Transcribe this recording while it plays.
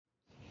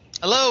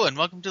Hello and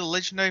welcome to the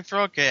Legendary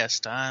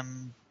Frogcast.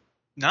 I'm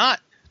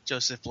not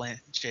Joseph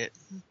Blanchett,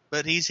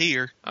 but he's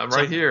here. I'm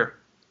right here.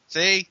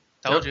 See,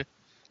 told Yep. you.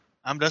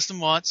 I'm Dustin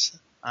Watts.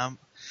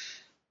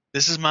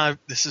 This is my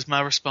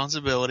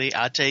responsibility.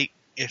 I take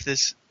if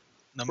this.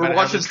 No We're matter how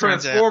watching this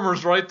turns out.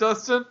 Transformers, right,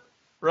 Dustin?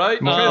 Right?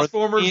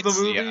 Transformers, the it's-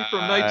 movie yeah,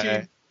 from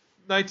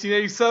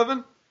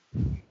 1987?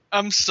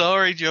 I'm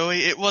sorry,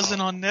 Joey. It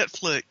wasn't on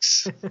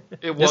Netflix. It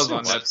Yes, was it on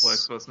was.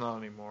 Netflix, but it's not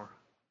anymore.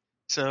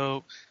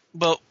 So,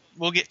 but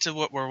we'll get to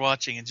what we're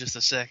watching in just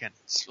a second.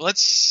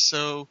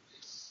 So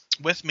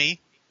with me,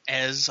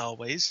 as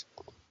always,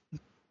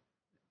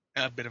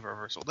 a bit of a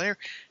rehearsal there,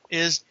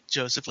 is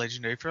Joseph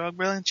Legendary Frog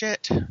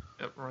Blanchett.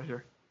 Yep, right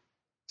here.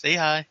 Say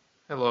hi.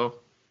 Hello.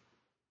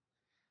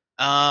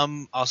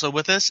 Also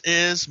with us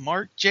is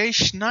Mark J.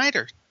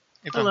 Schneider.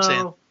 If I'm saying,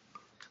 Hello.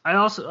 I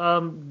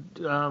also,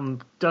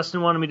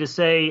 Dustin wanted me to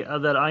say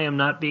that I am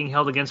not being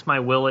held against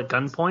my will at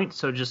gunpoint,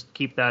 so just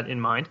keep that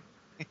in mind.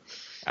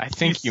 I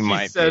think you He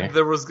might said be.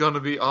 there was going to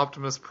be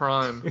Optimus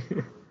Prime.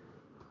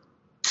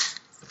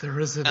 But there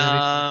isn't any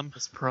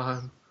Optimus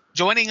Prime.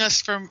 joining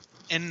us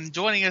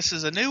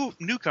is a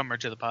newcomer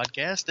to the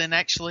podcast, and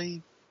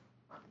actually,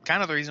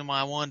 kind of the reason why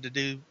I wanted to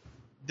do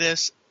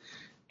this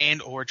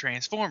and or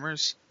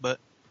Transformers, but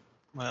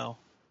well,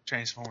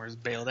 Transformers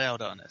bailed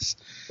out on us.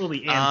 Well,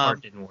 the and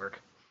part didn't work.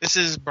 This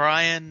is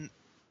Brian.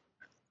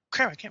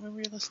 Crap, I can't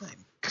remember your last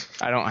name.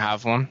 I don't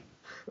have one.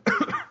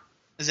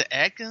 Is it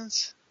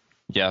Atkins?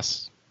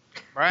 Yes.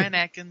 Brian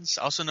Atkins,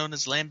 also known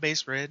as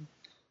Land-Based Red.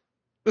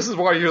 This is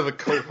why you're the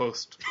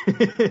co-host,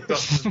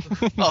 Dustin.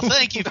 Oh,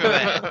 thank you for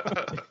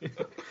that.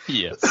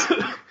 Yes.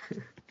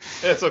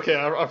 It's okay.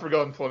 I've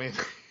forgotten plenty of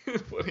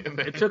names.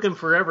 It took him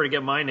forever to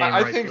get my name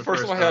I right. think the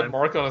first time I had time.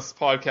 Mark on his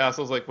podcast,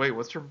 I was like, wait,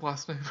 what's your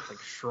last name? Like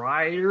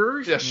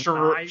Schreier? Yeah,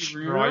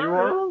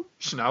 Schneider?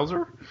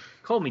 Schnauzer?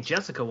 Called me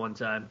Jessica one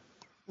time.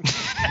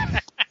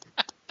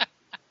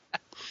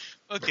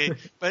 Okay,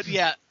 but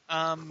yeah.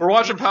 We're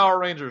watching Power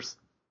Rangers.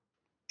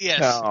 Yes.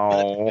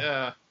 No.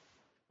 Yeah.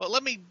 Well,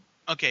 let me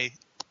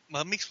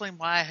explain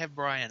why I have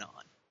Brian on.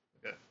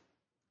 Okay.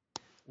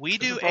 We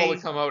This do will probably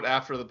come out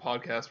after the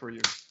podcast where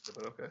you.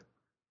 But okay.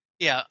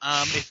 yeah.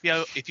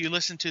 If you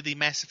listen to the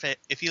Mass Effect,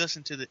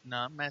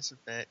 not Mass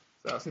Effect,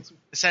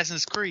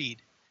 Assassin's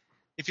Creed.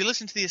 If you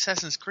listen to the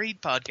Assassin's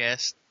Creed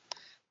podcast,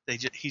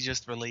 he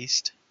just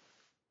released.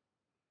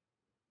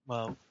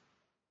 Well,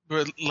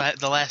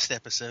 the last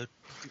episode.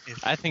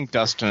 I think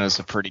Dustin is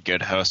a pretty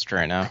good host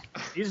right now.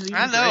 He's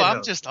I know. a great I'm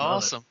host. just Love it.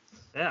 awesome.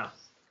 Yeah.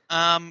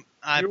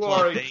 I You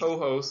are plugged a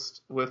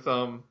co-host with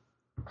I'm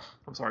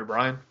sorry,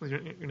 Brian. What your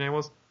name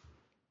was?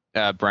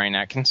 Brian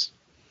Atkins.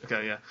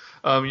 Okay, yeah.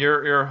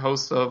 You're a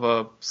host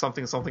of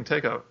something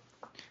takeout.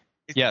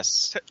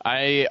 Yes.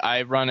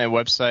 I run a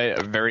website,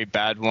 a very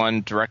bad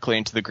one, directly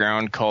into the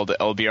ground called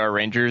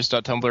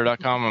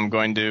lbrrangers.tumblr.com. I'm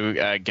going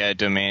to get a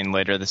domain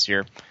later this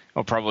year.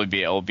 It'll probably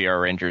be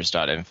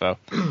lbrrangers.info.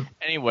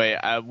 Anyway,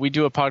 we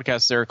do a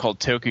podcast there called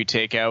Toku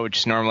Takeout,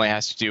 which normally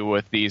has to do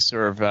with these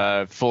sort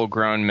of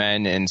full-grown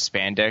men in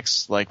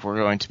spandex, like we're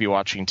going to be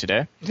watching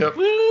today. Yep.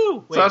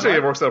 Woo! So actually,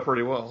 it works out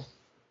pretty well.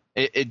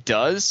 It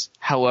does.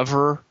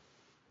 However,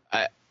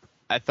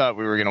 I thought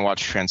we were going to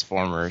watch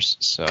Transformers,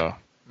 so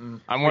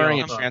I'm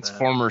wearing a all thought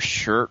Transformers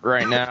shirt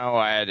right now.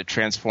 I had a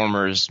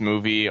Transformers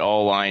movie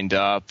all lined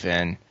up,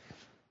 and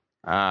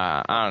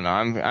I don't know.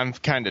 I'm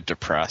kind of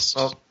depressed.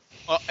 Well,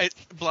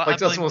 like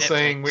Dustin was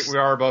saying, we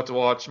are about to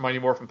watch Mighty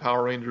Morphin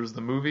Power Rangers,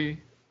 the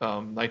movie,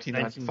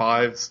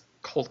 1995's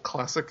cult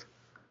classic.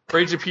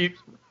 Rated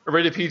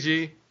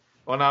PG,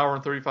 1 hour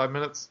and 35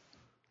 minutes.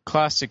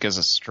 Classic is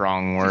a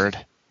strong word.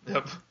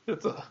 Yep,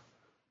 it's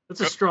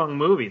It's a strong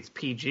movie. It's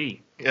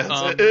PG.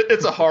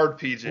 it's a hard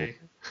PG.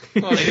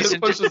 Ladies It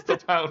and pushes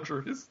the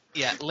boundaries.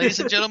 Yeah,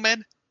 ladies and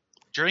gentlemen,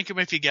 drink them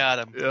if you got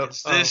them. Yep.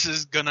 This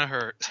is gonna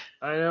hurt.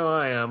 I know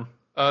I am.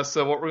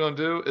 So what we're going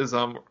to do is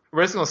we're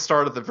basically going to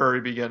start at the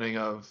very beginning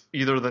of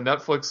either the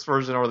Netflix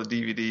version or the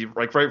DVD,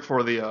 like right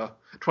before the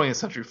 20th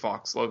Century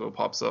Fox logo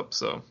pops up.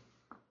 So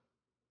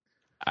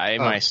I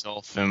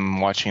myself am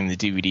watching the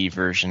DVD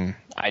version.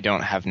 I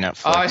don't have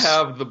Netflix. I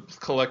have the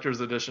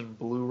collector's edition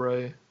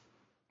Blu-ray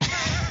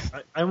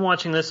I'm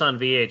watching this on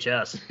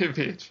VHS.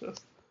 VHS.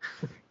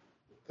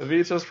 The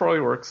VHS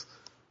probably works.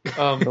 The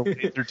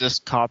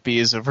Laserdisc copy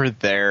is over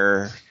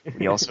there.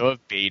 We also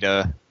have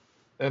beta.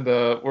 And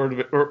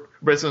we're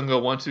basically going to go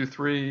 1, 2,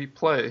 3,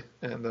 play,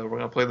 and we're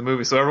going to play the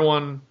movie. So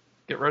everyone,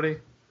 get ready.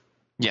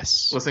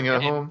 Yes. Listening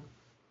at home,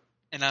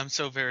 And I'm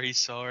so very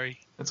sorry.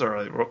 it's all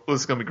right. This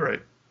is going to be great.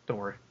 Don't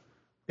worry,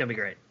 It's gonna be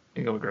great.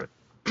 it's going to be great.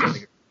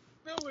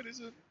 No, it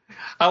isn't.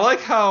 I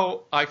like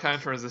how I kind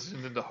of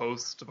transitioned into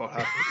host about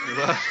halfway through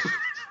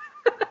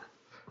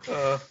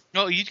that.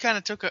 No, you kind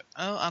of took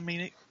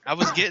I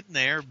was getting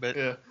there, but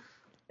Yeah.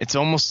 It's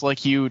almost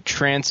like you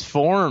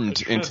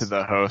transformed into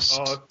the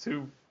host. Oh,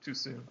 too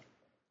soon.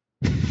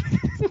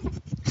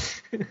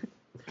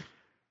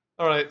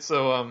 All right,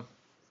 so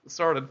it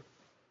started.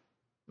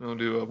 We'll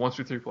do a 1,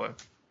 2, 3 play,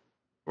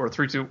 or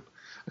 3, 2.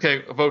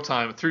 Okay, vote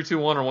time. 3, 2,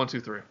 1, or 1,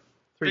 2, 3.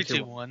 3,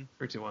 2, 1.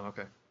 3, 2, 1.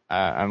 Okay.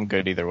 I'm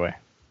good either way.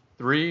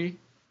 3,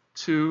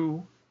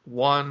 2,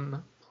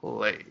 1,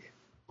 play.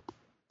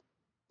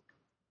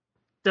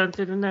 You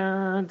gotta admit,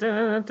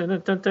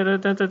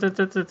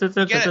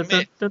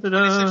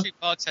 20th Century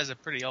Fox has a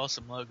pretty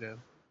awesome logo.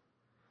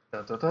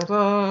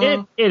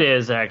 It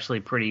is actually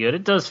pretty good.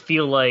 It does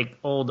feel like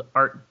old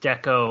Art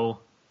Deco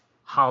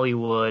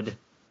Hollywood.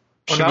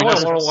 Well, now I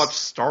want to watch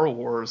Star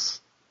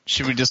Wars.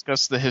 Should we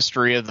discuss the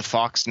history of the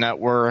Fox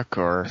network,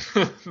 or?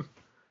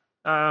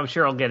 I'm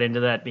sure I'll get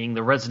into that, being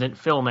the resident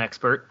film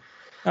expert.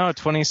 Oh,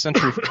 20th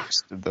Century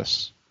Fox did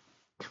this.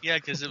 Yeah,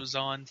 because it was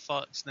on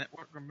Fox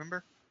Network,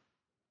 remember?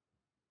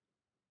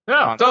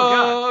 Oh,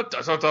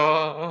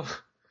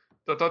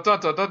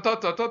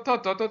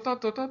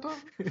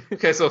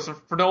 Okay, so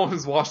for no one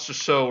who's watched the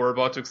show, we're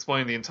about to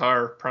explain the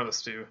entire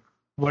premise to you.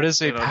 What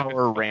is a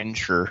Power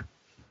Ranger?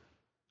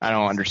 I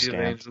don't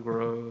understand.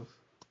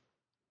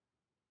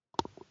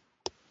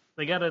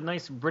 They got a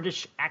nice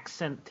British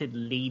accented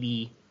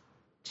lady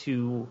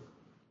to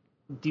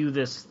do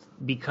this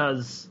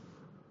because...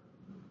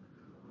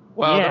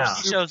 Wow, yeah.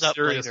 she shows up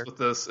later with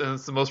this, and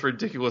it's the most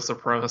ridiculous of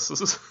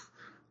premises.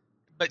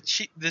 But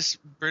this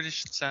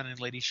British-sounding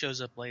lady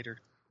shows up later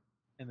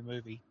in the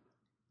movie.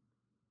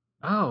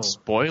 Oh.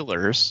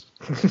 Spoilers.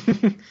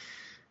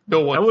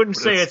 No one. I wouldn't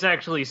say it's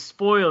actually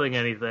spoiling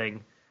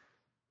anything.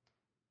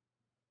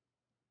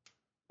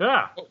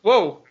 Ah.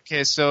 Whoa.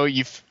 Okay, so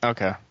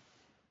okay.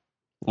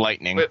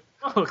 Lightning. Wait.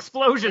 Oh,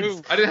 explosions.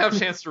 Ooh, I didn't have a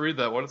chance to read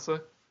that. What did it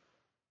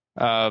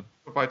say?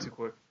 Goodbye too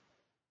quick.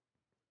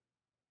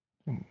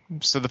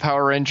 So the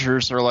Power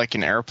Rangers are like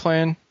an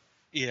airplane?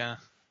 Yeah.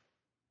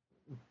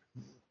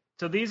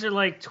 So these are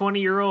like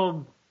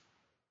 20-year-old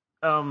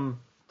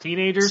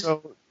teenagers?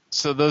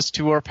 So those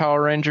two are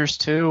Power Rangers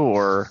too,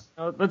 or?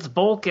 That's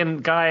Bulk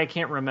and Guy I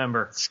can't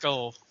remember.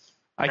 Skull.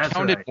 I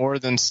counted more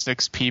than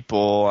 6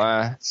 people.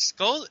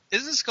 Skull?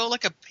 Isn't Skull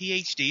like a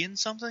PhD in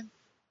something?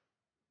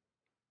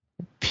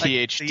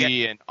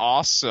 PhD in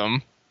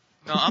awesome.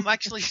 No, I'm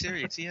actually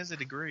serious. He has a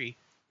degree.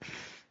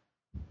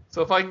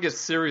 So if I can get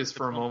serious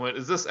for a moment,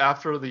 is this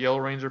after the Yellow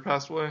Ranger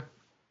passed away?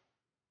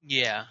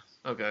 Yeah.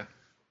 Okay.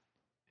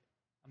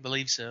 I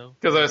believe so.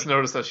 Because I just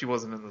noticed that she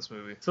wasn't in this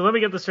movie. So let me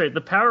get this straight. The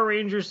Power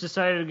Rangers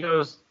decided to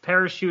go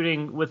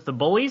parachuting with the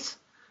bullies?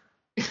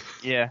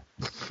 Yeah.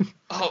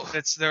 Oh,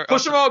 that's their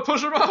push them out!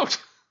 Push them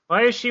out!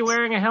 Why is she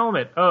wearing a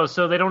helmet? Oh,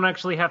 so they don't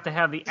actually have to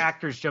have the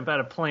actors jump out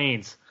of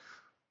planes.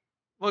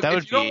 Look,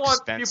 if you don't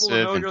want people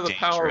to know you're the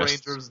Power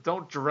Rangers,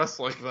 don't dress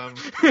like them.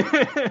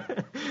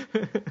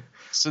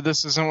 So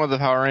this isn't what the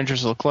Power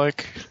Rangers look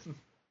like?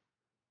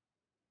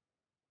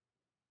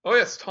 Oh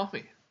yes,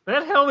 Tommy.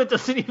 That helmet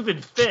doesn't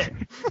even fit.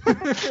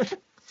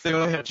 They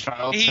only had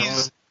child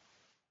helmet.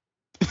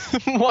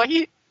 What?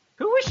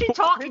 Who was she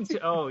talking to?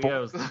 Oh, yeah.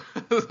 It was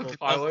the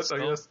pilot, I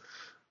guess.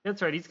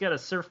 That's right, he's got a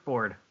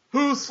surfboard.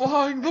 Who's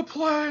flying the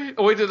plane?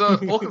 Oh wait, did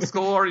Bulk and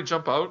Skull already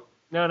jump out?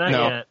 No, not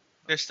yet.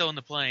 They're still in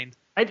the plane.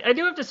 I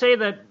do have to say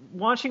that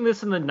watching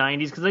this in the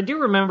 90s, because I do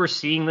remember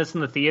seeing this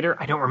in the theater,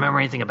 I don't remember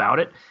anything about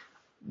it.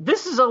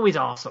 This is always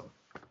awesome.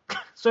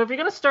 So if you're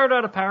going to start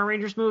out a Power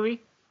Rangers movie,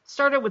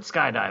 start it with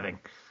skydiving.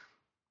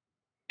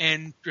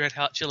 And Red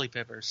Hot Chili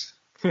Peppers.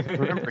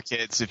 Remember,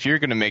 kids, if you're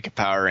going to make a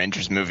Power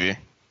Rangers movie,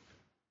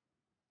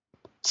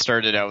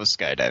 start it out with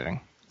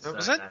skydiving.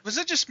 Was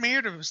that just me,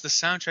 or was the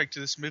soundtrack to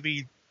this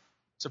movie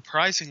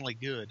surprisingly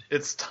good?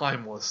 It's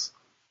timeless.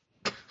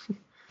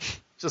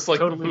 Just like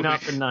totally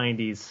not the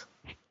 90s.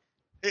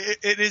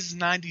 It is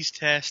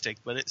 90s-tastic,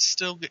 but it's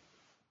still good.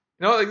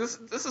 You know, like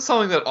this is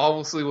something that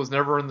obviously was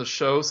never in the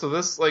show, so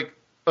this like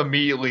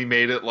immediately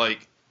made it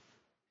like,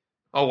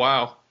 oh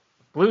wow,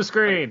 blue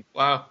screen.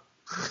 Wow,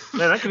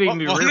 yeah, that could even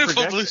be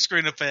wonderful blue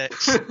screen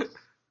effects.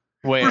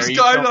 Wait, we're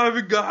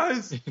skydiving,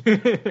 guys.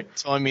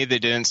 Telling me they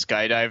didn't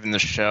skydive in the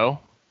show?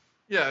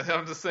 Yeah,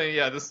 I'm just saying.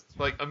 Yeah, this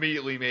like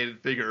immediately made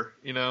it bigger.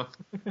 You know,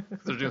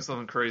 they're doing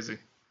something crazy.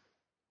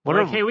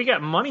 Hey, we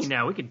got money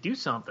now. We could do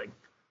something.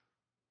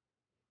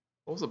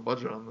 What was the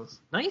budget on this?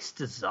 Nice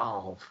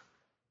dissolve.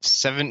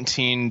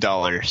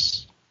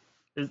 $17.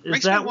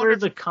 Is that where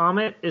the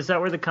comet? Is that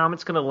where the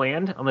comet's going to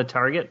land on the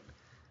target?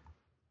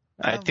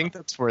 I think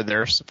that's where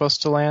they're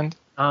supposed to land.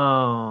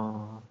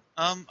 Oh.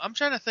 I'm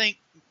trying to think.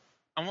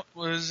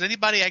 Was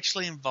anybody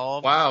actually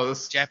involved? Wow,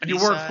 this Japanese.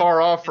 You weren't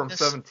far off from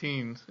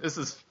 17. This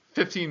is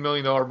 $15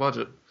 million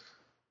budget.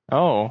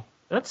 Oh,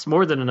 that's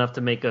more than enough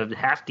to make a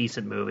half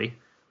decent movie.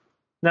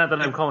 Not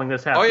that I'm calling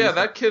this half. Oh yeah, decent.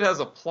 that kid has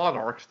a plot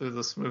arc through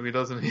this movie,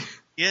 doesn't he?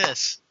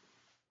 Yes.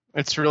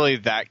 It's really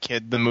That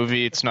Kid, the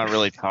movie. It's not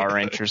really Power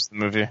Rangers, the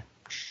movie.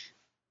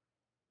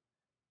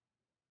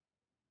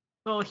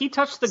 Well, he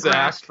touched the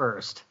grass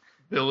first.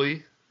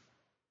 Billy.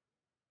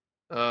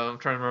 I'm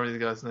trying to remember the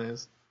guy's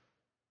names.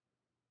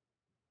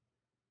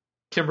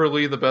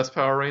 Kimberly, the best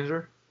Power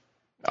Ranger.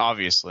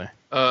 Obviously.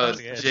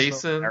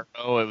 Jason.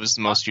 Arrow, it was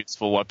the most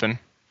useful weapon.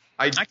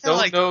 I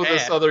don't know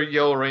this other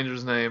Yellow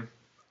Ranger's name.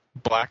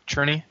 Black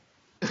Trini?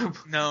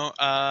 No,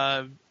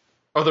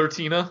 Other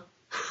Tina?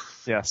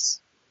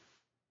 Yes.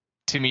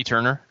 Timmy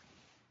Turner?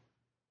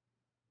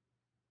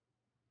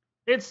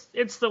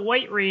 It's the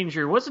White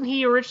Ranger. Wasn't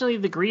he originally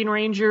the Green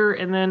Ranger?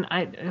 And then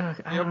I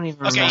don't even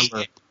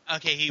remember.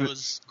 Okay, he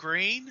was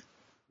green,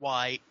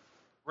 white,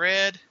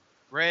 red,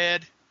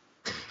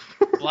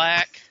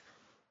 black.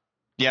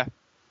 Yeah.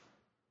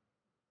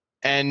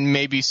 And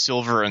maybe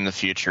silver in the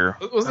future.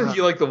 Wasn't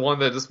he like the one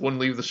that just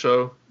wouldn't leave the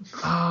show?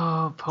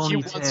 Oh, Ponytail. He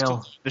wants to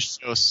leave the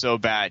show so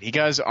bad. He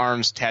got his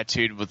arms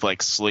tattooed with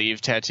like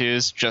sleeve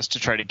tattoos just to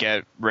try to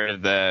get rid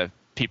of the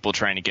people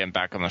trying to get him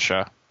back on the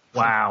show.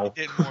 Wow.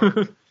 It didn't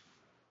work.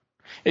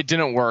 It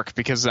didn't work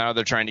because now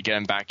they're trying to get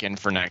him back in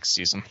for next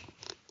season.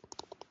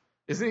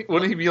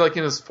 Wouldn't he be like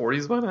in his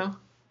 40s by now?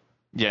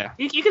 Yeah.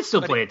 You can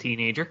still play a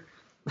teenager.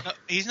 No,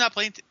 he's not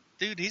playing...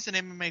 Dude, he's an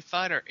MMA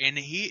fighter, and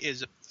he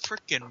is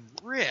freaking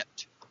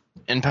ripped.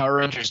 In Power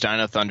Rangers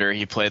Dino Thunder,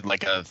 he played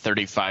like a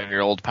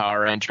 35-year-old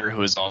Power Ranger who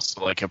was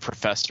also like a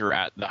professor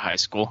at the high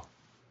school.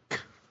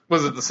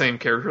 Was it the same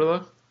character,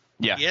 though?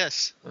 Yeah.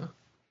 Yes.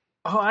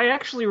 Oh, I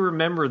actually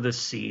remember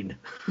this scene.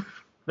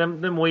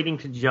 them waiting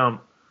to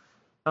jump.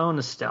 Oh,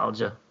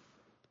 nostalgia.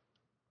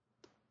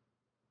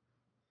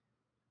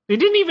 They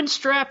didn't even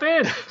strap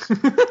in.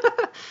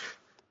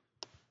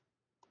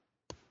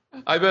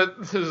 I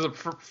bet there's a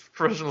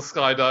professional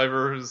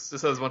skydiver who just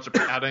has a bunch of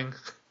padding.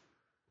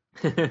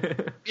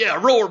 Yeah,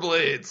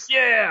 rollerblades.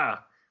 Yeah,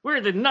 we're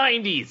in the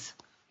 90s.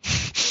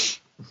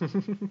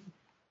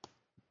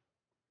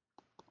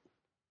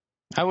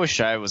 I wish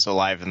I was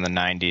alive in the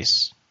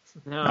 90s.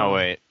 No, oh,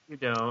 wait. You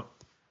don't.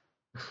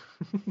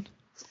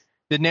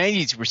 The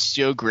 90s were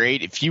so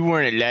great. If you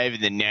weren't alive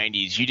in the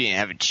 90s, you didn't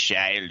have a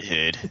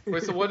childhood.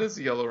 Wait, so what is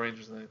the Yellow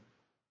Ranger's name?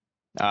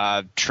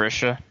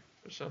 Trisha.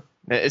 Trisha?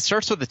 It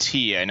starts with a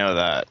T, I know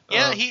that.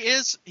 Yeah, he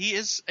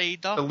is a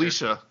doctor.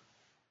 Alicia.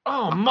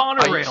 Oh,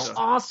 monorail. Aisha.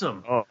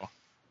 Awesome. Oh.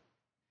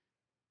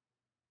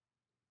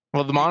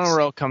 Well, the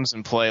monorail comes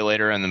in play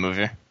later in the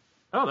movie.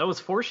 Oh, that was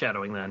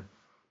foreshadowing then.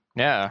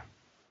 Yeah.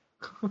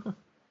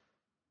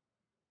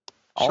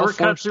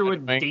 Shortcut through a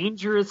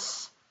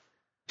dangerous...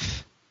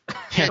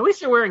 At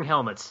least they're wearing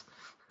helmets.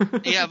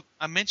 Yeah,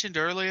 I mentioned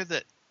earlier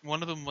that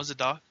one of them was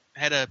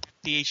had a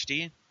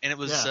PhD, and it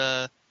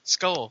was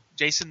Skull,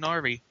 Jason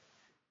Narvey.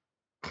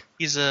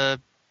 He's in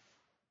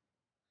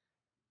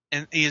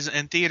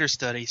theater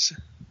studies.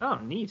 Oh,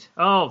 neat.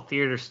 Oh,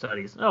 theater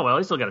studies. Oh, well,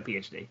 he still got a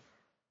PhD.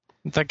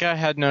 That guy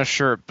had no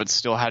shirt, but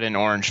still had an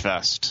orange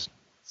vest.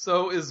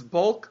 So is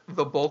Bulk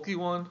the bulky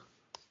one?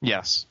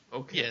 Yes.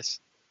 Okay. Yes.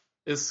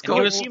 Is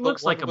Skull he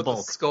looks like a with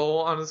Bulk. the skull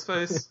on his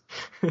face?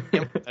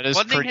 That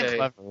is pretty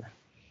clever.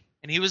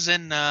 And he was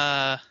in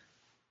what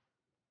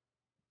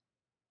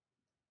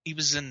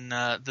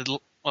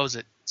was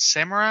it,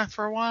 Samurai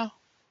for a while?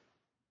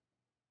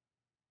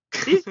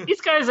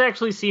 These guys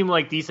actually seem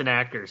like decent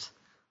actors.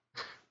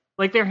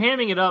 Like they're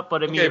hamming it up,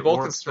 but I mean, okay,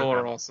 Bulk and Skull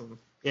are awesome.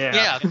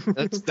 Yeah.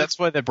 That's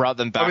why they brought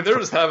them back. I mean, they're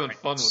just having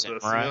fun with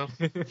Samurai.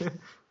 this, you know?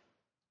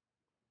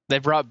 They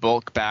brought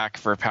Bulk back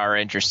for Power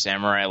Rangers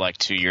Samurai like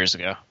 2 years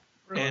ago.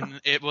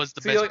 And it was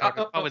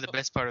probably the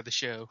best part of the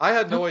show. I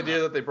had no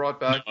idea that they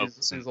brought back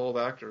these old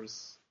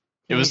actors.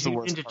 It was the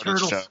worst part of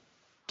the show,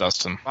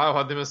 Dustin. Wow,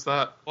 how'd they miss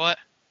that? What?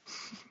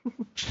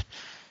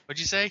 What'd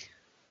you say?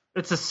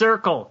 It's a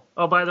circle.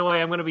 Oh, by the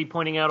way, I'm going to be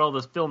pointing out all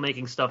this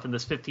filmmaking stuff in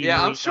this $15 million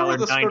I'm sure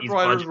the script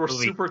writers were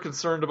movie. super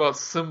concerned about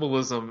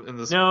symbolism in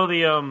this. No,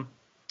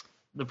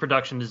 the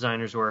production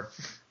designers were.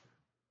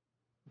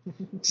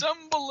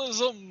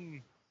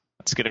 Symbolism!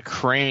 Let's get a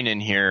crane in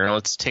here.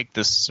 Let's take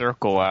this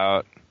circle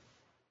out.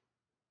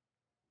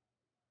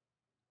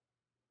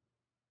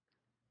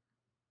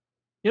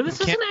 Yeah,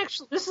 this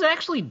is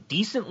actually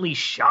decently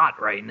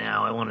shot right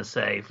now, I want to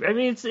say. I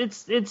mean,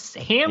 it's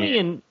hammy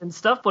and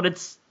stuff, but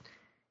it's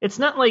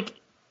not like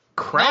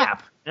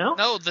crap.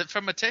 No,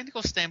 from a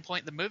technical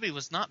standpoint, the movie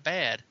was not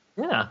bad.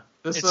 Yeah.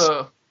 This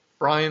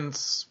Brian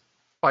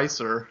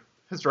Spicer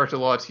has directed a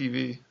lot of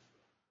TV.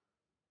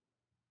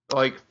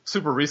 Like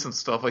super recent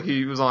stuff. Like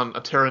he was on A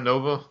Terra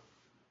Nova.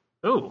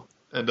 Ooh.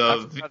 And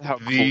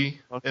V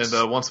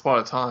and Once Upon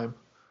a Time.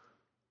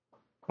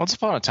 Once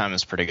Upon a Time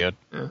is pretty good.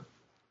 Yeah.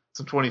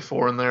 Some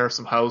 24 in there,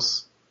 some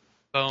House.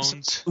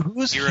 Bones.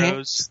 Whose Heroes. hand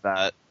is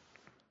that?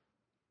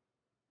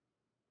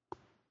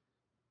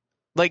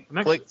 Like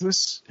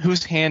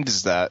whose hand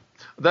is that?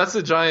 That's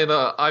a giant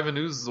Ivan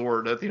Ooze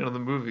Zord at the end of the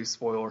movie.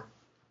 Spoiler.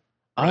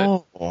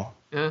 Right? Oh.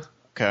 Yeah.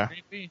 Okay.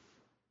 Maybe.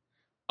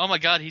 Oh my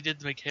God, he did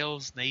the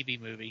McHale's Navy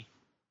movie.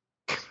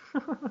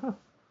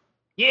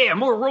 Yeah,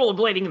 more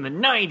rollerblading in the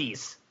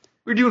 90s.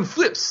 We're doing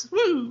flips.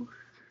 Woo!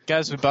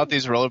 Guys, we bought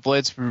these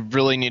rollerblades. We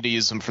really need to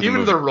use them for the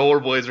movie. Even the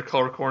rollerblades are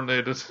color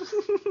coordinated.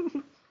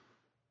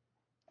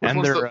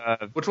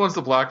 Which one's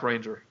the Black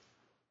Ranger?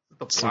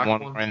 The black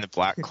one wearing the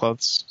black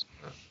clothes.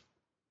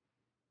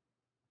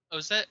 Oh,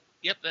 is that?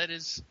 Yep, that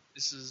is.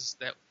 This is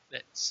that.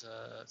 That's.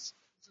 What's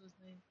his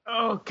name?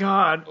 Oh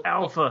God,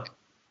 Alpha.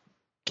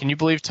 Can you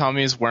believe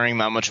Tommy is wearing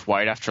that much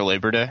white after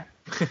Labor Day?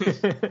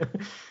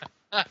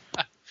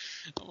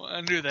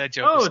 I knew that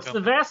joke. Oh, it's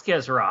the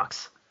Vasquez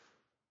rocks.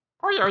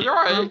 Oh yeah, you're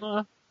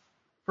right.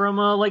 From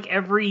like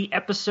every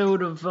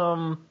episode of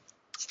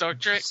Star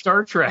Trek.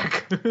 Star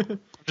Trek. I'm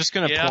just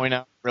going to point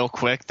out real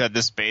quick that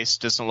this base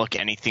doesn't look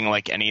anything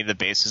like any of the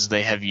bases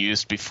they have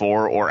used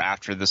before or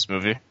after this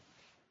movie.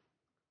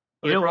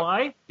 You know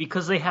why?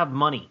 Because they have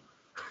money.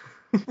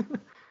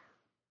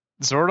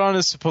 Zordon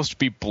is supposed to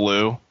be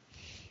blue.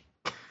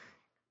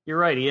 You're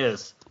right, he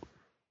is.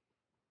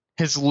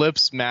 His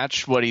lips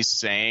match what he's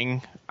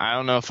saying. I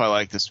don't know if I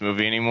like this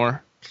movie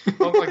anymore.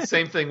 Well, like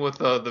same thing with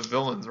the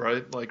villains,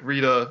 right? Like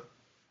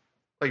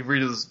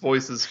Rita's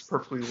voice is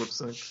perfectly lip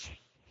synced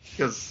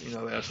because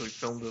they actually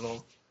filmed it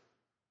all.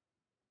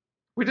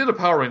 We did a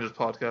Power Rangers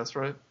podcast,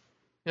 right?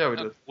 Yeah, we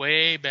did.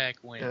 Way back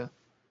when. Yeah.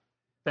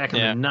 Back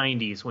in the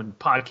 90s when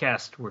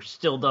podcasts were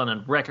still done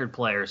on record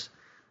players.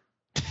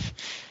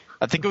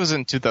 I think it was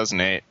in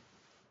 2008.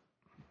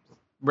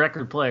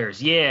 Record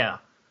players, yeah.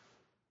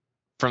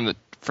 From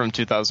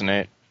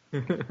 2008.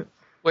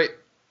 Wait,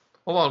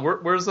 hold on.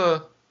 Where's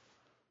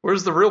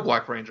the real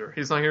Black Ranger?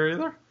 He's not here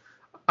either.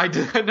 I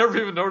never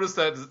even noticed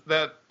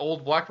that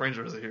old Black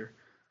Ranger is here.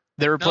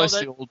 They replaced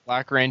the old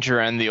Black Ranger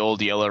and the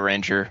old Yellow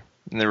Ranger,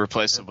 and they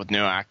replaced it with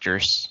new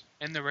actors.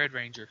 And the Red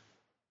Ranger.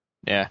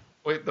 Yeah.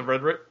 Wait, the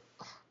Red Ranger?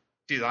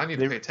 Jeez, I need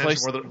to pay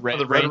attention. Are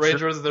the Red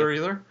Rangers there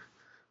either?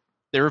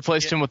 They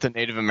replaced him with a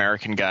Native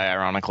American guy,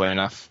 ironically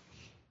enough.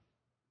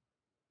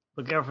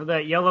 Look out for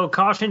that yellow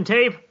caution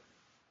tape.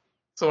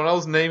 So when I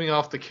was naming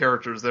off the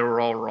characters, they were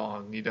all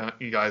wrong.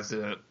 You guys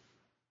didn't.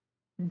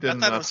 I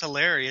thought it was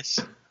hilarious.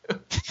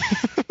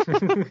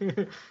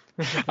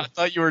 I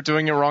thought you were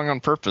doing it wrong on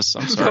purpose.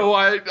 I'm sorry. No,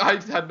 I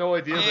had no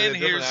idea they had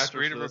different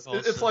actors.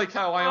 It's like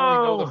how I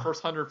only know the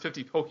first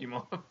 150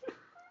 Pokemon.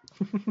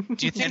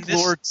 Do you think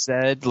Lord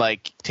Zed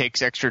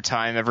takes extra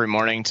time every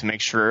morning to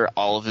make sure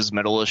all of his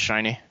metal is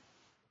shiny?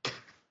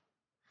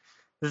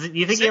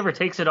 You think he ever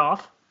takes it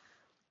off?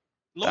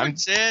 Lord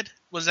Zed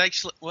was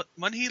actually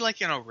wasn't he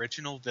like an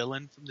original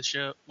villain from the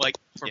show,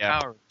 for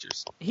Power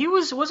Rangers? He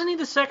wasn't he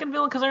the second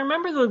villain? Because I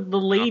remember the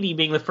lady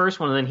being the first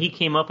one, and then he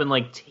came up and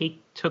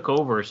took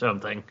over or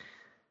something.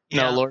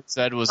 Yeah. No, Lord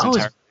Zed was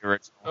entirely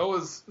original. Oh,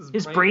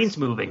 his brain's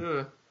moving.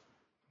 Ugh.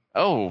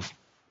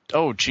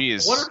 Oh,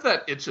 jeez. I wonder if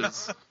that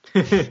itches.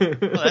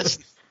 Well,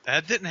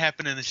 that didn't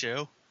happen in the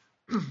show.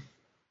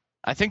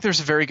 I think there's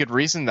a very good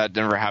reason that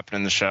never happened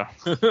in the show.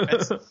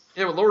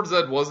 Yeah, but Lord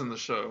Zed was in the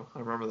show. I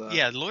remember that.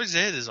 Yeah, Lord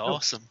Zed is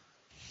awesome.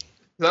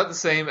 Is that the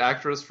same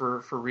actress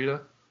for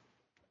Rita?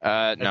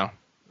 No.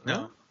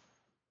 No.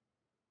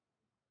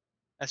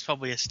 That's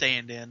probably a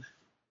stand-in.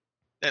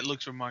 That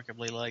looks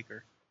remarkably like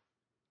her.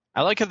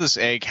 I like how this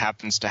egg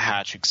happens to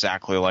hatch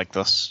exactly like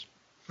this.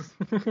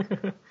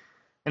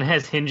 And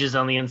has hinges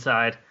on the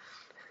inside.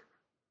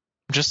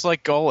 Just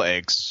like gull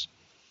eggs.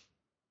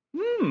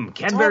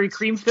 Cadbury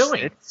cream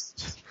filling.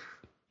 See,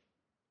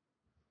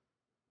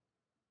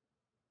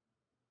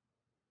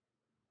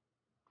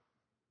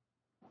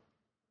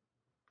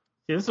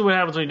 this is what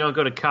happens when you don't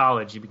go to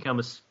college. You become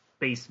a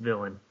space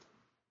villain.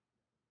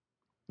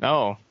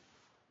 No.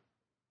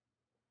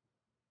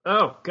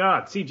 Oh,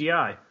 God,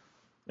 CGI.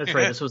 That's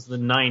right, this was the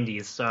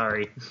 90s,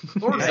 sorry.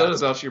 Lord Zed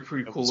is actually a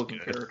pretty cool-looking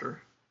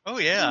character. Oh,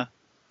 yeah.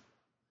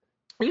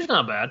 He's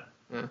not bad.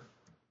 Yeah.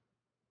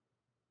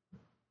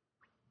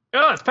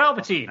 Oh, it's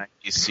Palpatine.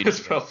 It's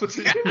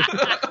Palpatine.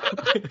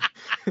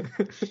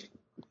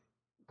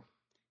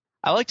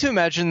 I like to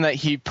imagine that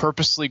he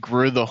purposely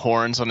grew the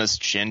horns on his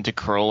chin to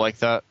curl like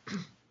that.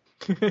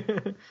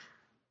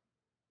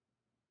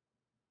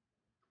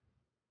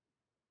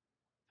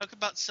 Talk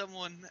about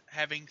someone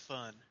having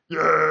fun. Yay!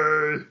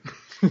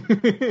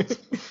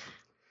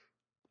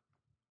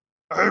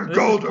 I'm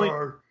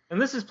Goldar!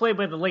 And this is played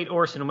by the late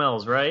Orson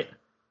Welles, right?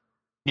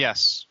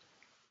 Yes.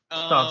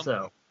 Thought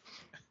so.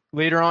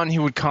 Later on, he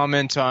would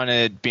comment on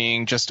it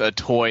being just a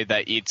toy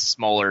that eats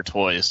smaller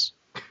toys.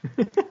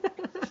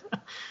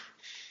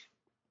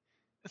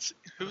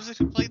 Who was it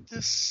who played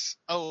this?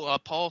 Oh,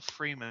 Paul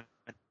Freeman.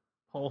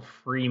 Paul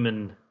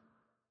Freeman.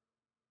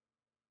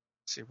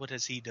 Let's see, what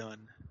has he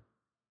done?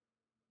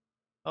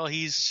 Oh,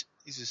 he's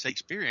a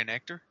Shakespearean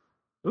actor.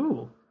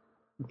 Ooh.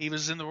 He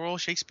was in the Royal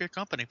Shakespeare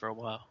Company for a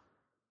while.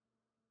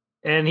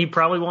 And he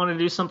probably wanted to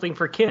do something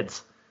for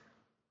kids.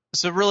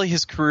 So really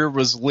his career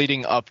was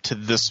leading up to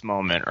this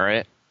moment,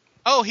 right?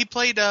 Oh, he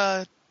played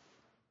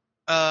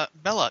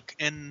Belloc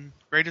in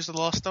Raiders of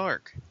the Lost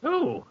Ark.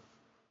 Oh.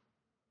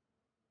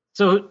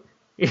 So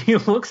he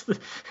looks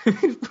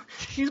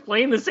he's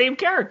playing the same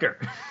character.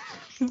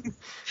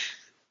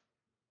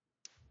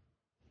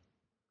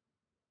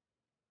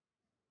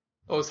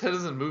 Oh, his head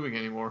isn't moving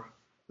anymore.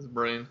 His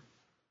brain.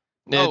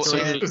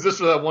 Is this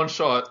for that one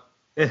shot?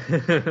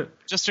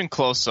 Just in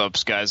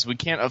close-ups, guys. We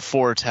can't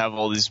afford to have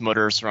all these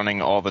motors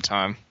running all the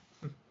time.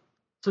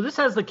 So this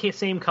has the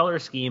same color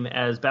scheme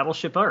as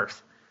Battleship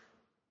Earth.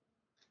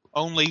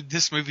 Only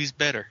this movie's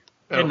better.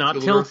 And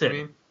not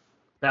tilted.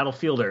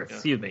 Battlefield Earth,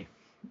 excuse me.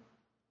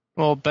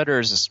 Well, better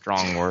is a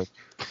strong word.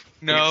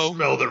 No.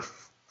 Smell their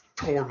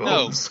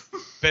hormones. No.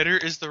 Better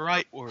is the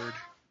right word.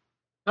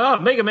 Oh,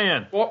 Mega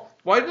Man. Well,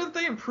 why didn't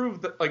they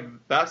improve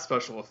that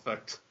special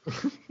effect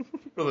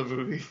for the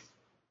movie?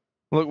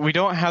 Look, we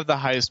don't have the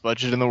highest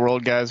budget in the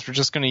world, guys. We're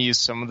just going to use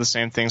some of the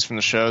same things from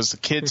the shows. The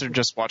kids are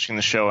just watching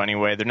the show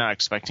anyway. They're not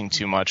expecting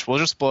too much. We'll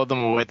just blow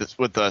them away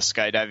with the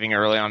skydiving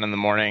early on in the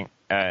morning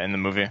in the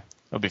movie.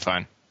 It'll be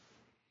fine.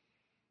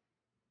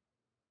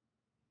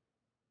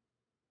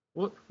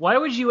 Why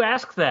would you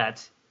ask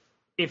that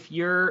if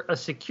you're a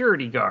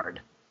security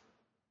guard?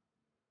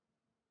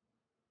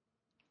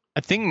 I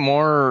think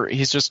more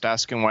he's just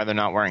asking why they're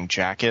not wearing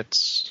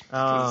jackets.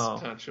 Oh.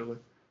 Potentially.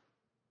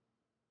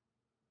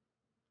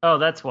 Oh,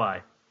 that's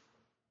why.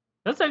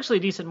 That's actually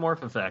a decent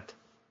morph effect.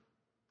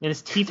 And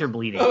his teeth are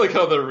bleeding. I like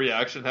how the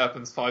reaction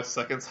happens 5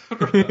 seconds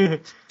after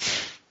that.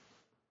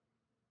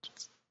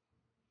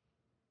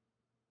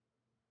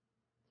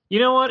 You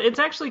know what? It's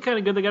actually kind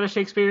of good they got a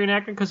Shakespearean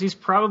actor because he's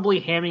probably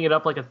hamming it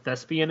up like a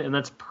thespian, and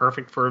that's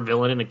perfect for a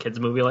villain in a kid's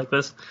movie like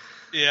this.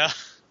 Yeah.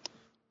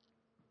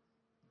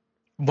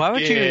 Why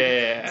would you?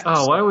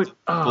 Oh, why would?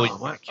 Oh,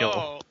 what? Kill?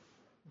 Oh.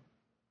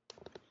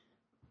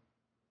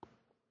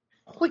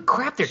 Holy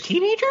crap! They're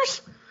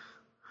teenagers.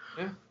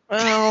 Yeah.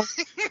 Well,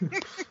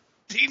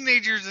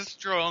 Teenager's a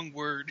strong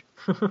word.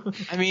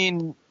 I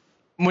mean,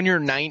 when you're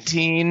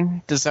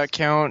 19, does that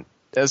count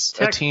as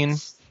a teen?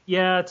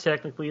 Yeah,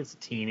 technically it's a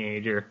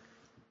teenager.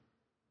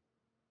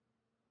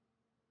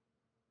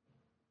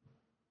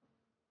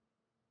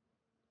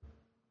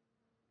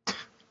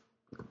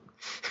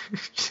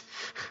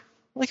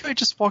 Like how he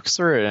just walks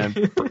through it and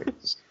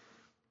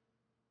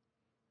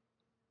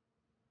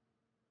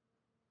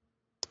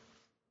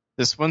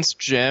this one's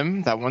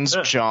Jim, that one's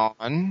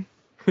John.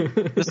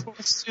 This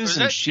one's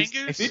Susan.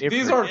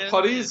 These aren't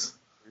putties.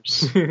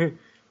 We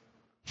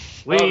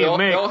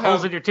make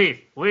holes in your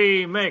teeth.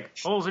 We make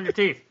holes in your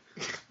teeth.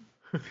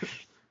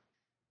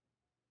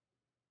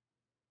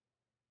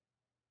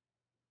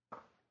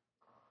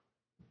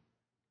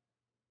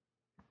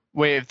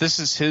 Wait, if this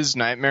is his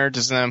nightmare,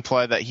 does that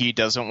imply that he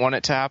doesn't want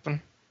it to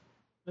happen?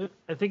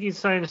 I think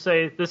he's trying to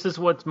say, this is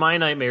what my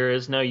nightmare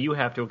is, now you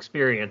have to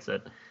experience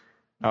it.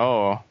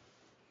 Oh.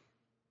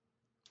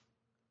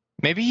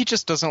 Maybe he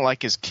just doesn't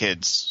like his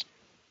kids.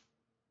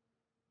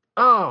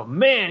 Oh,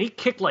 man, he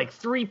kicked like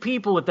 3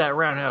 people with that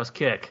roundhouse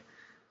kick.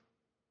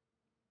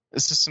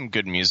 This is some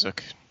good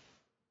music.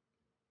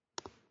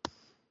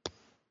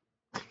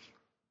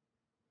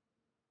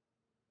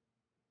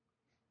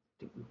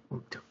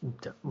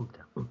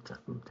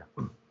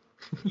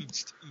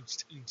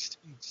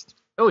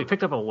 Oh, he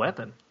picked up a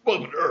weapon.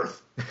 Welcome to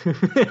Earth.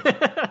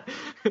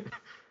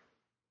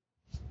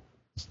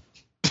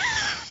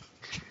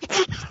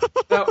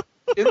 Now,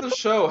 in the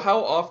show,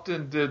 how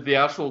often did the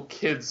actual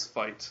kids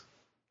fight?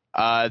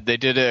 They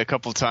did it a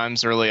couple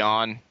times early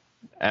on,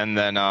 and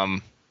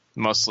then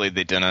mostly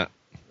they didn't.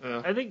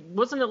 Yeah. I think,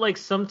 wasn't it like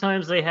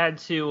sometimes they had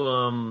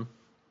to,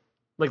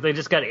 like they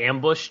just got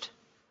ambushed?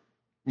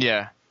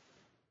 Yeah.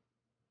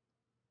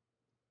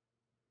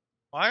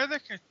 Why are there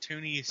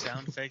cartoony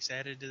sound effects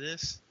added to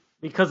this?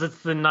 Because it's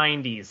the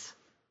 90s.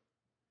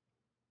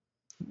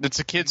 It's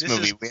a kids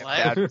movie. We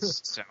have bad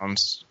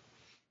sounds.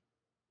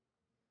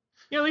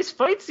 You know, these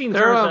fight scenes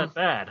aren't that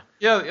bad.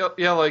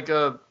 Yeah. Like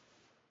the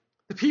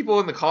people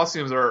in the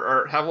costumes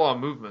have a lot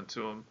of movement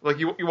to them. Like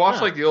you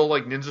watch like the old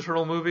like Ninja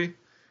Turtle movie,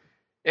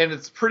 and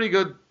it's pretty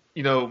good.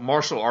 You know,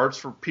 martial arts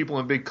for people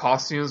in big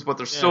costumes, but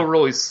they're still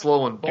really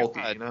slow and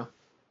bulky. You know,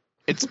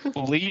 it's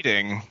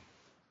bleeding.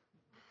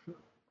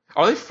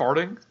 Are they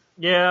farting?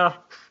 Yeah.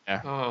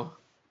 Oh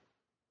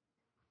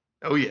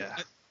yeah.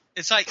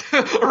 It's like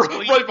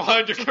right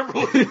behind you,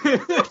 Kimberly.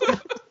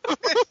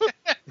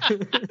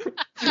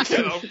 You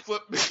can't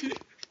unflip me.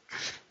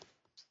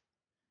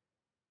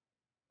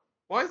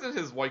 Why isn't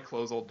his white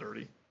clothes all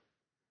dirty?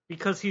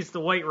 Because he's the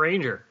White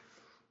Ranger.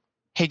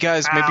 Hey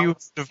guys, maybe we would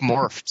have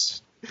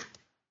morphed.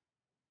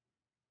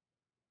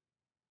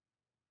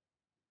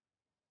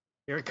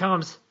 Here it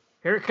comes.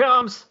 Here it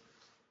comes.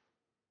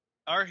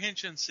 our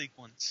Henshin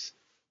sequence.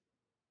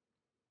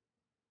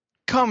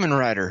 Kamen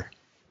Rider.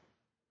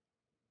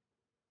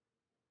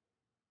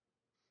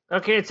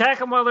 Okay, attack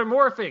them while they're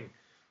morphing.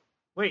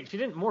 Wait, she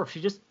didn't morph.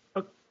 She just...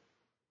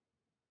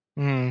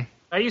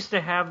 I used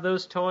to have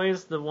those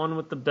toys, the one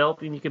with the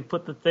belt, and you could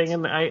put the thing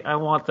in. I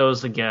want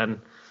those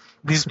again.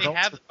 These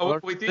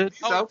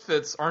these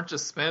outfits aren't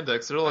just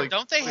spandex. They're like...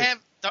 Don't they have...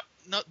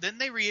 No, didn't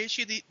they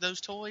reissue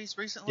those toys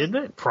recently? Did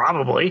they?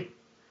 Probably.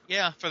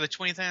 Yeah, for the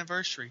 20th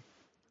anniversary.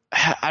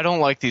 I don't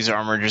like these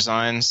armor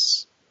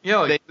designs. Yeah,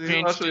 like,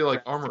 they're actually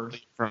like armored.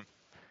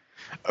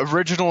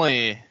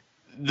 Originally,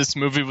 this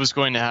movie was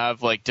going to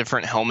have like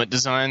different helmet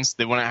designs.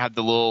 They wouldn't have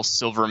the little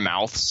silver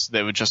mouths.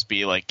 They would just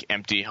be like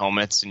empty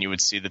helmets, and you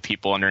would see the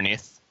people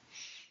underneath.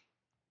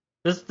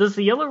 Does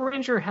the Yellow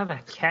Ranger have a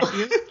cat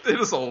ear? They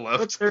just all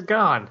left. They're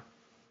gone.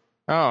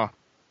 Oh.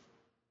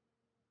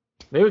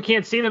 Maybe we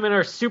can't see them in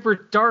our super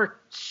dark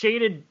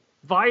shaded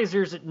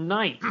visors at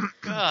night.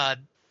 God,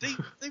 they've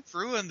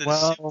ruined the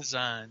suit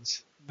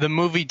designs. The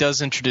movie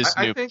does introduce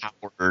new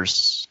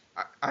powers.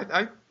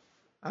 I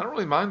don't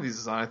really mind these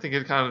designs. I think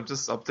it kind of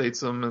just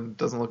updates them and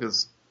doesn't look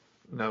as,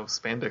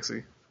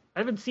 spandexy. I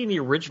haven't seen the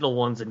original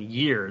ones in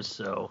years,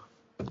 so.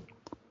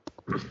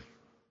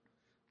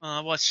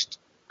 I watched.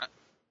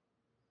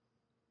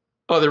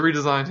 Oh, they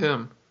redesigned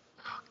him.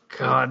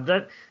 God,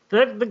 that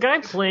the guy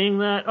playing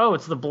that. Oh,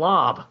 it's the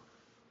Blob.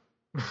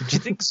 Do you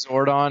think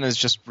Zordon is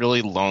just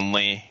really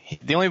lonely?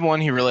 The only one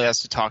he really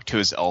has to talk to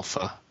is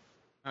Alpha.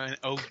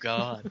 Oh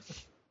God.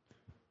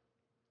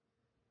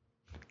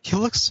 He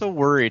looks so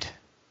worried.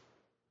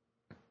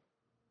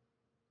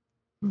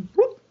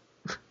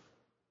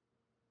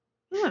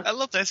 I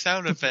love that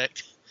sound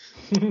effect.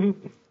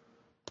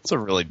 It's a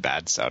really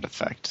bad sound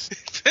effect.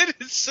 It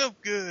is so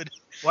good.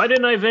 Why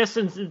didn't I invest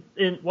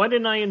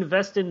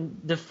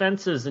in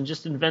defenses and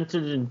just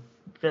invented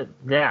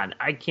that?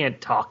 I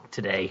can't talk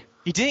today.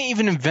 He didn't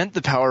even invent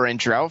the Power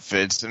Ranger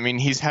outfits. I mean,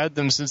 he's had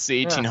them since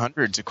the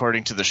 1800s,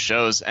 according to the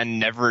shows, and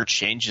never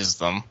changes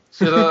them.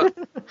 No,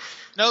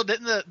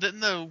 didn't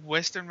the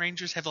Western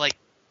Rangers have like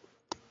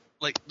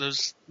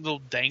those little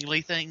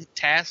dangly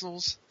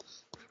tassels?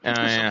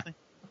 Yeah,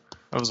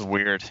 that was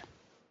weird.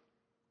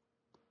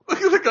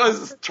 Look at the guys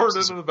just turned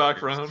into the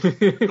background,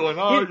 going,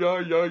 oh,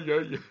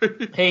 yeah.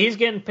 Hey, he's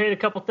getting paid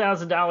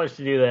 $2,000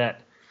 to do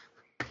that.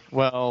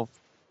 Well,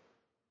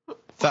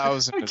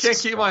 1,000. I can't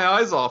keep my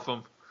eyes off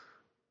him.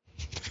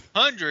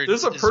 100.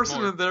 There's a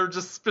person in there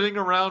just spinning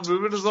around,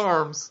 moving his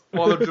arms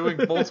while they're doing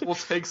multiple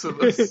takes of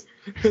this.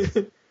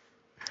 Can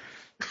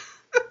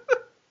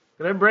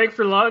I break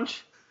for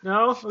lunch?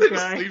 No? Okay. They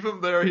just leave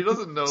him there. He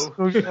doesn't know.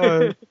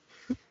 Okay.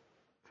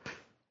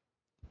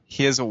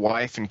 He has a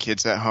wife and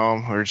kids at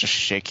home who are just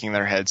shaking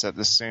their heads at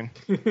this scene.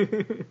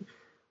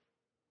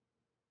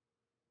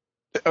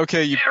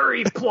 Okay, you...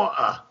 Harry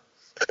Potter!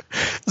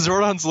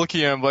 Zordon's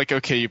looking at him like,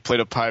 okay, you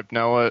played a pipe,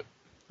 now what?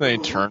 Then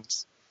he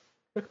turns.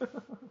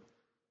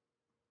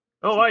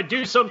 Oh, I'd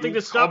do something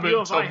to stop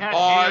you if I had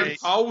my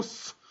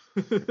house!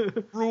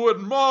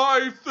 Ruin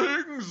my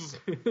things!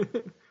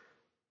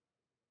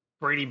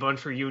 Brady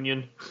Bunch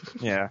reunion.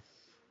 Yeah.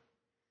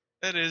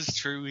 That is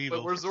true evil.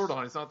 But where's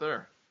Zordon? He's not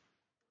there.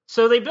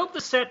 So they built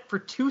the set for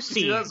 2 scenes.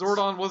 See, that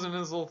Zordon wasn't in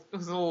his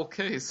little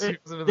case. They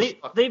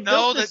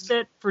built the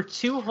set for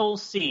 2 whole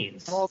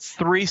scenes. Well,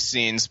 3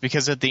 scenes,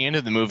 because at the end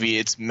of the movie,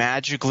 it's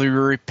magically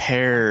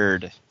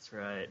repaired. That's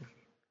right.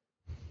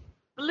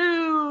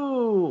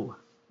 Blue!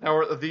 Now,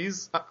 are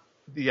these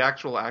the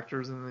actual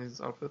actors in these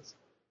outfits?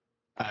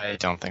 I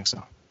don't think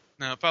so.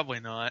 No,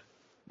 probably not.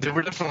 They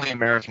were definitely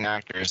American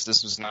actors.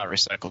 This was not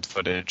recycled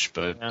footage,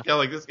 but...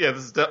 Yeah, this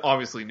is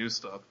obviously new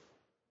stuff.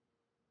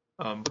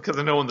 Because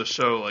I know in the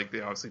show,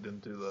 they obviously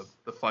didn't do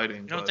the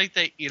fighting.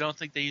 You don't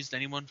think they used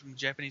anyone from the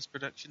Japanese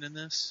production in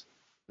this?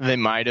 They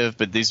might have,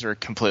 but these are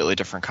completely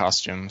different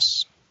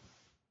costumes.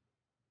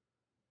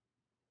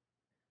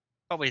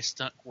 Probably a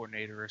stunt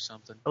coordinator or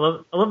something. I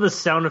love the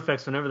sound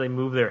effects whenever they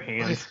move their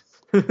hands.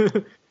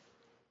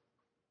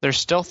 They're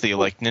stealthy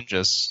like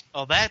ninjas.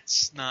 Oh,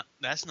 that's not.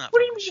 What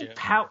do you mean?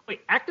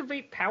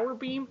 Activate power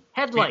beam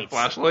headlights.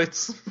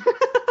 Flashlights.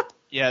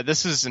 Yeah,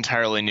 this is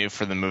entirely new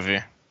for the movie.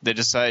 They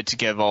decided to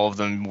give all of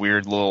them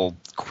weird little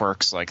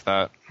quirks like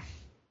that.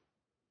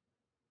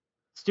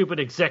 Stupid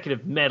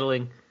executive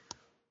meddling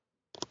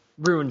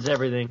ruins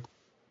everything.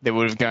 They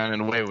would have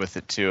gotten away with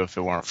it too if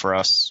it weren't for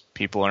us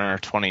people in our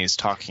 20s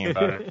talking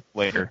about it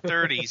later.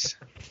 30s.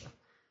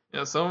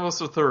 Yeah, some of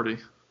us are 30.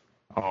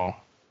 Oh.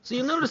 So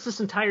you'll notice this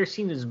entire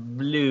scene is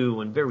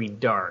blue and very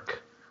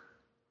dark.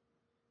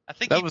 I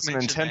think that was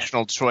an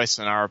intentional choice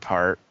on our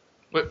part.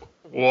 Wait,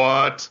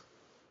 what?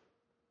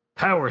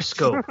 Power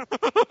scope.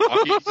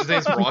 Rocky? His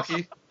name's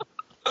Rocky?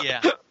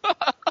 Yeah.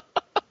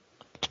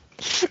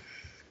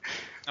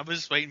 I was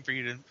just waiting for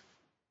you to...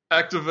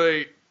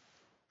 Activate...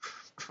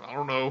 I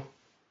don't know.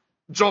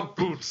 Jump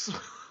boots.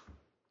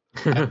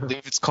 I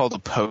believe it's called a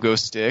pogo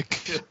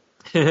stick.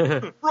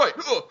 Right.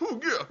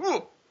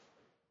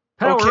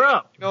 Power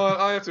up. You know what?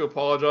 I have to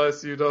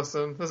apologize to you,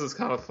 Dustin. This is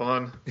kind of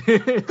fun.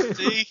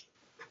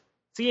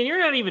 See, and you're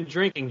not even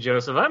drinking,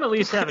 Joseph. I'm at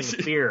least having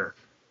a beer.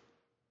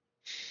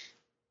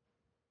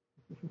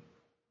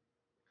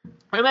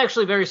 I'm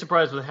actually very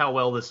surprised with how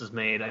well this is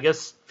made. I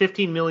guess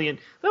 15 million.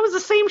 That was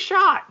the same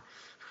shot.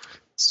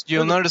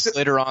 You'll notice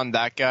later on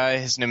that guy,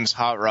 his name is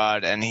Hot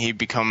Rod, and he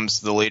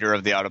becomes the leader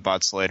of the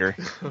Autobots later.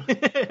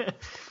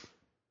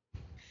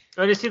 Oh,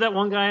 did you see that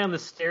one guy on the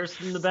stairs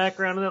in the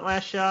background of that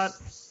last shot?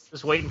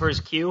 Just waiting for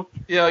his cue?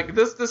 Yeah,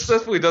 this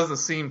definitely doesn't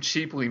seem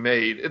cheaply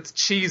made. It's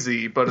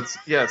cheesy, but it's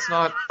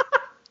not...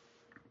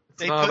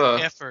 They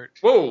put effort.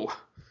 Whoa!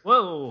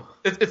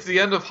 It's the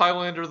end of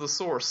Highlander the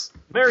Source.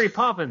 Mary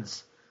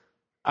Poppins.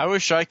 I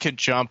wish I could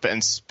jump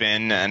and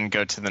spin and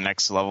go to the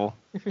next level.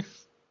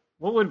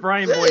 What would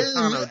Brian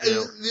Boitano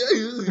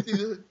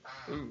do?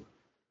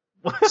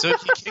 So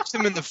he kicks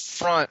him in the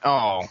front.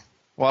 Oh,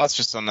 well, that's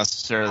just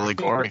unnecessarily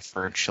gory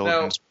for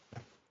children.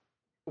 Now,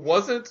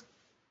 wasn't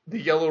the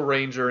Yellow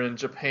Ranger in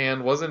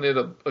Japan, wasn't it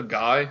a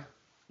guy?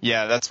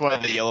 Yeah, that's why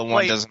the yellow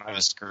one doesn't have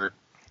a skirt.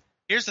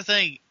 Here's the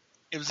thing.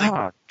 It was it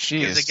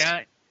was a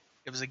guy.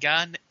 It was a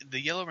guy. The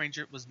Yellow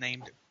Ranger was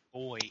named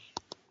Boy.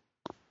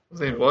 His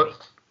name what?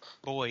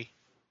 Boy.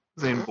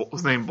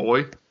 His name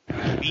Boy?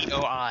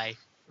 B-O-I.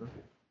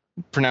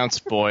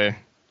 Pronounced boy,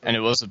 and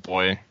it was a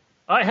boy.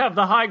 I have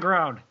the high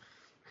ground.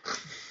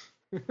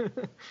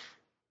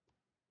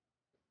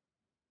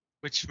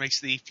 Which makes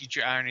the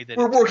future irony that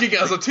we're working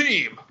as a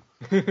team.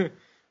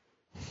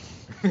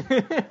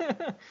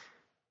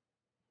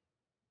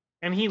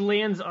 And he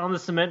lands on the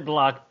cement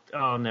block.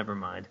 Oh, never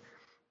mind.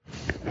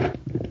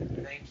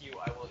 Thank you.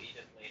 I will eat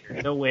it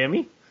later. No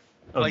whammy.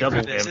 Oh, like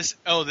double this.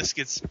 whammy.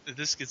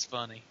 This gets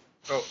funny.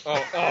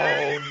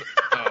 Oh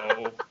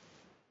no.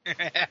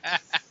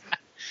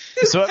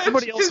 So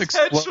everybody else his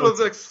head should have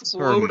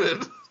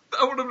exploded.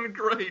 That would have been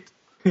great.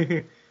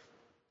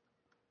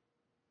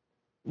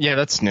 Yeah,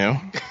 that's new.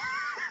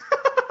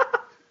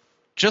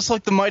 Just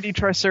like the mighty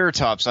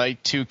Triceratops, I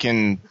too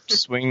can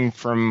swing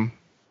from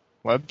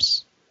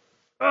webs.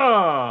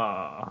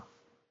 Oh.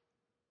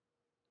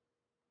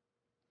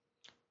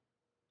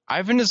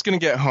 Ivan is going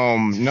to get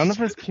home. None of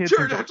his kids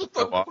are going to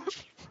show up.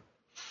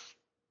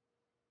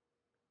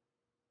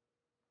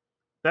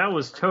 That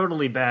was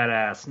totally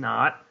badass,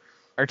 not?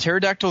 Are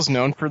pterodactyls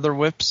known for their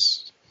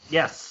whips?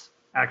 Yes,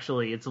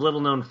 actually. It's a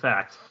little known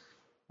fact.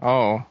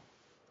 Oh.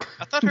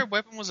 I thought her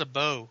weapon was a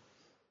bow.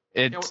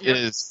 It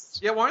is.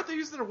 Yeah, why aren't they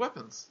using their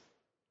weapons?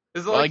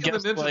 Is it like in the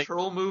Ninja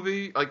Turtle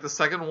movie, like the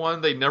second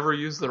one, they never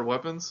use their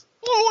weapons?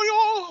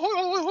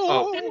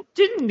 Oh.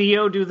 Didn't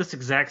Neo do this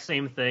exact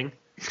same thing?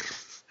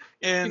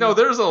 And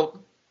there's a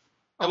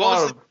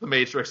lot of the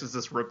Matrix is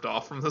just ripped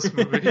off from this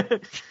movie.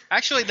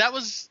 Actually, that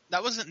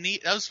wasn't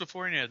neat. That was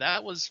before Neo.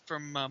 That was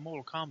from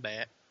Mortal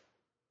Kombat.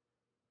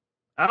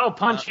 I'll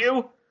punch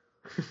you.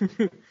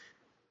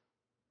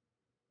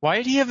 Why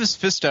did he have his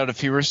fist out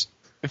if he was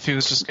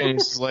just going to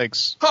use his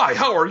legs? Hi,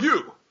 how are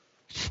you?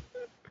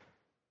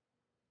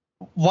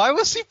 Why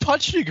was he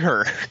punching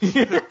her?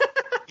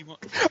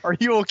 Are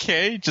you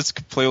okay? Just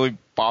completely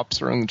bops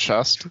her in the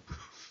chest.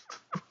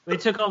 They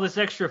took all this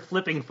extra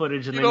flipping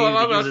footage and they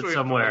needed to use it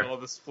somewhere. All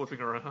this flipping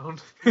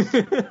around.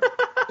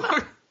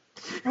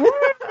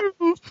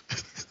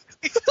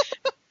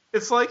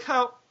 It's like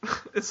how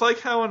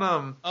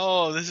in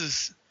Oh, this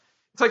is.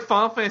 It's like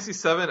Final Fantasy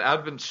VII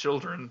Advent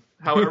Children.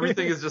 How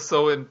everything is just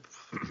so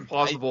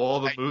impossible. All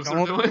the moves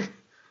are doing.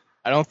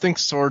 I don't think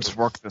swords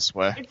work this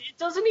way. It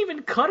doesn't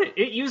even cut it.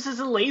 It uses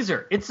a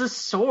laser. It's a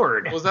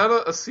sword. Was that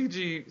a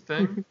CG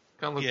thing?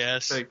 Kind of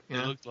yes, fake,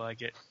 yeah. It looked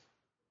like it.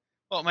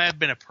 Well, it may have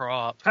been a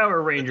prop. Power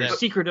Rangers,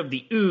 Secret of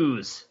the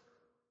Ooze.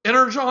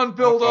 Energon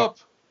build up.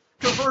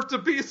 Convert to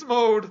beast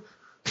mode.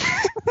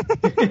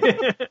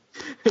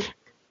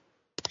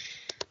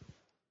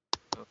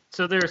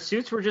 So their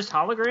suits were just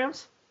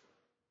holograms?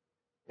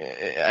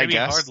 I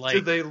guess.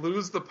 Did they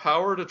lose the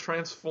power to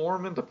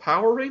transform into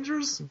Power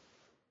Rangers?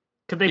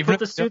 Could they put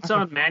the suits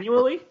on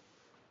manually?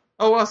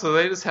 Oh, wow, so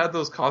they just had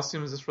those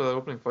costumes just for the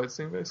opening fight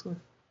scene, basically?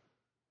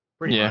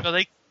 Yeah.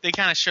 Well, they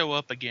kind of show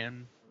up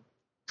again.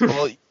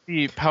 Well,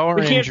 the Power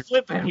Rangers... We can't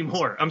flip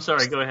anymore. I'm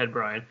sorry, go ahead,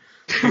 Brian.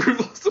 We've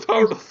lost the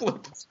power to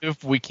flip.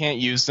 If we can't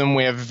use them,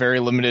 we have a very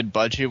limited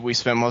budget. We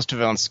spent most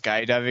of it on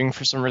skydiving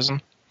for some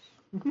reason.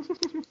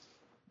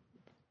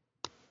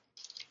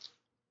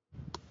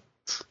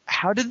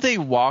 How did they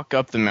walk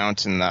up the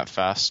mountain that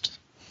fast?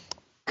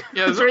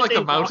 Yeah, is there like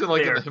a mountain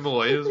like in the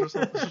Himalayas or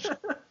something?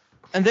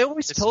 And they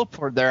always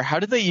teleport there. How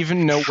do they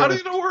even know How do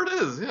you know where it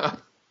is? Yeah.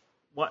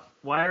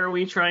 Why are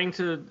we trying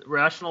to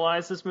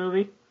rationalize this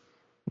movie?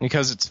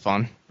 Because it's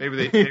fun.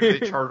 Maybe they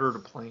chartered a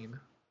plane.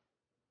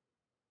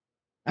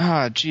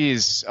 Ah,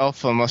 jeez.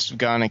 Alpha must have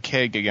gotten a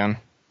keg again.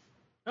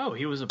 Oh,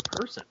 he was a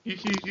person.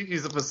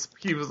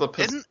 He was a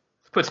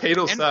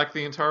potato sack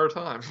the entire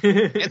time.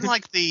 Isn't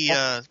like the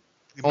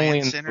Only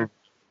command center,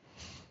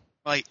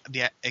 like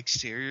the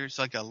exterior is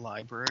like a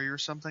library or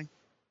something.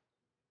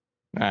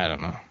 I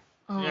don't know.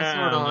 Oh,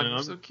 Yeah, Zordon,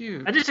 you're so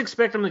cute. I just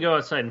expect him to go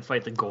outside and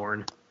fight the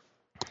Gorn.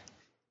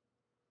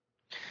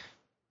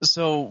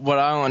 So what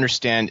I don't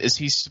understand is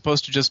he's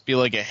supposed to just be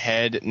like a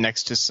head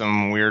next to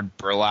some weird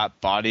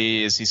burlap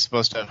body? Is he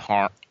supposed to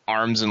have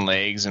arms and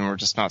legs and we're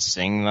just not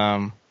seeing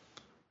them?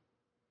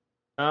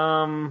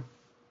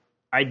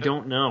 I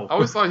don't know. I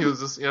always thought he was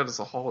just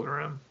a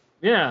hologram.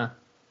 Yeah.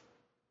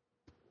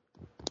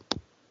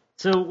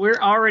 So we're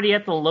already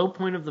at the low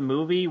point of the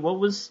movie. What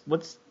was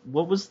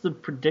the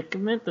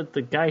predicament that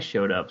the guy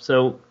showed up?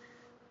 So,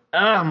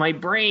 my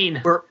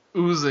brain. We're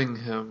oozing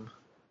him.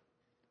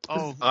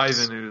 Oh,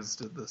 Ivan Ooze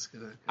did this.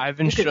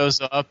 Ivan shows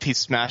up, he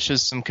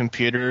smashes some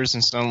computers,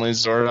 and suddenly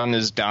Zordon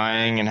is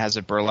dying and has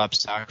a burlap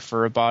sack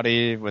for a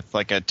body with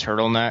like a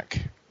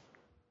turtleneck.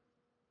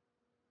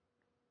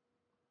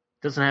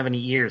 Doesn't have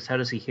any ears. How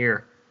does he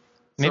hear?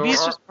 Maybe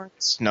he's just wearing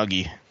a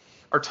Snuggie.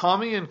 Are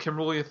Tommy and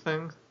Kimberly a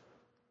thing?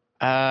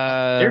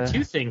 They're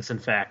two things, in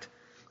fact.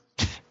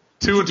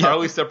 Two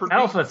entirely separate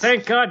Alpha, beings?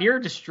 thank God you're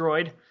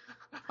destroyed.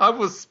 I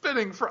was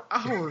spinning for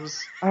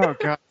hours. Oh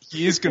god,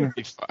 he's gonna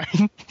be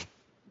fine.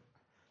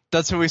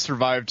 That's how we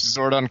survived.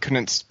 Zordon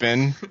couldn't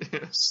spin,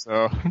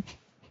 so...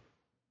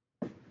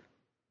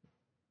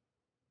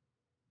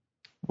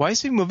 Why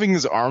is he moving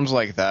his arms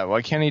like that?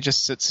 Why can't he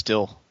just sit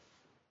still?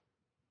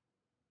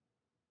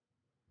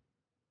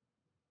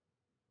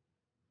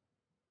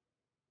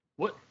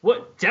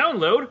 What?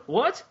 Download?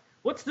 What?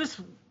 What's this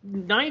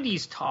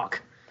 90s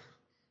talk?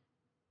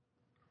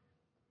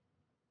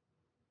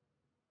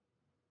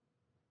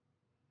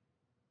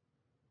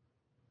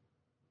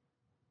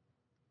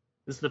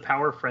 Is the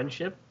power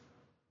friendship?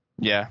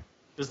 Yeah.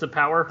 Is the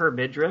power her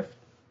midriff?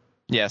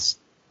 Yes.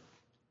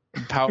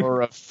 The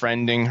power of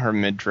friending her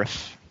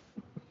midriff.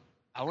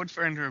 I would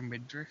friend her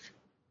midriff.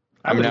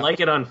 I would like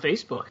it on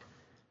Facebook.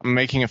 I'm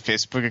making a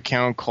Facebook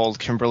account called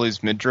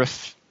Kimberly's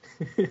Midriff.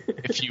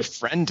 If you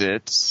friend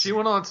it... She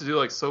went on to do,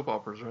 like, soap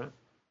operas, right?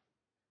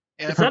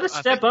 Yeah, is that a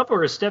step up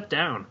or a step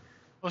down?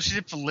 Well, she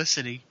did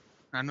Felicity.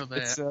 I know that.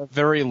 It's a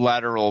very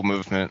lateral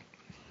movement.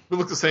 We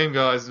look the same,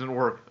 guys. It didn't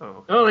work.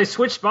 Oh, they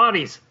switched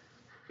bodies.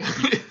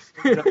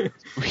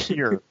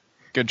 Here.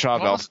 Good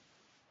job, Elf.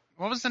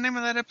 What was the name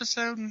of that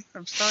episode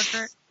of Star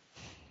Trek?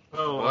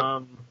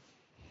 Oh,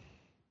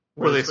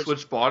 where they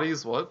switched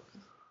bodies? What?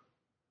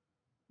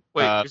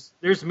 Wait,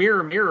 there's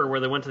Mirror Mirror where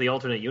they went to the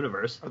alternate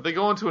universe. Are they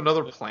going to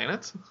another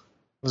planet?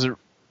 Was it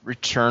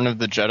Return of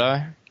the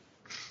Jedi?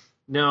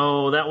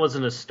 No, that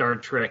wasn't a Star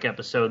Trek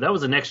episode. That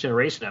was a Next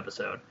Generation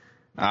episode.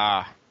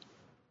 Ah.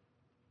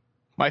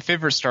 My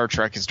favorite Star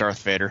Trek is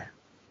Darth Vader.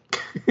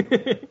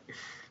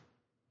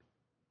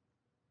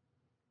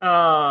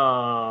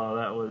 Oh,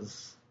 that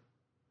was...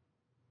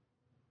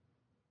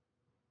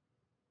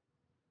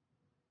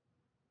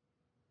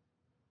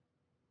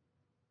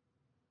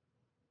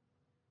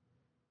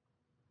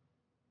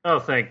 Oh,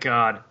 thank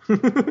God.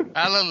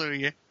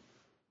 Hallelujah.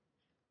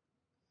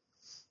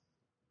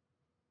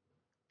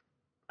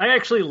 I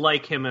actually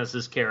like him as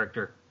his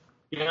character.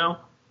 You know?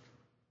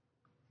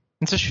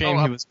 It's a shame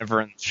he was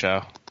never in the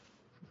show.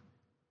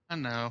 I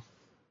know.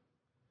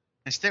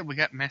 Instead, we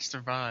got Master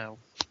Vile.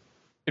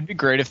 It'd be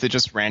great if they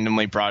just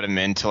randomly brought him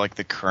into, like,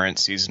 the current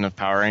season of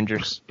Power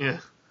Rangers. Yeah.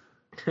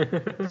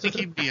 I think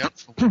he'd be up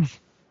for it.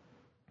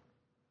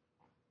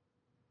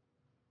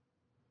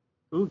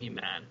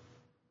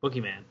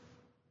 Boogeyman.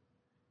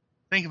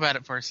 Think about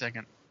it for a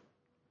second.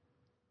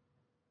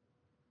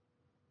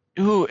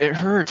 Ooh, it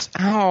hurts.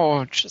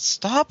 Ow, just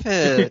stop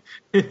it.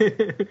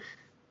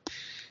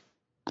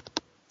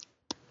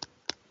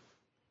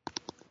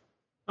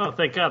 Oh,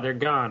 thank God, they're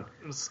gone.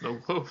 Snow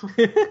globe.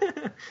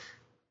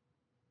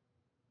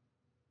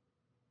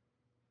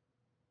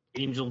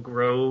 Angel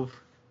Grove.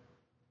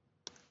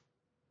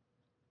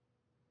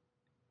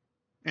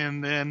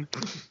 And then...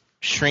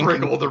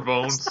 Shrinking all their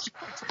bones.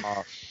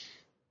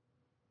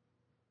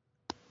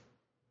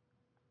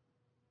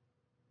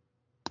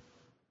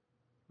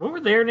 What were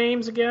their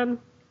names again?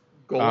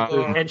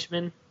 Goldar.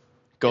 Henchmen.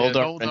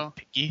 Goldar and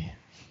Piggy.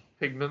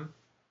 Pigman.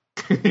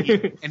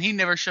 And he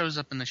never shows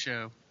up in the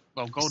show.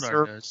 Well, Goldar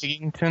Sir does.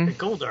 Piggington.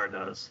 Goldar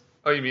does.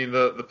 Oh, you mean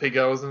the pig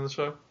guy was in the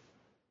show?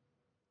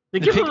 They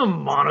give him a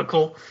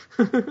monocle.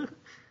 The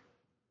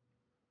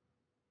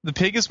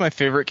pig is my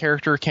favorite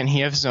character. Can he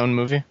have his own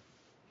movie?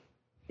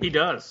 He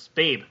does.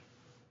 Babe.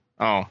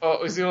 Oh.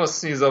 Oh, is he going to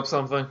sneeze up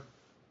something?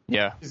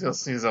 Yeah. He's going to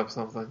sneeze up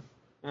something.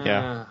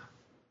 Yeah.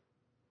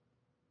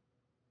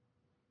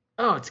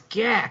 Oh, it's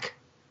Gak.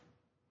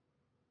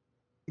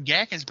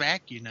 Gak is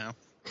back, you know.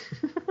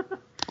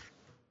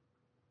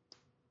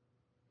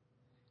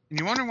 And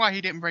you wonder why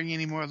he didn't bring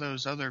any more of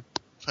those other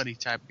putty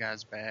type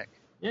guys back.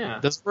 Yeah.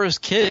 That's for his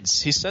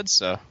kids. He said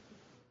so.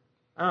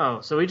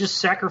 Oh, so he just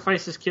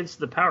sacrificed his kids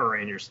to the Power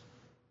Rangers.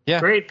 Yeah.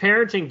 Great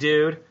parenting,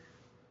 dude.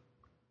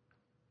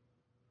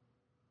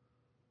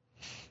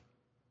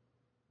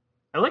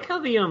 I like how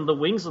the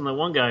wings on the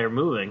one guy are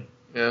moving.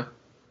 Yeah.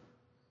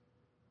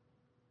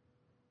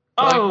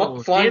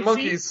 Nancy? Flying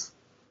monkeys.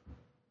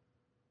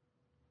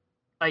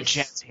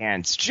 Jazz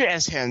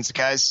hands,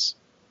 guys.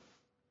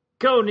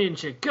 Go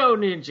Ninja, go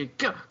Ninja,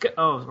 go.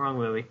 Oh, wrong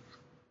movie.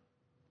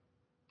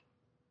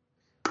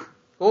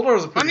 Goldar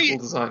is a pretty cool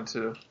design,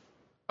 too.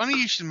 Funny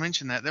you should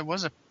mention that. There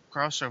was a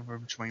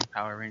crossover between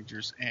Power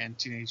Rangers and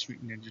Teenage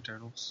Mutant Ninja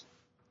Turtles.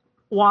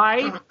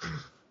 Why?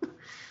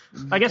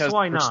 I guess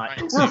why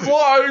not? We're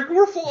flying!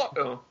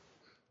 Oh.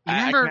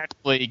 I can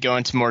actually go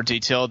into more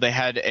detail. They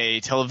had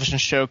a television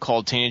show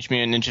called Teenage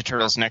Mutant Ninja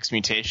Turtles Next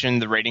Mutation.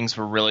 The ratings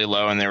were really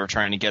low, and they were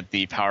trying to get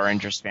the Power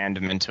Rangers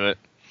fandom into it.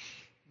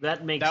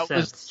 That makes sense. That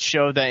was the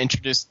show that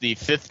introduced the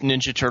fifth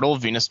Ninja Turtle,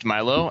 Venus de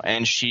Milo,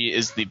 and she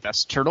is the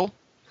best turtle.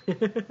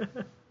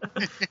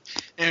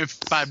 If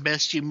by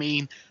best you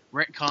mean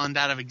retconned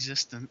out of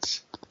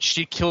existence.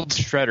 She killed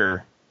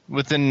Shredder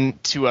within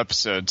 2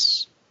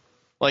 episodes.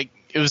 Like,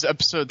 it was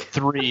episode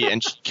 3,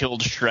 and she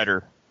killed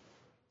Shredder.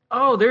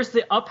 Oh, there's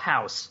the Up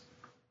house.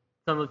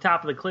 It's on the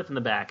top of the cliff in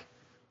the back.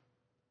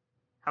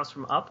 House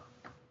from Up?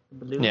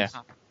 The balloons? Yeah.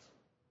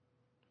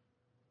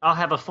 I'll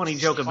have a funny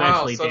joke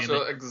eventually, wow, such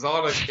damn an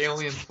exotic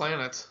alien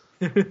planet.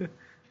 I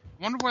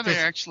wonder where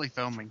they're actually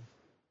filming.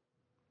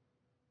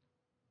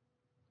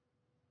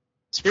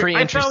 It's pretty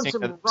interesting found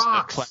some that it's a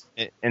rocks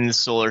planet in the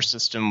solar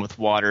system with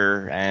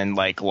water and,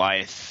 like,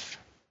 life.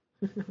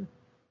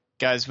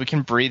 Guys, we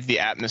can breathe the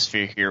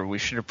atmosphere here. We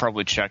should have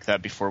probably checked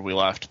that before we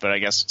left, but I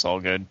guess it's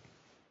all good.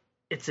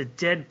 It's a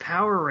dead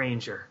Power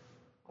Ranger.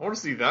 I want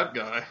to see that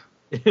guy.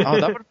 Oh,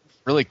 that would be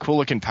a really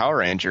cool-looking Power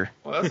Ranger.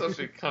 Well, that's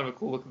actually kind of a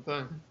cool-looking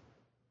thing.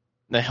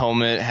 The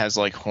helmet has,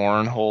 like,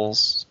 horn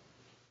holes.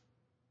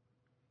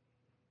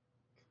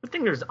 Good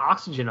thing there's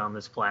oxygen on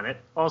this planet.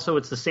 Also,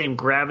 it's the same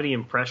gravity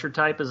and pressure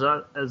type as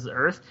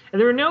Earth,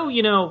 and there are no,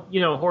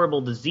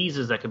 horrible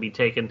diseases that could be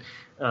taken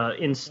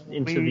into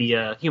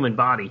the human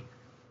body.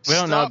 We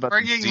don't know about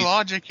bringing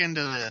logic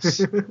into this.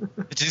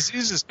 The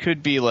diseases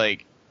could be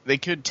they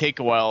could take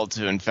a while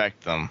to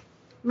infect them.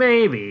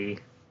 Maybe.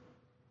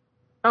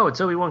 Oh,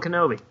 it's Obi-Wan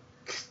Kenobi.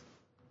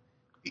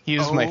 He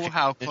was my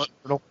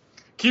favorite.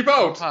 Keep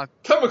out!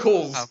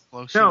 Chemicals!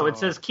 No, it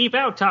says keep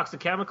out toxic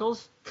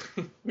chemicals.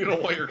 We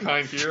don't want your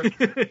kind here.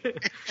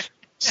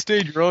 Stay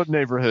in your own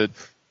neighborhood.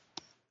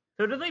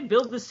 So do they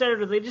build this set, or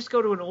do they just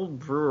go to an old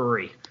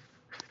brewery?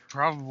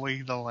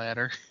 Probably the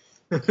latter.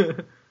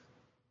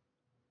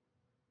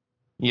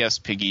 Yes,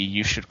 Piggy,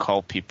 you should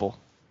call people.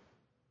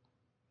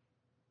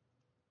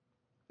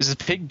 Is the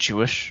pig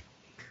Jewish?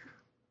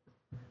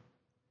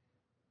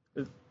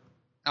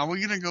 Are we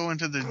going to go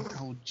into the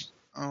whole...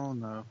 Oh,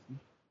 no.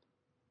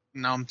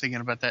 Now I'm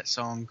thinking about that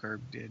song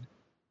Curb did.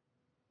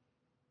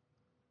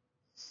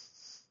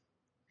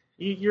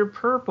 You're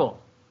purple.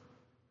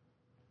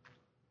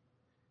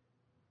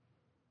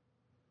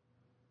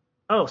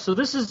 Oh, so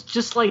this is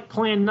just like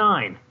Plan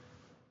 9.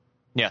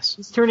 Yes.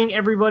 He's turning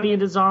everybody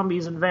into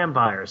zombies and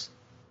vampires.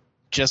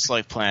 Just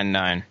like Plan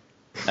 9.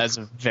 That's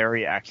a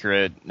very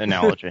accurate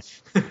analogy.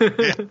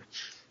 Yeah.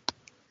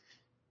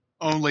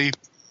 Only...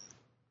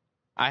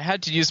 I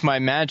had to use my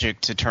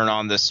magic to turn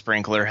on this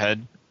sprinkler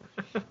head.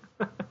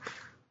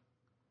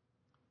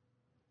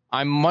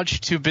 I'm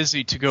much too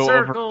busy to go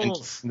over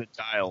into the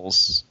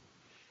dials.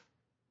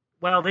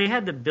 Well, they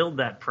had to build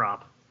that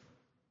prop.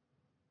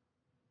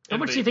 How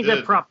much do you think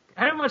that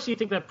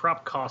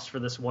prop cost for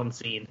this one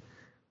scene?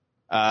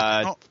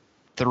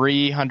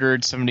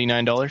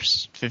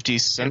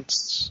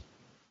 $379.50.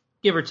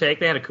 Give or take.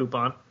 They had a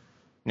coupon.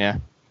 Yeah.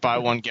 Buy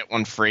one, get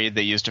one free.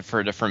 They used it for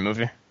a different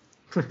movie.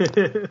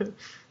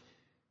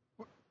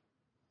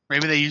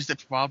 Maybe they used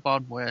it for Wild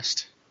Wild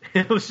West.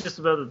 I was just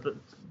about to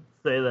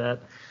say that.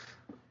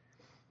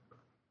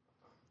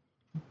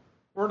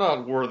 We're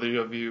not worthy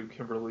of you,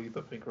 Kimberly,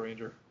 the Pink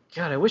Ranger.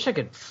 God, I wish I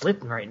could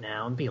flip right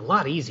now. It'd be a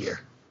lot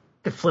easier. I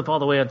could flip all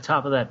the way on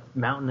top of that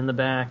mountain in the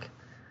back.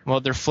 Well,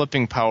 their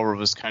flipping power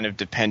was kind of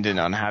dependent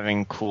on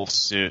having cool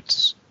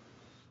suits.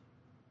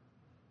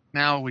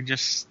 Now they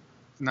just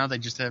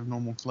have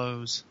normal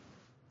clothes.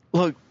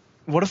 Look,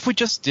 what if we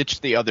just ditch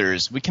the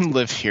others? We can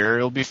live here.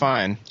 It'll be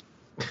fine.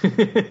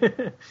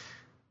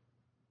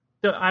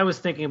 So I was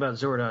thinking about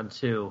Zordon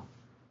too.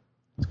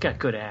 He's got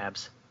good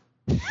abs.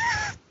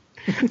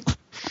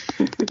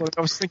 Look,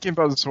 I was thinking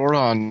about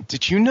Zordon.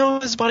 Did you know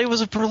his body was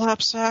a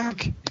burlap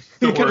sack?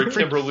 Don't worry,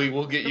 Kimberly.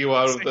 We'll get you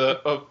out of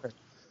the.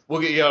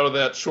 We'll get you out of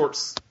that short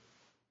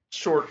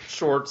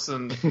shorts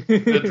and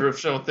midriff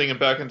showing thing and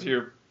back into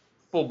your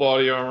full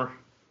body armor.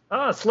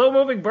 Ah, slow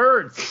moving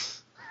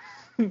birds.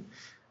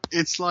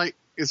 It's like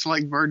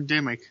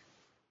Birdemic.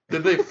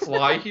 Did they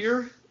fly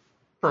here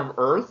from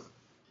Earth?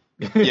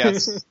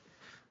 Yes.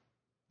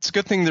 It's a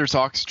good thing there's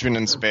oxygen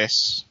in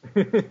space.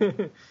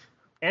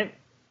 and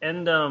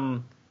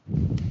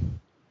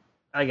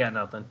I got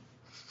nothing.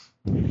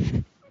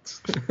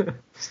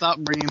 Stop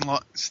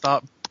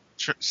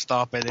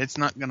it. It's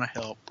not gonna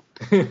help.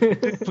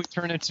 If we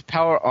turn into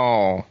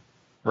power,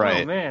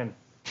 right. Oh man.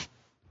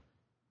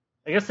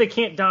 I guess they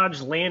can't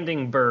dodge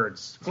landing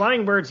birds.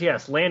 Flying birds,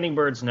 yes. Landing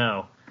birds,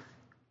 no.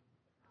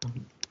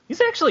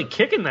 He's actually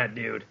kicking that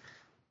dude.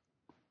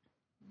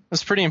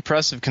 That's pretty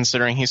impressive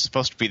considering he's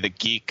supposed to be the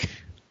geek.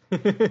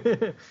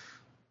 Didn't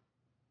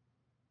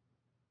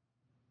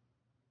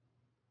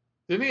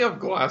he have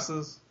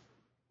glasses?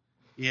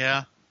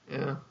 Yeah.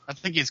 Yeah. I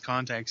think he has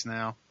contacts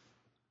now.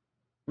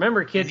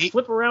 Remember, kids,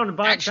 flip around and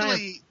buy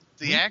Actually,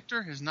 the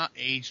actor has not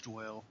aged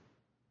well.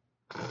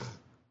 The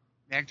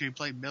actor who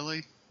played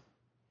Billy.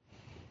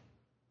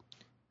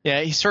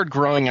 Yeah, he started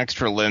growing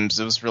extra limbs.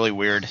 It was really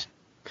weird.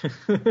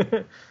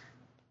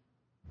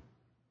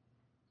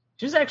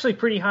 She's actually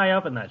pretty high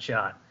up in that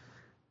shot.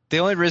 The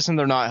only reason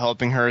they're not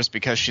helping her is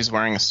because she's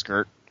wearing a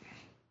skirt.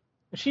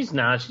 She's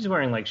not. She's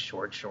wearing, like,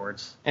 short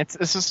shorts.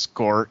 It's a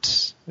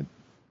skirt.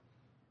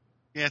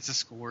 Yeah, it's a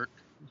skirt.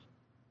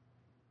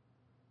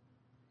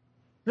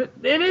 It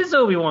is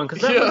Obi-Wan,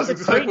 because that was a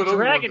great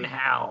dragon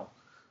howl.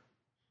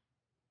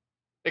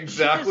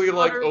 Exactly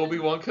like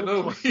Obi-Wan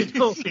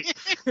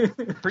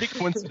Kenobi. Pretty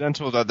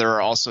coincidental that there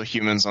are also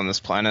humans on this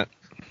planet.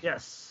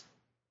 Yes.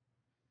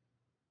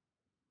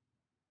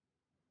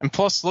 And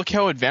plus, look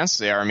how advanced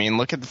they are. I mean,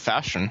 look at the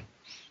fashion.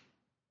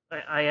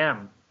 I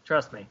am.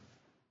 Trust me.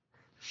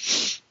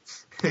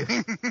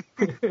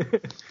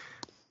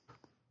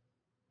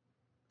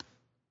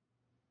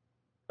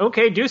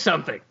 Okay, do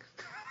something.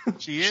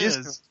 She She's is.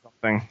 doing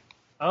something.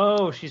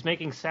 Oh, she's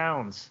making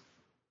sounds.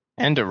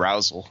 And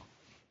arousal.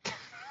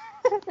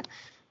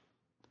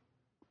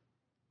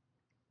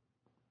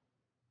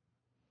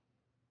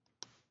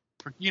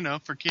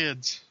 For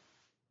kids.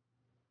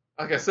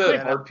 Like I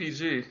said,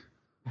 RPG.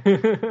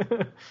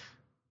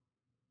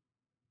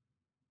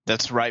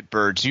 That's right,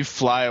 birds. You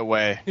fly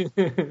away.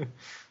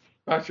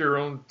 Back to your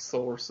own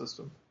solar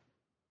system.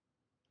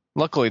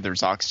 Luckily,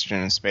 there's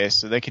oxygen in space,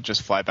 so they could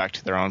just fly back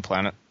to their own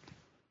planet.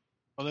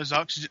 Well, there's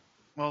oxygen.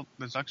 Well,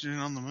 there's oxygen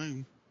on the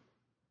moon.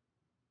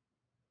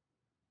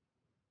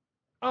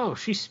 Oh,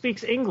 she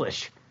speaks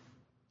English.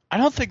 I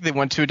don't think they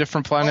went to a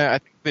different planet. I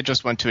think they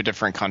just went to a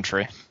different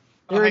country.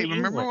 Hey,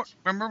 remember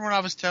when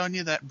I was telling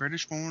you that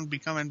British woman would be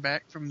coming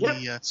back from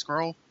the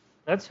scroll?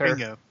 That's her.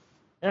 Bingo.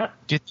 Yeah.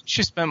 Do you think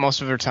she spent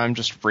most of her time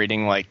just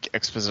reading like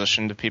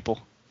exposition to people?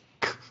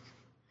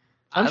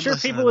 I'm sure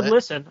people would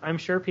listen. I'm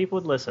sure people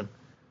would listen.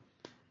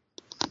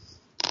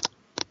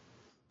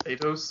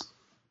 Thanos.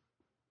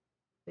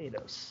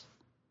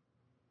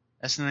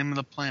 That's the name of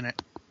the planet.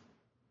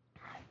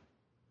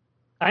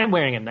 I am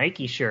wearing a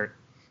Nike shirt.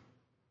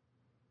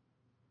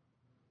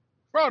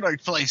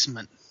 Product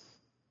placement.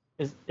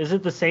 Is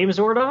it the same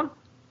Zordon?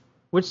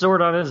 Which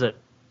Zordon is it?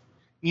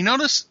 You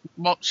notice,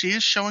 well, she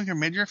is showing her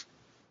midriff.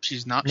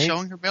 She's not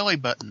showing her belly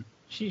button.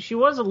 She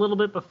was a little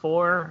bit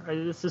before.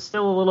 This is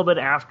still a little bit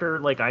after,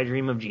 like, I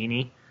Dream of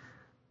Jeannie.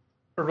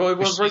 It really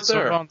was right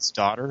there. Zordon's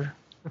daughter.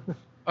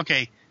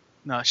 Okay,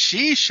 no,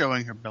 she's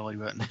showing her belly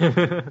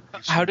button.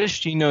 How does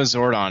she know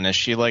Zordon? Is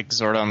she like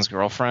Zordon's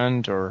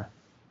girlfriend, or?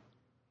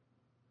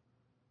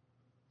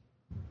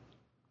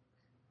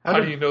 How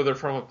do you know they're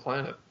from a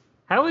planet?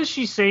 How is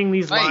she saying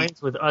these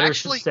lines with utter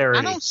sincerity?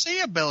 I don't see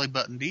a belly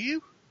button. Do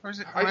you? Or is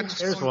it?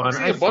 There's one.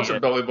 I see a bunch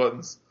of belly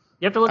buttons.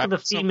 You have to look at the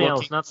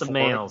females, not the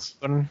males.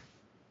 I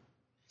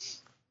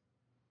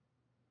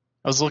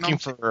was looking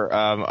for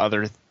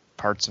other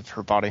parts of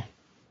her body.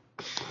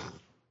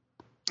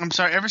 I'm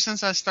sorry. Ever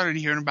since I started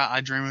hearing about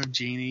I Dream of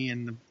Jeannie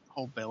and the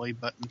whole belly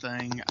button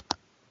thing.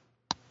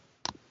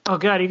 Oh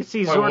god, you can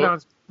see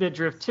Zordon's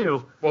midriff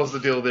too. What was the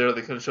deal there?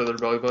 They couldn't show their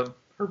belly button.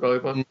 Her belly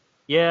button.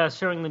 Yeah,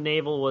 showing the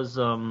navel was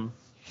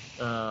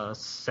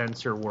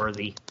censor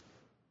worthy.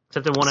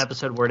 Except in one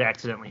episode where it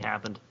accidentally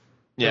happened.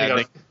 Yeah,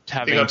 they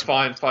got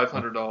fined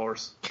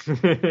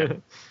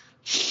 $500.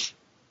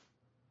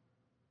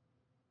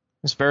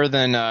 It's better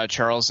than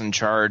Charles in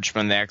Charge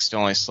when they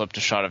accidentally slipped a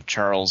shot of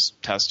Charles'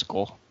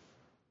 testicle.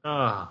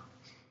 Oh,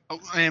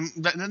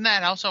 didn't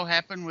that also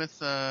happen with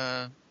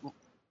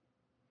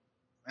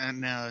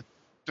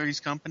Three's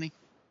Company?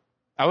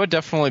 I would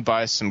definitely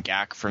buy some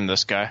gack from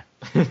this guy.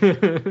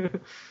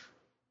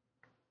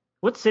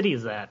 What city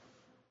is that?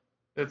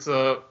 It's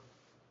Angel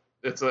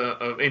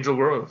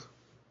Grove.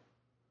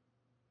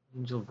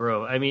 Angel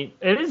Grove. I mean,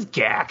 it is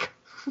gack.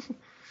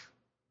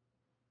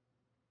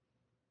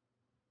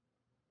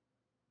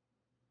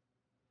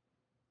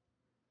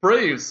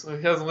 Braves.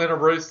 He has a Atlanta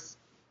Braves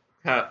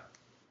hat.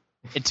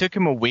 It took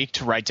him a week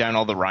to write down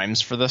all the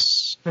rhymes for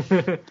this.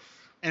 And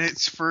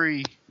it's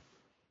free.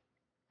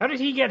 How did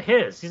he get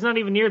his? He's not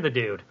even near the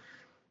dude.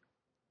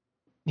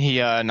 He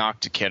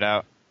knocked a kid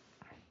out.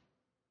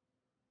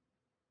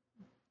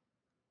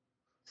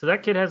 So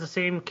that kid has the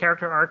same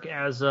character arc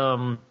as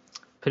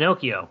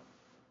Pinocchio.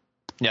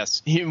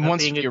 Yes, he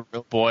wants to be a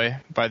real boy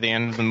by the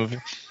end of the movie.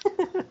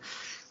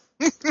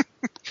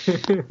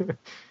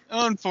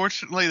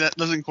 Unfortunately, that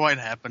doesn't quite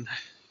happen.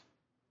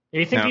 Do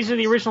you think these are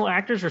the original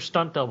actors or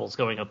stunt doubles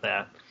going up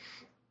that?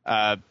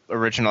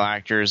 Original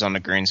actors on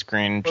the green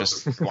screen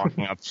just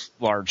walking up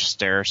large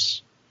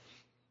stairs.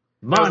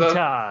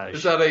 Montage!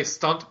 Is that a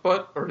stunt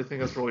butt, or do you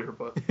think that's really her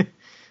butt?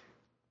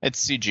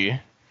 It's CG.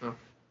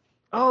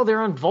 Oh,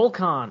 they're on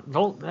Vulcan.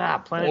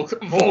 Planet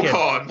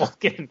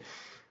Vulcan.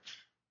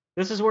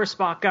 This is where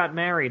Spock got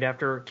married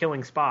after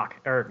killing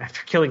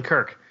after killing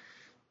Kirk.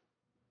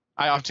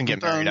 I often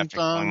get married after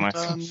killing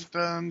myself. Is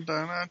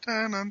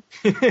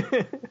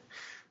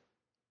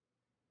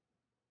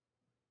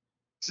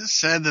it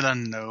sad that I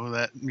know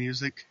that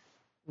music?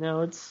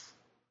 No.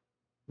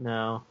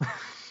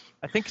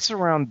 I think it's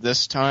around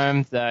this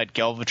time that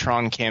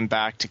Galvatron came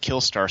back to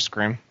kill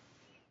Starscream.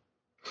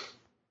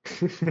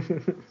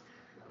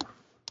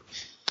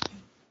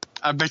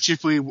 I bet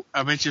you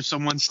if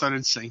someone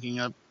started syncing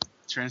up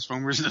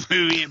Transformers the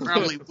movie, it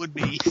probably would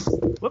be.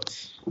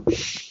 Whoops.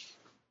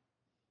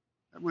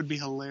 That would be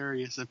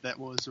hilarious if that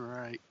was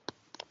right.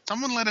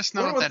 Someone let us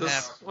know if that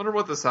happened. I wonder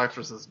what this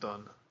actress has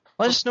done.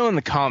 Let us know in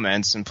the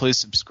comments, and please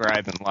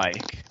subscribe and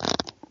like.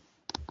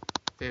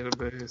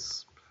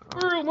 Database.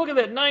 Look at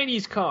that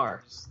 90s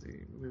car.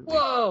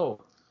 Whoa.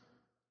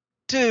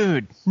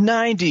 Dude,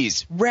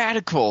 90s.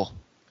 Radical.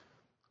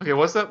 Okay,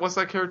 what's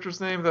that character's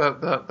name?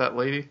 That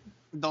lady?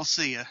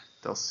 Dulcia.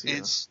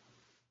 It's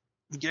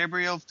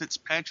Gabrielle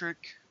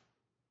Fitzpatrick.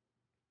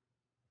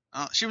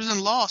 She was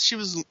in Lost. She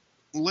was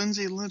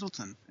Lindsay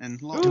Littleton in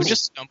Lost. Did we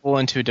just stumble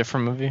into a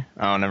different movie?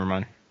 Oh, never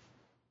mind.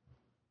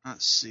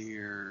 Let's see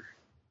her.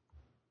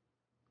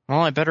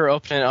 Well, I better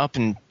open it up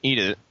and eat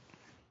it.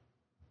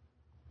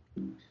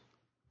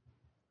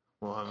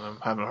 Well, I'm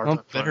having a hard time.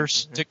 I better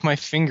stick my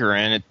finger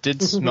in. It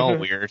did smell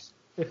weird.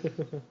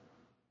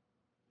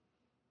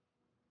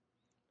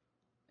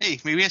 Hey,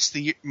 maybe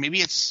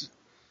it's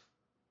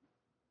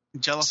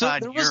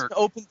jellified there was yurt. an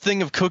open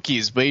thing of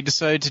cookies, but he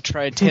decided to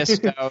try to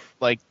test out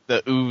like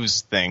the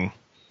ooze thing.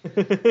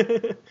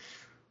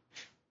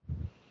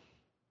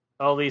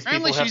 All these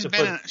Apparently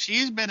people have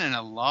she's been in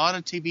a lot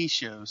of TV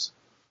shows.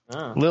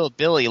 Oh. Little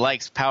Billy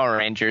likes Power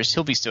Rangers.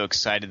 He'll be so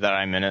excited that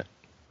I'm in it.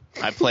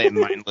 I play a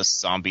mindless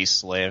zombie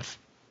slave.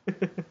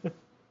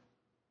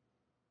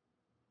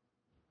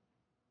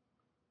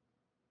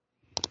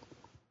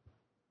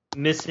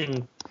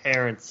 Missing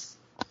parents.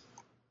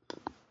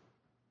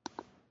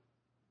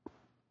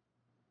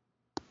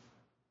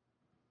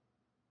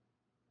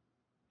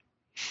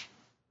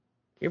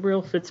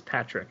 Gabriel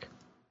Fitzpatrick.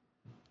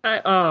 He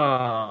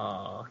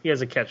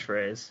has a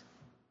catchphrase.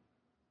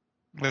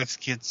 Let's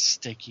get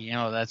sticky.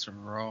 Oh, that's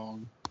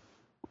wrong.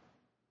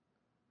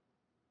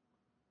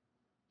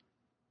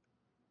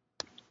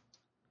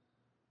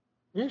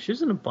 Yeah, she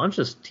was in a bunch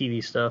of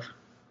TV stuff.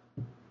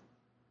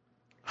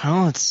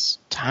 Well, it's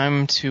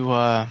time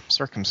to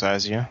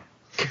circumcise you.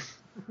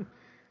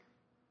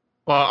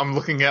 Well, I'm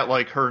looking at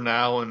like her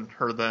now and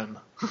her then.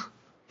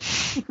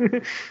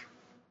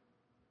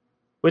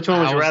 Which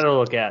one would you rather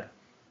look at?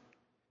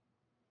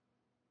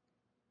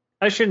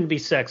 I shouldn't be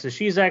sexist.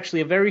 She's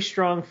actually a very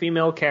strong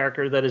female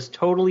character that is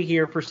totally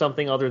here for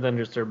something other than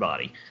just her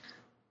body.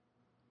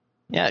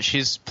 Yeah,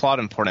 she's plot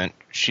important.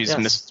 She's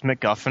Mrs.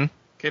 MacGuffin.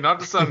 Okay, not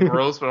to sound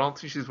gross, but I don't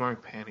think she's wearing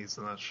panties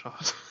in that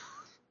shot.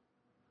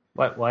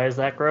 What? Why is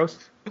that gross?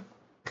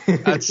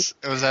 Is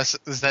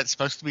that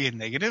supposed to be a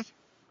negative?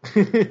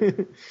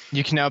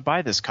 You can now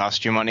buy this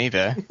costume on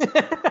eBay.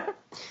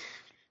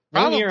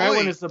 One year I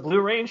went as the Blue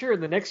Ranger,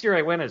 and the next year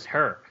I went as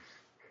her.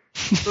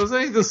 Does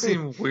any of this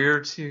seem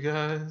weird to you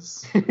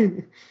guys?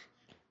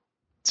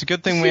 It's a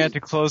good thing we had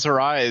to close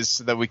our eyes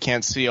so that we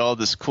can't see all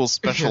this cool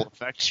special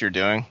effects you're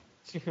doing.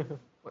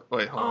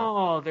 Wait, hold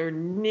on. Oh, they're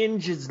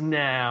ninjas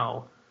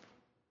now.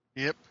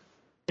 Yep.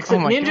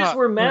 Except ninjas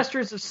were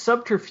masters of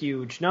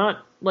subterfuge,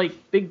 not,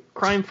 like, big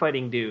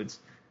crime-fighting dudes.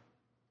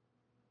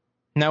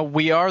 Now,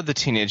 we are the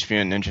Teenage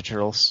Mutant Ninja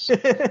Turtles.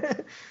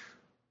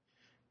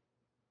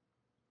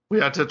 We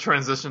had to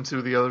transition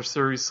to the other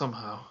series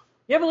somehow.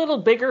 You have a little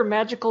bigger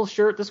magical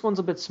shirt. This one's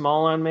a bit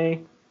small on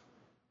me.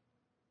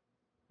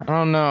 I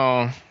don't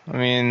know. I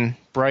mean,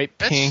 bright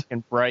pink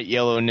and bright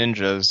yellow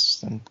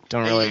ninjas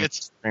don't really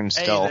scream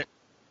stealth.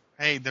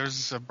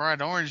 There's a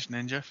bright orange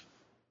ninja.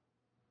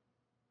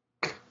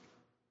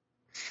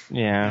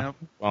 Yeah. Yep.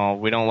 Well,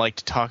 we don't like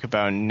to talk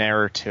about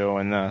Naruto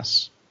in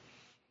this.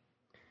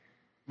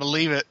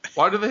 Believe it.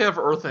 Why do they have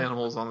earth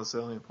animals on this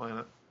alien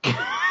planet?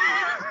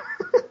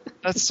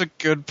 That's a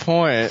good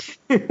point.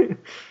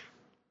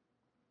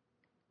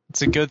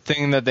 It's a good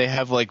thing that they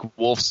have, like,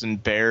 wolves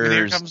and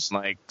bears, and,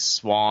 like,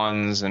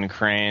 swans and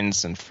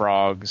cranes and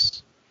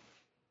frogs.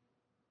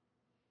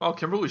 Oh,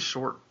 Kimberly's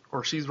short.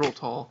 Or she's real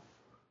tall.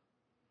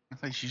 I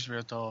think she's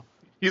real tall.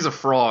 He's a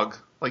frog.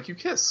 Like you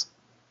kiss.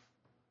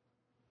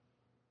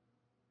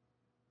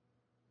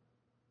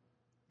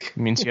 It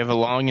means you have a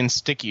long and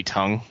sticky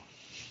tongue.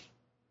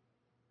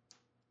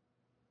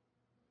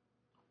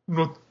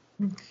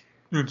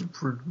 It's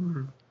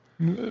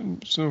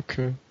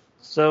okay.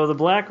 So the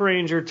Black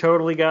Ranger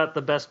totally got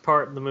the best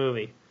part in the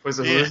movie. Was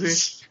it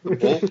Lizzie?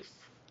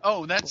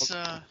 Oh, that's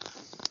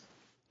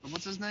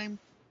what's his name?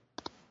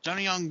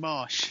 Johnny Young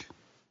Bosch.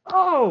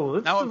 Oh,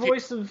 that's the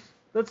voice of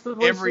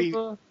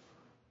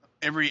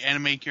every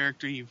anime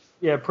character you've.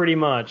 Yeah, pretty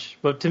much.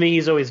 But to me,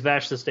 he's always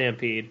Vash the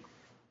Stampede.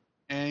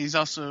 And he's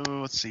also,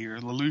 let's see here,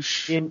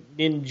 Lelouch.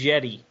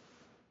 Ninjetti.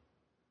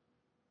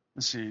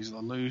 Let's see, he's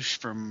Lelouch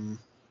from.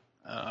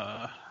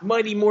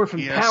 Mighty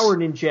Morphin Power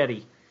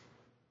Ninjetti.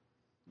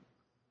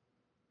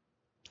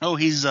 Oh,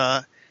 he's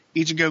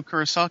Ichigo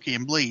Kurosaki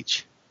in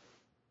Bleach.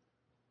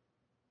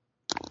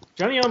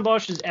 Johnny Young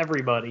Bosch is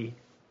everybody,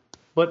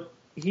 but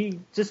he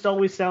just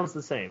always sounds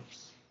the same.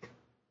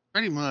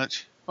 Pretty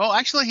much. Well,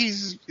 actually,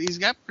 he's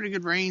got pretty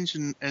good range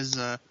as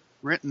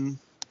written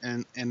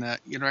in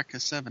Eureka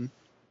 7.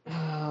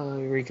 Oh,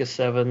 Eureka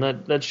 7.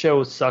 That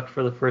show sucked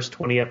for the first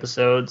 20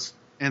 episodes.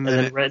 And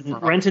then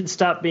Renton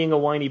stopped being a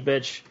whiny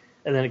bitch,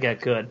 and then it got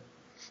good.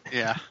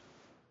 Yeah.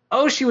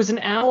 Oh, she was an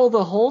owl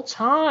the whole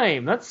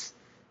time. That's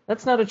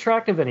not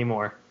attractive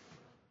anymore.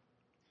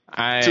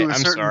 I'm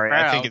sorry.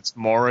 Crowd. I think it's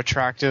more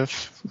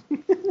attractive.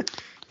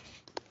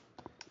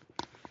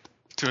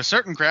 To a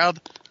certain crowd.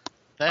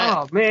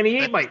 Oh, man, he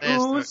ate my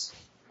ooze.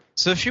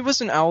 So if she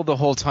was an owl the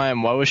whole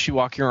time, why was she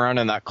walking around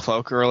in that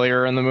cloak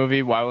earlier in the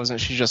movie? Why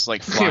wasn't she just,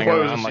 like, flying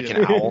around like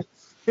an owl?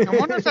 I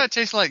wonder if that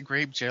tastes like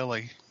grape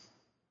jelly.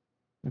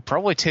 It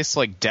probably tastes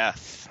like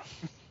death.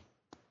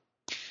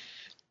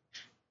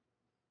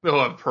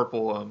 They'll have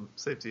purple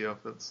safety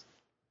outfits.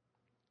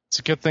 It's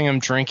a good thing I'm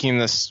drinking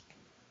this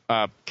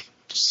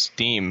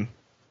steam.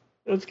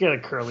 Let's get a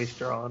curly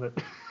straw on it.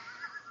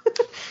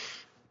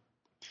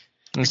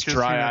 This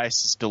dry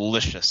ice is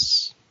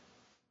delicious.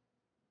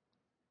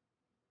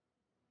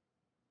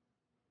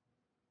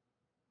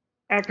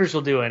 Actors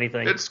will do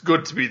anything. It's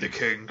good to be the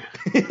king.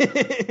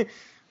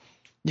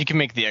 You can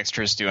make the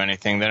extras do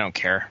anything. They don't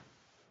care.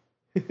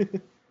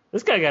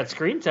 This guy got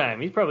screen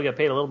time. He's probably got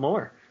paid a little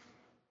more.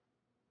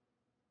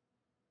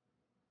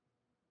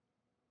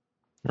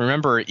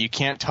 Remember, you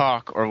can't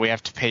talk or we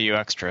have to pay you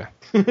extra.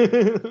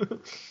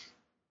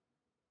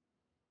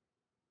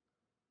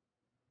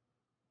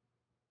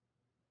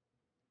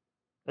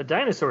 A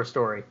dinosaur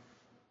story.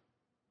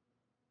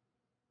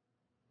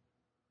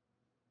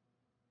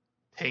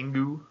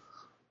 Tengu.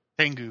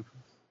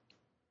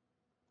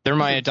 They're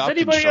my adopted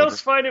Does anybody children. else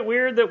find it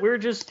weird that we're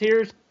just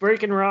here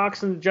breaking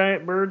rocks and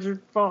giant birds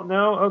are falling?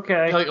 No?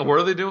 Okay. Yeah, like, what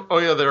are they doing? Oh,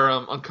 yeah, they're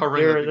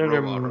uncovering the big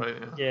robot,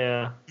 right?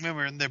 Yeah.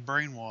 Remember, they're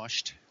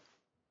brainwashed.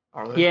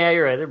 Are they? Yeah,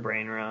 you're right. They're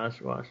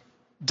brainwashed.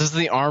 Does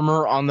the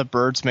armor on the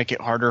birds make it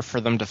harder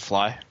for them to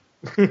fly?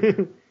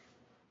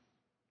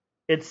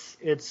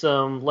 It's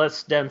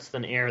less dense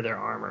than air, their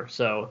armor,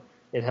 so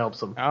it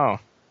helps them. Oh.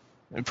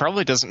 It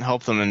probably doesn't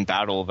help them in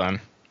battle, then.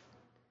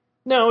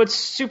 No, it's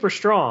super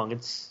strong.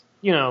 It's,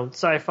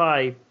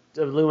 sci-fi,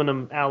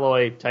 aluminum,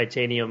 alloy,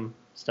 titanium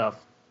stuff.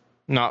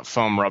 Not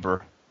foam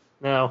rubber.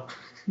 No.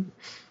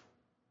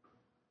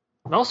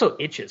 And also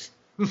itches.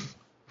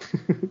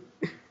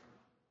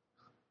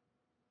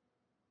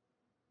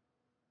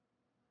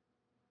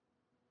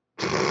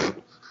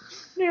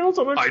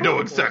 I know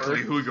exactly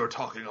who you're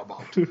talking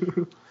about.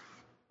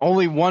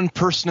 Only one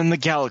person in the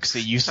galaxy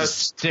uses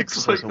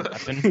sticks as a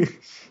weapon.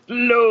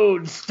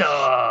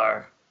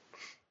 Lodestar.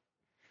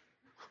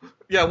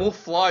 Yeah, we'll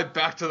fly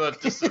back to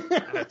that distant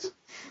planet.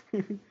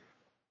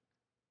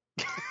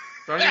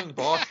 Brian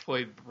Bosch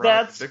played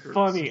Brad That's Vickers.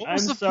 funny. What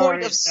was I'm the sorry. point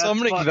of That's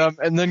summoning funny. them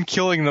and then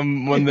killing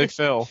them when they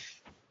fail?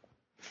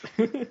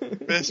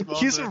 Best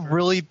He's a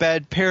really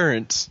bad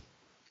parent.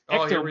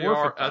 Oh, here we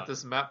are Ectomorphica. at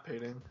this map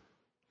painting.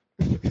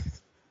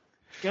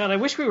 God, I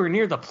wish we were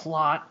near the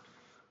plot.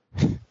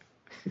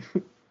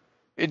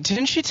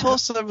 Didn't she tell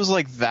us that it was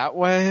like that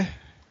way?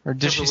 Or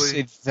did she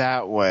say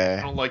that way?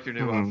 I don't like your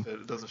new outfit.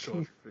 It doesn't show off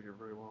your figure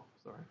very well.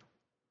 Sorry.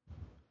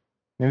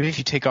 Maybe if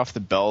you take off the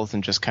belt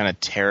and just kind of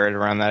tear it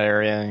around that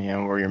area,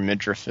 where your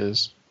midriff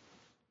is.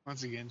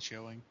 Once again,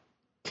 showing.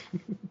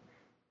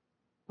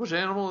 Which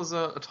animal is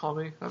a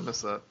Tommy? I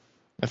missed that.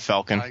 A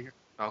falcon. Tiger.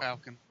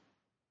 Falcon.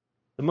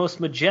 The most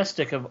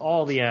majestic of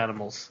all the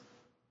animals.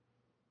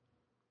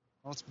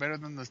 Well, it's better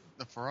than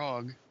the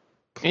frog.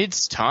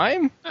 It's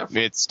time?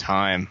 It's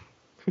time.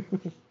 I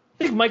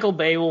think Michael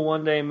Bay will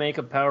one day make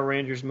a Power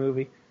Rangers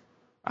movie.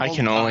 I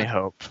can only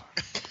hope.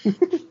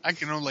 I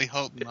can only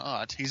hope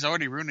not. He's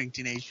already ruining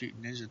Teenage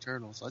Mutant Ninja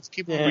Turtles. Let's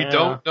keep Yeah. We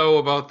don't know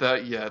about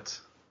that yet.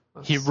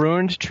 He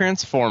ruined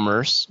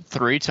Transformers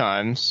 3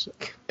 times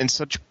in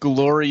such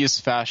glorious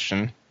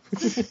fashion.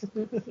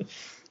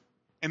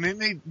 And then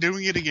they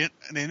doing it again.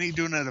 And then he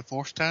doing it a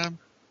fourth time.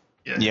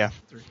 Yeah.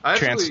 I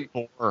actually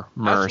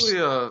Transformers.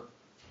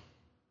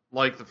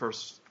 like the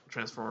first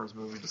Transformers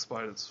movie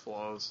despite its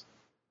flaws.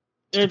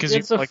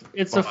 It's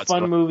a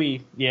fun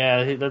movie.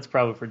 Yeah, that's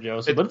probably for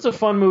Joseph. But it's a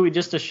fun movie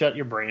just to shut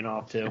your brain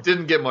off to. It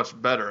didn't get much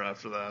better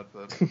after that,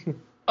 but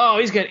Oh,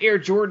 he's got Air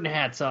Jordan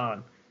hats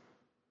on.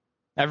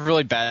 I have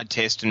really bad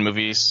taste in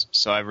movies,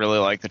 so I really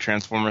like the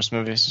Transformers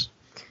movies.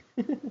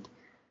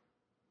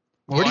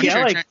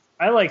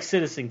 I like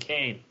Citizen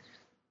Kane.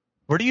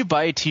 Where do you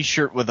buy a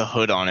T-shirt with a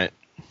hood on it?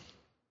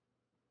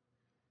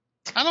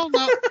 I don't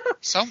know.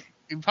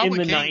 You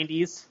probably in the can.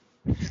 90s.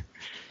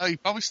 Oh, you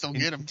probably still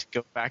get them. To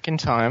go back in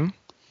time.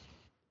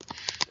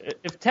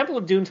 If Temple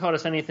of Doom taught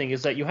us anything,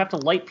 is that you have to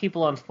light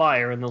people on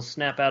fire and they'll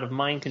snap out of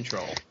mind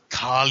control.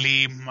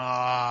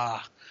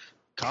 Kalima.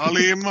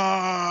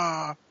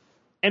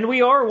 And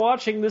we are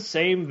watching the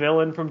same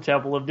villain from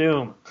Temple of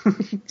Doom.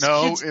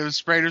 No, it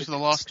was Raiders of the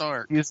Lost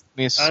Ark.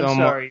 I'm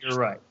sorry, you're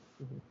right.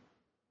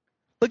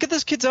 Look at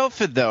this kid's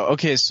outfit, though.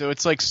 Okay, so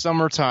it's like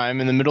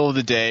summertime in the middle of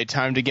the day,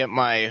 time to get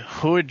my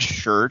hood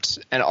shirt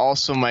and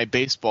also my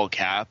baseball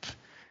cap.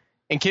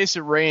 In case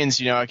it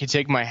rains, I can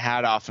take my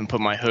hat off and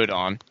put my hood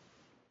on.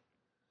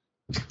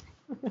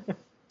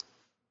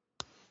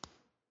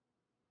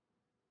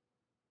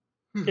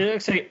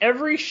 Actually,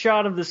 every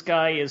shot of this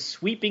guy is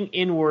sweeping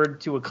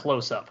inward to a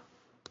close-up.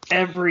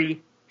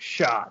 Every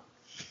shot.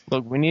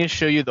 Look, we need to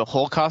show you the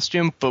whole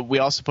costume, but we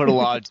also put a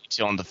lot of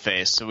detail on the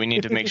face, so we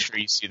need to make sure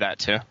you see that,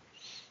 too.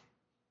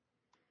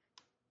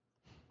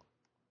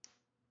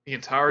 The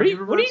entire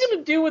universe? What are you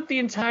going to do with the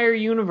entire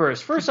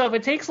universe? First off,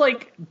 it takes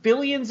like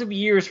billions of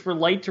years for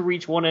light to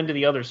reach one end to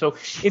the other. So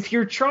if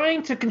you're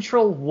trying to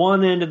control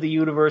one end of the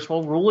universe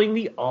while ruling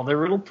the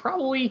other, it'll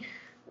probably...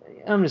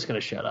 I'm just going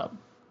to shut up.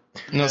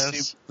 No,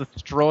 see,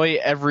 destroy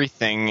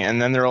everything, and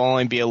then there'll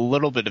only be a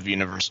little bit of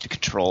universe to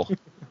control.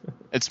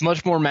 It's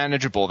much more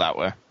manageable that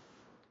way.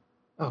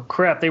 Oh,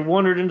 crap. They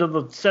wandered into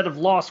the set of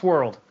Lost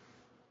World.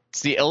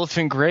 It's the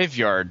elephant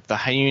graveyard. The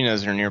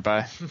hyenas are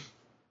nearby.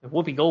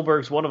 Whoopi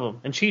Goldberg's one of them.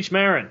 And Cheech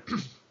Marin.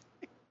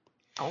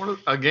 I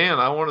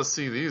want to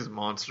see these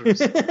monsters.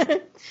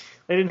 They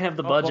didn't have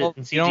the budget,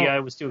 and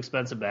CGI was too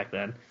expensive back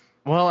then.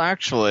 Well,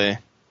 actually...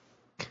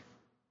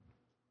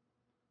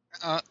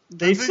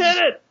 They said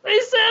it! They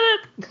said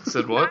it!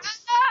 Said what?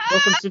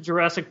 Welcome to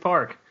Jurassic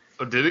Park.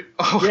 Oh, did he?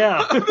 Oh,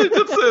 yeah. They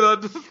did say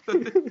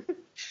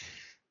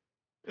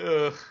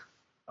that.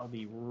 I'll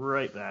be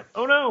right back.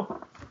 Oh,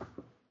 no!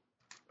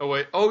 Oh,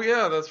 wait. Oh,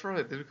 yeah, that's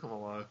right. They did come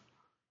alive.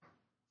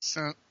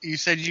 So, you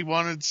said you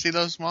wanted to see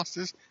those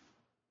monsters?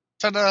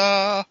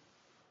 Ta-da!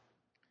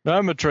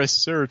 I'm a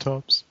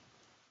Triceratops.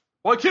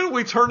 Why can't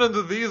we turn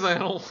into these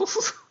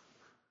animals?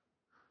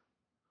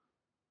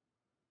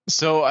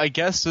 So I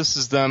guess this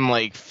is them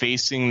like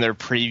facing their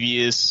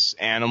previous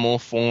animal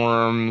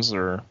forms,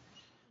 or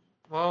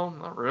well,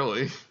 not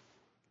really.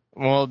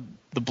 Well,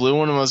 the blue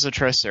one was a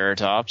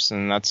Triceratops,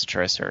 and that's a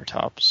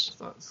Triceratops.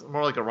 It's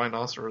more like a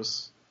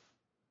rhinoceros.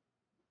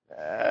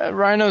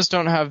 Rhinos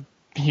don't have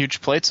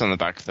huge plates on the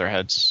back of their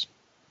heads.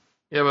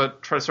 Yeah,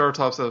 but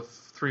Triceratops have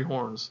 3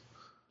 horns.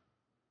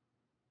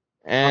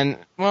 And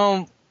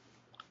well,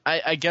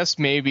 I guess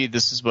maybe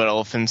this is what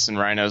elephants and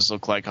rhinos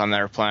look like on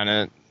their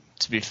planet.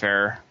 To be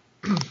fair,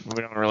 we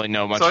don't really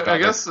know much about it. So I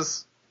guess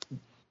this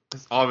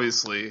is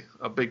obviously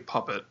a big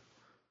puppet.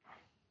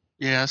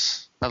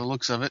 Yes, by the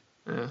looks of it.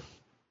 Yeah.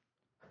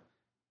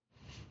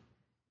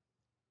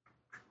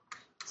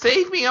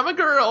 Save me, I'm a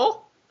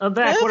girl! I'm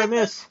back, what'd I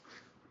miss?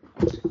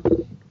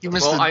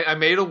 I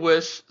made a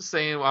wish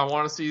saying I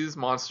want to see these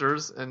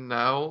monsters, and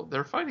now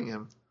they're fighting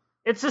him.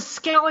 It's a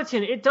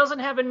skeleton. It doesn't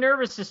have a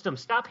nervous system.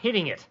 Stop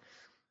hitting it.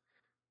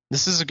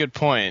 This is a good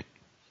point.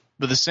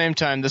 But at the same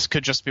time, this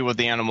could just be what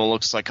the animal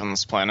looks like on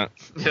this planet.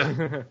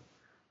 Yeah.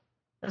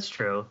 That's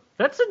true.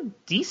 That's a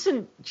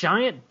decent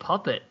giant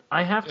puppet,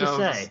 I have to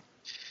say.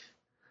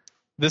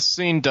 This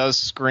scene does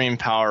scream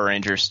Power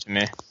Rangers to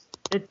me.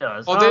 It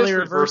does. Oh, they just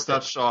reversed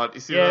that shot.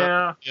 You see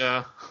that?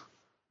 Yeah.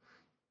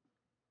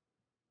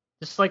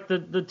 Just like the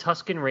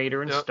Tusken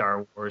Raider in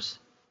Star Wars.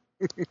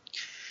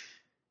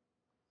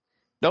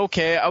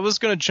 Okay, I was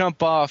going to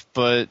jump off,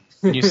 but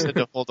you said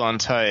to hold on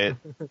tight.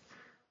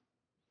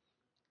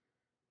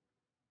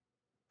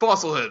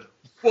 Fossilhead,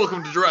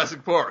 welcome to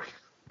Jurassic Park.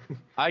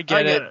 I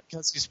get it,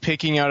 because he's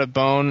picking out a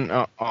bone.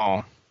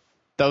 Oh.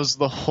 That was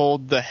the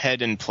hold the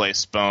head in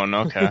place bone,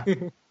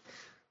 okay.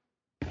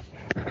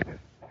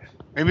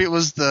 Maybe it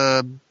was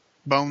the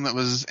bone that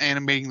was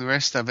animating the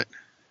rest of it.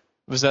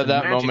 It was at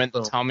that moment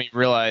that Tommy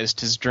realized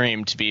his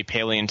dream to be a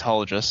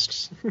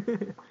paleontologist.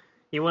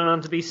 He went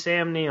on to be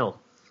Sam Neill.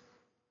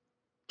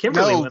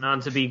 Kimberly went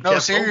on to be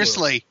Jeff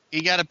seriously.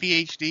 He got a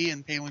PhD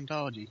in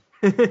paleontology.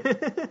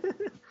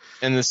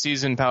 In the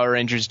season Power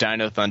Rangers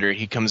Dino Thunder,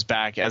 he comes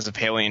back as a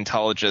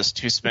paleontologist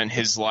who spent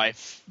his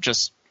life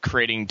just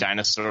creating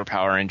dinosaur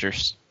Power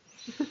Rangers.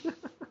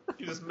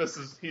 He just missed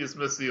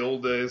the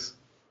old days.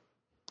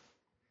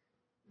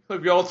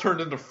 Like we all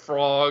turned into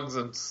frogs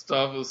and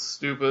stuff. It was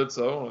stupid,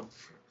 so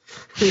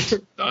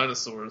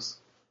dinosaurs.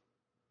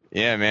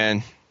 Yeah,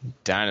 man.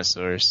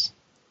 Dinosaurs.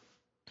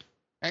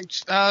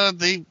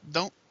 They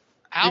don't.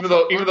 Even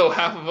though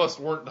half of us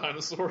weren't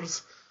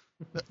dinosaurs.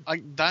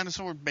 Like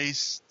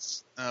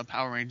dinosaur-based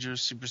Power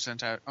Rangers, Super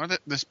Sentai, aren't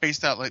they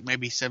spaced out like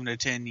maybe 7 to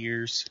 10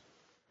 years?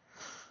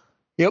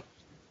 Yep.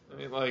 I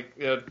mean, like,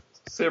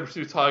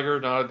 saber-tooth tiger,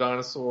 not a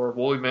dinosaur.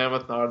 Woolly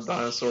mammoth, not a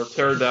dinosaur.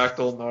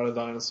 Pterodactyl, not a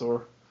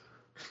dinosaur.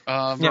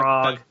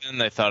 Frog. And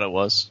they thought it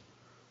was.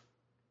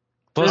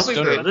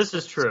 This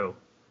is true.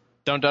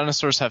 Don't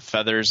dinosaurs have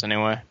feathers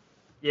anyway?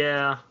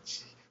 Yeah.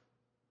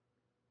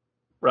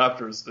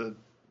 Raptors did,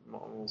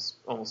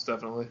 almost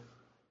definitely.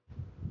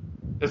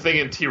 I think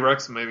in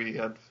T-Rex maybe he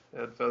had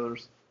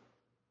feathers.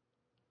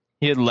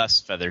 He had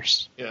less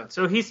feathers. Yeah.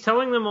 So he's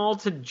telling them all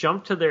to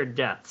jump to their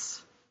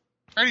deaths.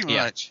 Pretty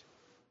much.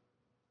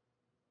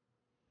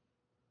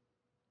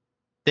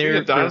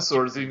 They're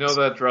dinosaurs. Do you know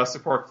that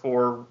Jurassic Park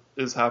 4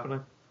 is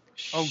happening?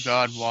 Oh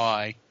God,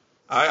 why?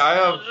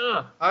 I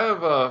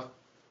have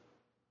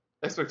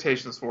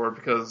expectations for it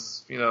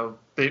because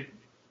they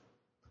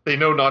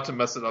know not to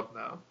mess it up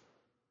now.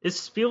 Is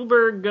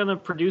Spielberg gonna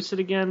produce it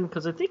again?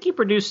 Because I think he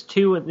produced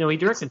 2. No, he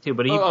directed 2,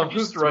 but he produced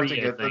who's directing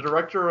 3, it? The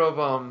director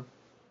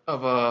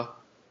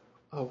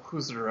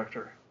who's the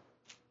director?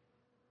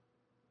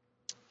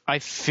 I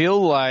feel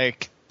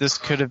like this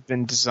could have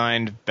been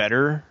designed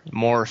better,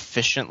 more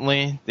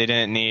efficiently. They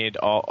didn't need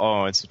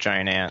it's a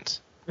giant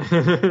ant.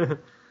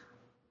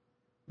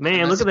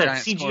 Man, look at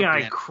that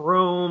CGI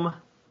chrome.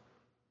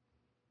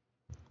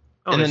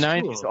 In the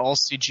 90s, all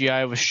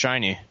CGI was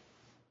shiny.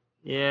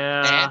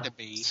 Yeah. Had to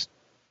be.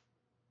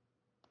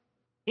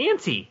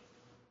 Auntie.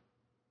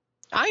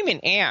 I'm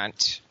an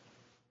ant.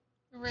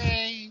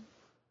 Hooray.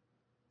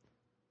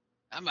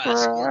 I'm a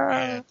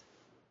scorpion.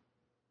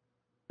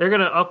 They're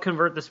going to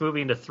upconvert this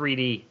movie into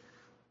 3D.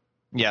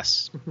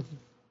 Yes.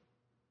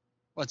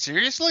 What,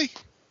 seriously?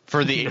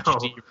 For the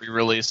HD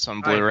re-release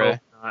on Blu-ray. I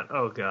hope not.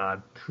 Oh,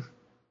 God.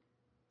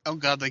 Oh,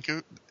 God, they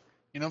could.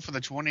 For the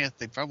 20th,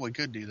 they probably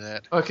could do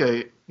that.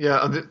 Okay,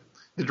 yeah.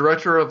 The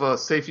director of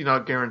Safety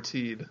Not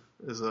Guaranteed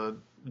is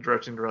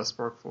directing Jurassic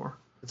Park 4.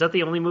 Is that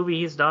the only movie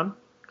he's done?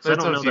 Because I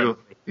don't know that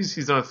movie.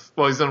 He's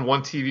done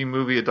one TV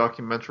movie, a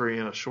documentary,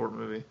 and a short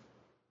movie.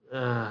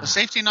 Is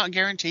Safety Not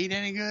Guaranteed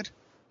any good?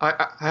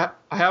 I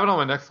have it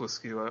on my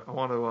Netflix queue. I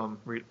want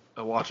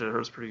to watch it. It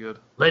hurts pretty good.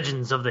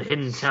 Legends of the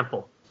Hidden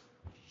Temple.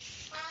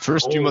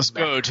 First, you must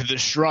go to the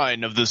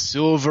Shrine of the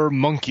Silver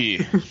Monkey.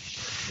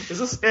 Is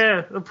this?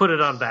 Yeah, they'll put it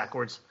on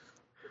backwards.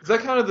 Is that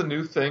kind of the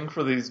new thing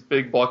for these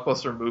big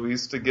blockbuster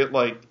movies to get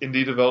like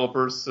indie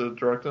developers to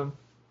direct them?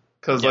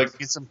 Because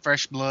get some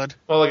fresh blood.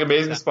 Well, like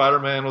Amazing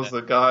Spider-Man was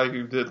the guy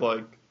who did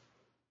like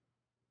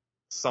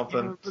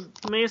something. Yeah,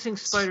 Amazing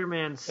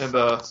Spider-Man. And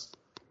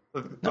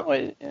No,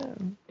 yeah,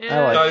 I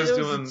like guys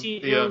doing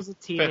the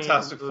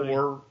Fantastic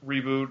Four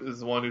reboot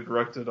is the one who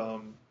directed.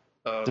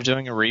 They're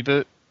doing a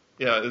reboot.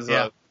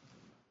 Yeah,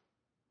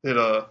 did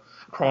a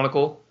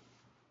Chronicle.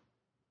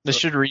 They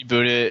should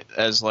reboot it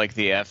as like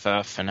the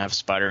FF and have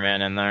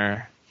Spider-Man in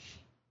there.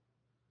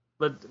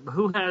 But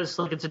who has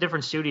it's a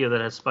different studio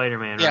that has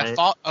Spider-Man, right? Yeah,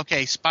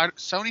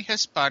 Sony has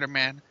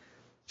Spider-Man,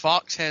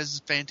 Fox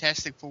has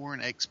Fantastic Four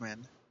and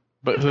X-Men.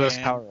 But who has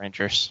Power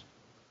Rangers?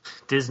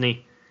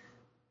 Disney.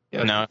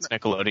 Yeah. No, it's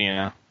Nickelodeon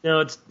now.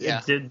 No,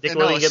 did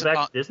Nickelodeon get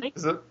back to Disney?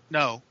 Is it?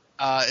 No,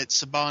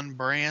 it's Saban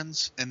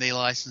Brands, and they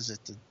license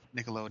it to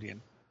Nickelodeon.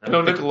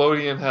 No,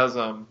 Nickelodeon has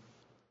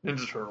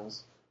Ninja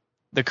Turtles.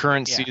 The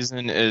current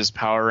season is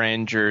Power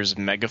Rangers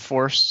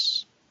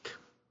Megaforce.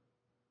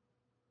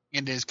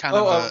 And it's kind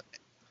of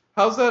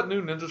how's that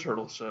new Ninja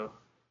Turtles show?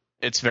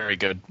 It's very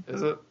good.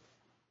 Is it?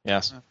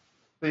 Yes.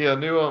 The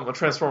new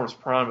Transformers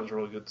Prime is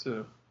really good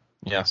too.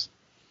 Yes.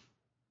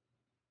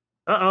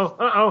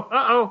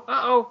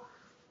 Uh-oh.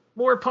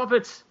 More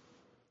puppets.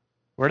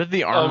 Where did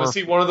the armor... is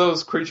he one of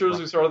those creatures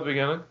we saw at the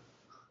beginning?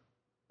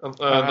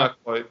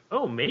 Not quite.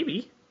 Oh,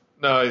 maybe.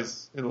 No,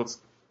 he looks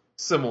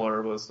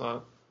similar, but it's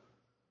not.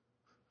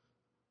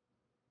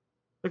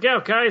 Look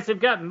out, guys. They've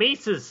got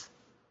maces.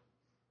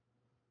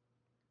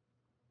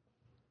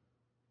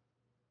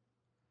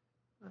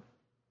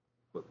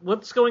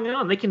 What's going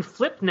on? They can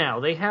flip now.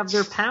 They have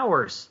their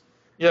powers.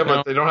 Yeah,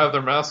 but they don't have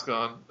their mask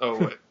on. Oh,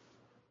 wait.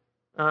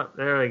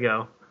 There we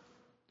go.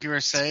 You were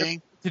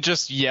saying? To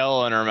just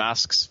yell and our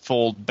masks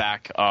fold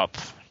back up.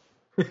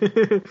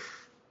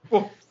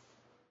 Well,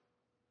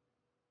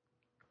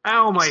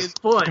 ow, my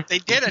foot. They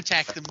did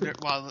attack them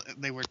while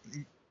they were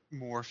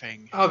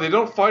morphing. Oh, they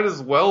don't fight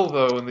as well,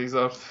 though, in these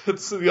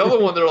outfits. The other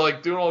one,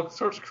 they're doing all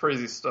sorts of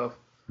crazy stuff.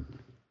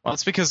 Well,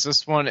 it's because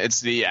this one,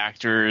 it's the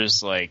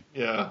actors,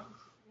 Yeah.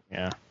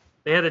 Yeah.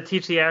 They had to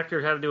teach the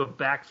actors how to do a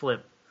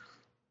backflip.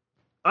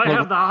 I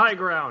have the high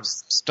ground.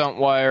 Stunt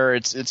wire,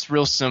 it's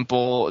real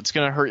simple. It's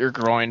going to hurt your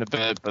groin a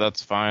bit, but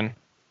that's fine.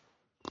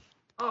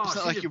 Oh, it's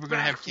not like you were going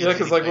to have kids. Yeah,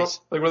 because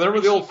whenever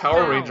the old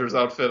Power Rangers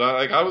outfit,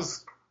 I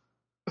was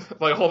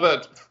all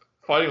that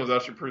fighting was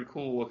actually pretty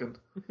cool looking.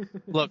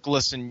 Look,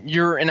 listen,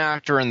 you're an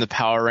actor in the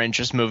Power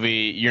Rangers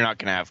movie. You're not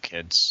going to have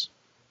kids.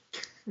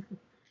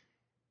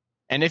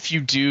 And if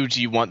you do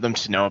you want them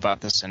to know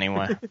about this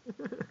anyway?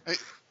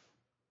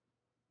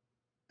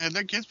 And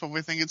their kids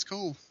probably think it's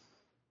cool.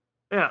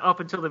 Yeah, up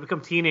until they become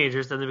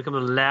teenagers, then they become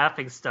the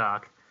laughing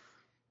stock.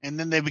 And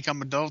then they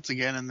become adults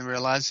again and they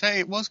realize, hey,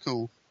 it was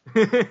cool.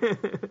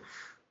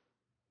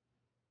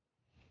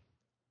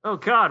 Oh,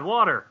 God,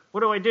 water.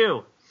 What do I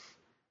do?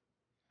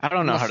 I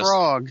don't know how to...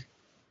 Frog.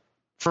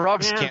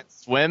 Frogs can't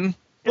swim.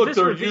 Look,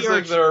 they're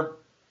using their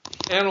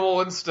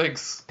animal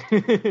instincts.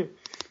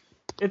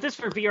 If this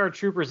for VR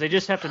troopers, they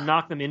just have to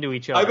knock them into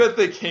each other. I bet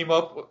they came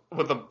up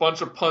with a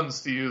bunch of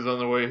puns to use on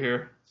the way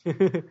here.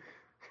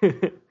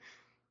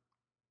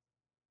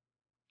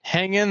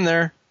 Hang in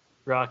there.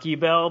 Rocky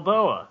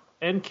Balboa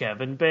and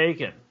Kevin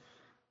Bacon.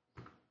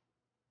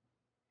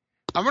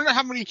 I wonder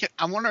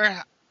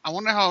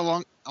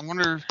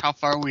how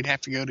far we'd have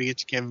to go to get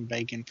to Kevin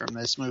Bacon from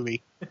this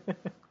movie.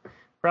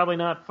 Probably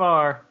not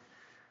far.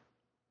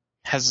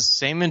 Has the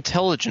same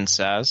intelligence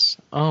as...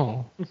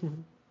 Oh.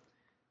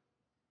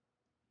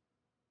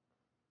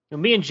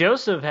 Me and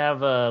Joseph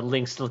have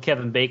links to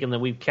Kevin Bacon that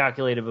we've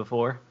calculated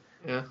before.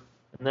 Yeah.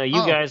 No,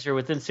 you guys are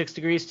within 6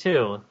 degrees,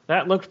 too.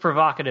 That looked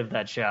provocative,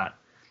 that shot.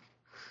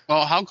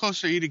 Well, how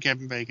close are you to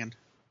Kevin Bacon?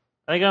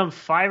 I think I'm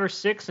 5 or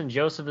 6, and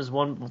Joseph is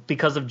 1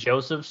 because of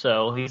Joseph,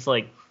 so he's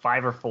 5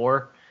 or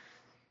 4.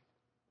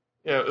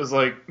 Yeah, it was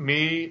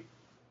me,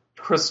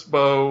 Chris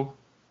Bow,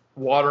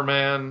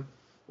 Waterman,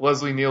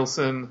 Leslie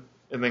Nielsen,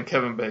 and then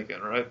Kevin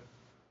Bacon, right?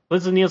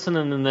 Leslie Nielsen,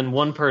 and then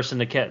one person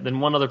then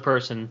one other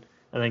person,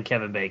 and then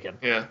Kevin Bacon.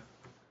 Yeah.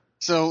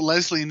 So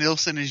Leslie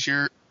Nielsen is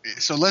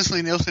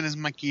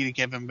my key to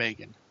Kevin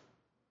Bacon.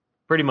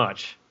 Pretty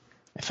much.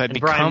 If I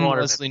become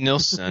Leslie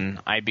Nielsen,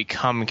 I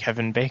become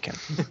Kevin Bacon.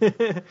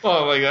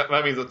 Well,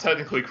 that means that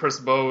technically Chris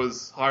Bow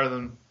is higher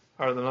than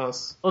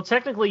us. Well,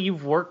 technically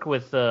you've worked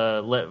with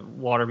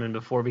Waterman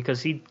before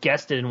because he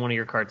guested in one of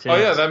your cartoons. Oh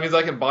yeah, that means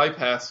I can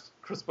bypass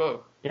Chris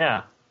Bow.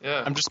 Yeah.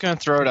 Yeah. I'm just going to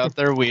throw it out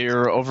there.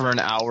 We're over an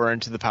hour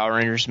into the Power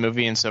Rangers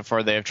movie, and so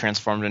far they have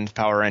transformed into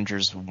Power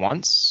Rangers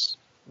once.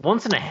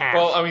 Once and a half.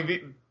 Well, I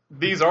mean,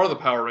 these are the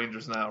Power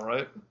Rangers now,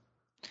 right?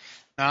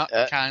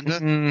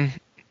 Kinda.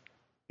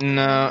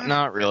 No,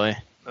 not really.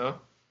 No?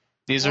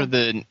 These are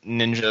the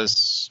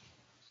ninjas.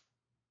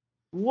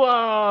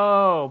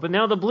 Whoa! But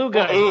now the blue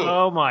guy.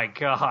 Oh my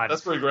God.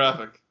 That's pretty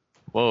graphic.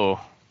 Whoa.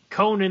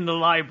 Conan the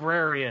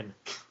Librarian.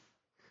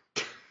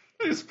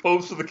 He just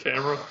posed to the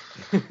camera.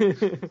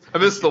 I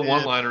missed the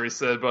one-liner he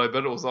said, but I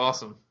bet it was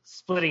awesome.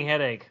 Splitting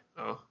headache.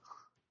 Oh.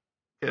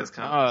 Yeah, it's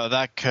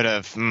that could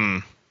have...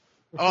 Oh,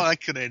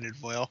 that could have ended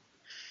well.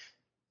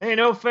 Hey,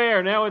 no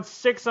fair. Now it's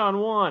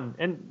 6-on-1.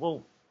 And,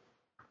 well...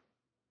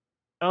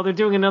 Oh, they're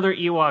doing another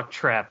Ewok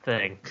trap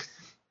thing.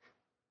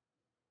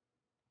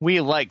 We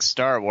like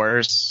Star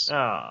Wars.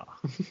 Oh.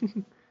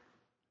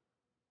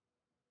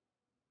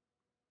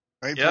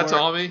 Wait yeah,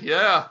 Tommy.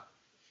 Yeah.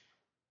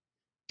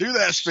 Do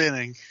that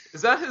spinning.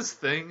 Is that his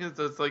thing?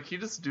 It's like he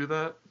just do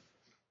that?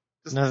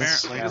 Just no,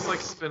 apparently, just like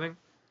spinning.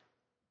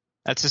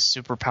 That's his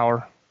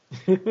superpower.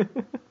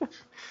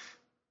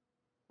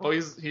 Well,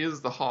 he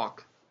is the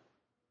Hawk.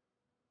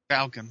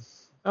 Falcon.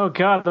 Oh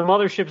God, the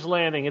mothership's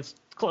landing. It's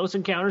Close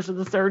Encounters of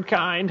the Third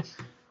Kind.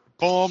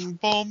 Boom,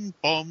 boom,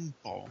 boom,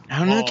 boom. I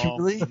don't know,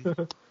 Kimberly.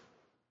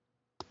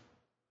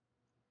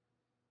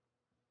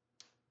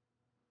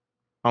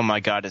 Oh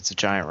my God, it's a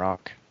giant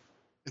rock.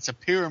 It's a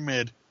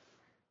pyramid.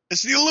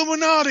 It's the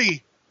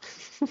Illuminati.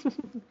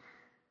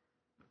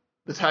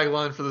 The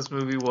tagline for this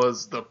movie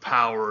was "The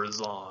power is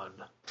on."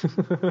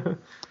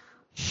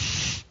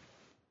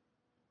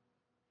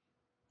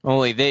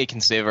 Only they can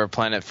save our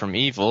planet from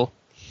evil.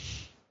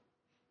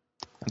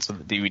 That's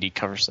what the DVD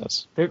cover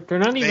says. They're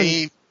not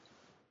even.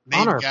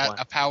 They've got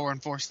a power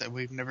and force that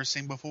we've never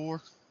seen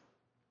before.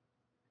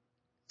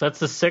 That's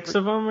the 6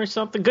 of them or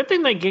something. Good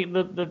thing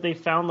that they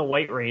found the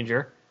White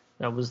Ranger.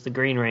 That was the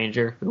Green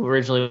Ranger, who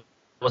originally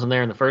wasn't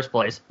there in the first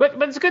place.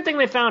 But it's a good thing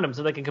they found him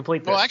so they can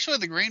complete this. Well, actually,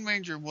 the Green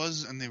Ranger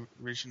was in the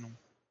original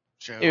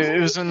show.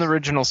 It was in the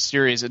original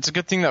series. It's a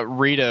good thing that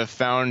Rita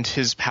found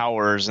his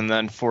powers and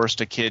then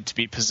forced a kid to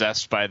be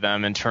possessed by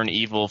them and turn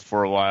evil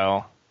for a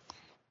while.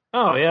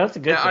 Oh, yeah, that's a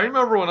good thing. I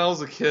remember when I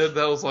was a kid,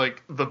 that was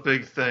like the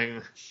big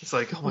thing. It's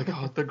like, oh my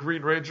God, the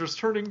Green Ranger's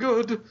turning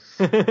good.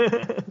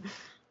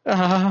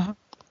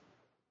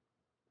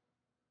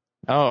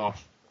 Oh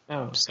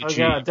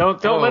God!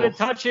 Don't let it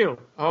touch you.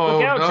 Oh,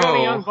 look out, no.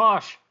 Johnny Young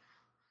Bosch.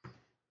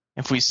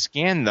 If we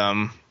scan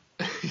them,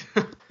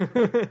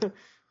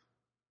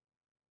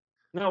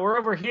 no, we're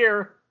over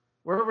here.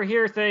 We're over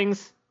here.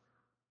 Things.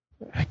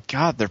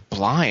 God, they're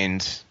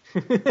blind.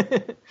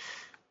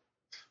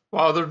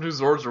 Wow, their new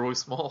Zords are really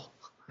small.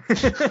 I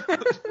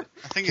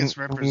think it's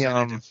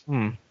representative.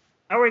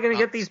 How are we going to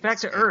get these back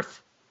to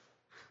Earth?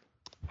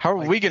 How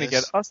are we going to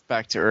get us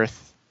back to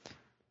Earth?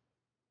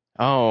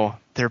 Oh,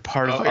 they're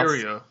part of us. Here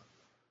we go.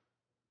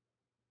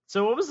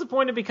 So what was the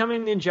point of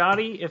becoming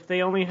Ninjati if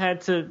they only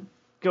had to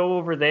go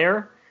over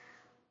there?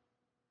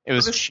 It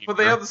was cheaper. But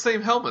they have the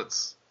same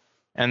helmets.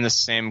 And the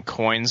same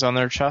coins on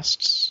their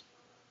chests.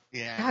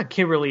 Yeah. God,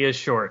 Kimberly is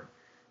short.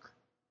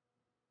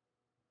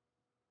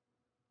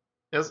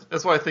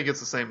 That's why I think it's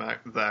the same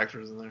the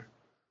actors in there.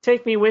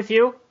 Take me with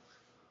you.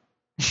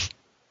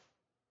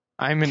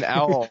 I'm an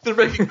owl. They're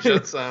making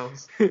jet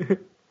sounds.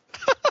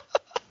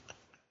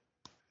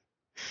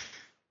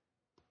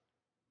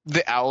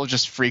 The owl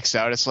just freaks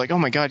out. It's like, oh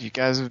my God, you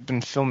guys have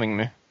been filming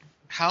me.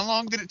 How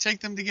long did it take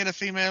them to get a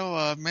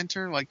female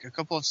mentor? Like a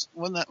couple of,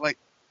 wasn't that like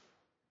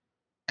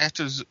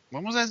after?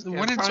 When was that?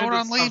 When did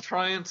Zordon leave? I'm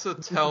trying to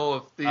tell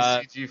if these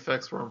CG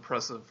effects were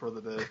impressive for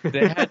the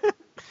day.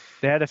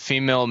 They had a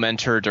female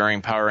mentor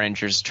during Power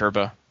Rangers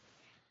Turbo.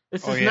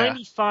 This is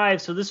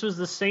 95, so this was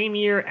the same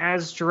year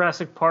as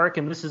Jurassic Park,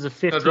 and this is a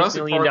 $15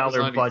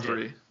 million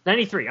budget.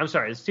 93, I'm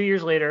sorry, it's 2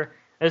 years later.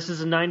 This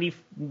is a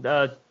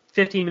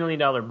 $15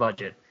 million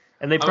budget.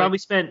 And they probably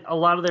spent a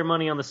lot of their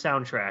money on the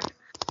soundtrack.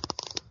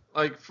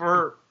 Like,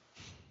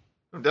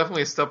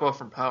 definitely a step up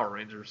from Power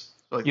Rangers.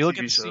 Like you look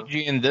at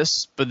CG in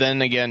this, but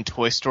then again,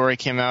 Toy Story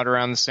came out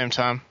around the same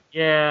time.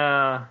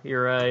 Yeah,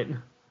 you're right.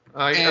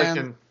 I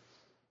can...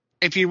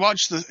 If you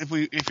watch if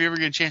you ever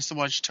get a chance to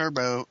watch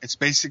Turbo, it's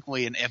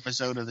basically an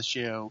episode of the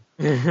show.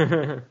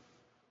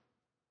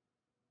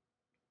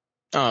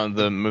 Oh,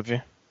 the movie?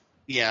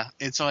 Yeah,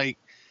 it's like,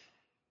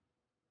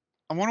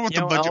 I wonder what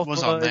the budget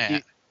was on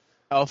that.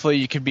 Alpha,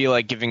 you could be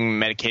like giving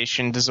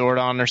medication to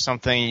Zordon or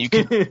something. You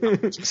could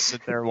just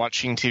sit there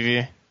watching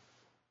TV.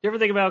 You ever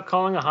think about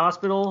calling a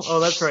hospital? Oh,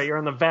 that's right, you're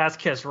on the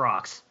Vasquez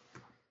Rocks.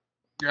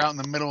 You're out in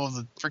the middle of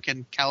the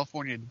freaking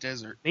California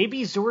desert.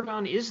 Maybe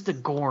Zordon is the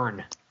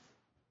Gorn.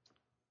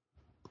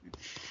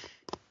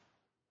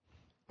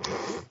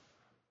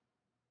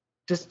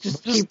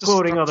 Just keep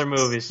quoting other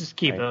movies. Just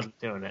keep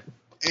doing it.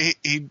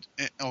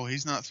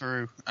 He's not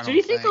through. Do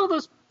you think all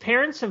those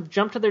parents have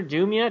jumped to their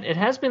doom yet? It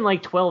has been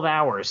like 12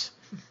 hours.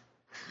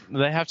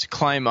 They have to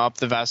climb up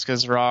the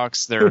Vasquez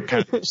Rocks. They're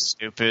kind of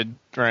stupid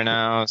right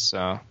now,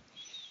 so...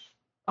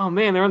 Oh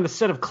man, they're on the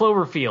set of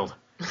Cloverfield.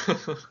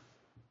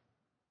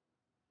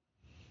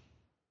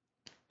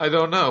 I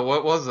don't know.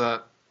 What was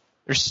that?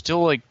 There's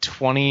still like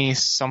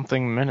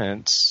 20-something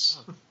minutes.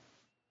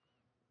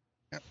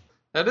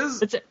 That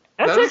is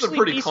a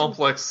pretty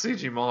complex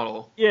CG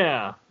model.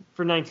 Yeah,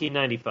 for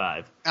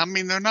 1995. I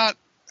mean, they're not.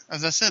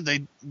 As I said,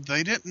 they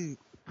didn't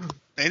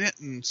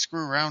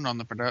screw around on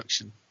the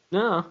production.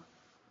 No.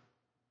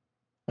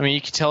 I mean,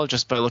 you can tell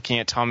just by looking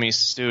at Tommy's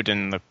suit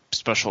and the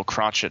special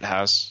crotch it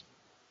has.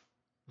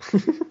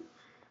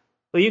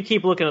 Well, you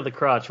keep looking at the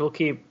crotch. We'll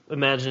keep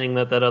imagining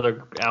that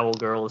other owl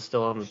girl is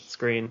still on the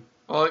screen.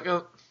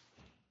 Well,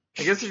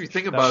 I guess if you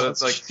think about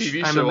it, like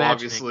TV show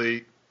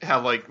obviously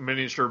have like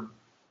miniature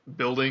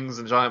buildings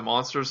and giant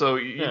monsters, so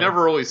you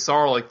never really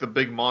saw like the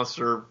big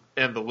monster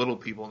and the little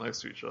people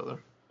next to each other.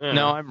 Yeah.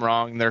 No, I'm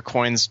wrong. Their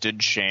coins did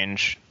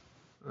change.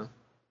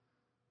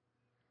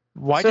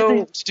 Why did they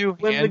have to do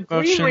hand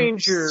motions? Green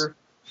Ranger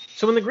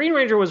So when the Green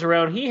Ranger was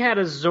around, he had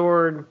a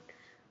Zord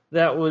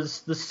that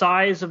was the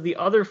size of the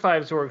other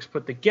 5 Zorgs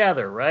put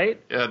together,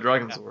 right? Yeah,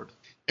 Dragon Zord.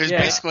 It was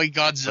basically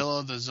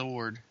Godzilla the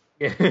Zord.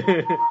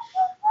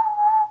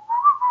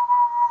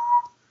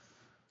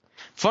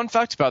 Fun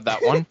fact about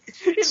that one.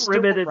 It's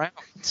still around.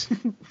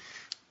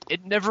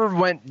 It never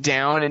went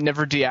down. It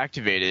never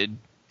deactivated.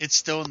 It's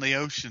still in the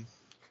ocean.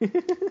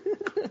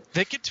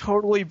 They could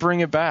totally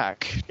bring it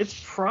back. It's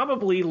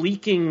probably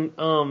leaking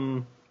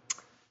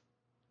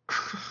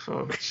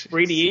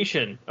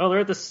radiation. Oh, they're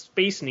at the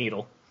Space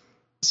Needle.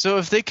 So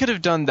if they could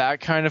have done that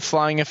kind of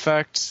flying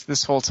effect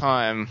this whole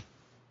time...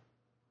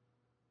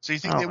 So you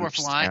think they were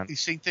flying? You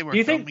think they were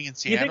filming in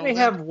Seattle? Do you think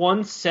they have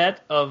one set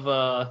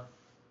of...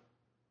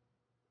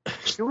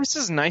 It was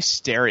just nice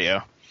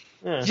stereo.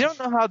 Yeah. You don't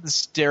know how the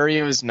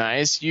stereo is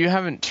nice. You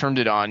haven't turned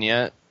it on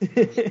yet.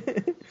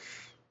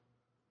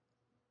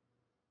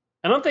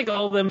 I don't think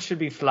all of them should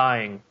be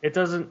flying. It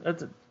doesn't...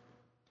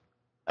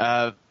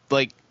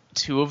 Like,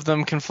 2 of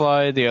them can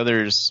fly. The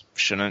others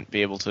shouldn't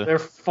be able to. They're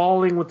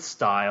falling with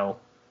style.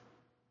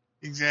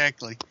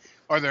 Exactly.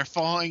 Or they're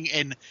falling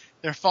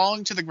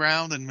to the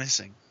ground and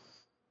missing.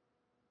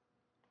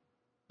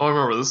 Oh, I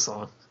remember this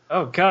song.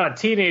 Oh, God.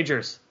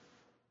 Teenagers.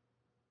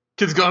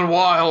 Kids Gone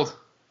Wild.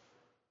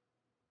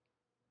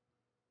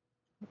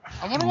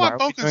 I wonder what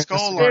Bulk and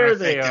Skull are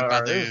affected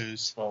by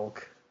those.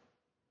 Bulk.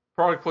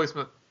 Product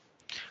placement.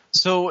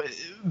 So,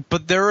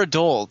 but they're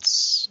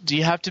adults. Do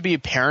you have to be a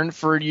parent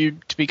for you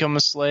to become a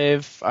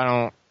slave?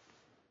 I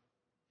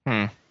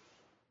don't...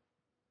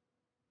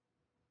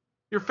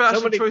 Your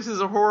fashion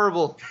choices are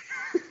horrible.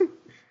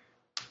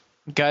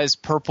 Guys,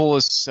 purple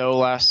is so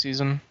last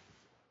season.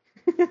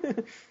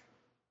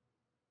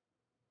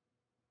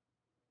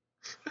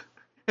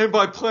 And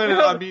by planet,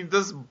 I mean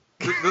this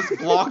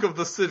block of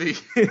the city.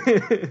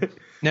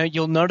 Now,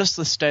 you'll notice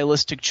the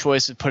stylistic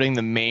choice of putting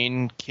the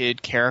main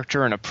kid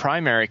character in a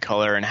primary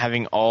color and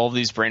having all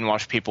these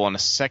brainwashed people in a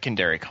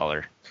secondary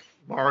color.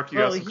 Mark, you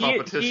have some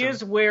competition. He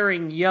is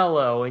wearing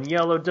yellow, and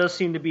yellow does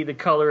seem to be the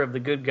color of the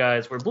good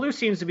guys, where blue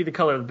seems to be the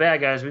color of the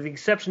bad guys, with the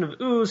exception of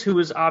Ooze, who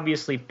is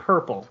obviously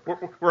purple.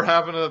 We're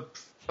having a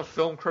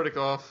film critic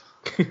off.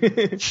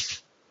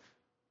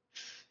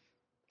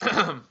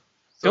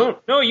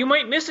 No, you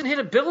might miss and hit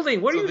a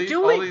building. What are you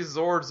doing? All these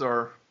Zords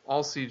are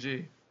all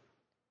CG.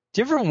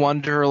 Do you ever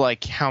wonder,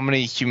 like, how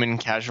many human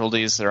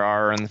casualties there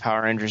are in the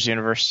Power Rangers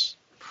universe?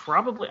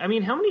 Probably. I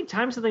mean, how many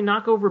times do they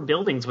knock over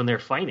buildings when they're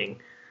fighting?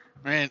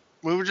 Man,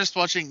 we were just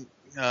watching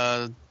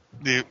the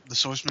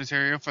source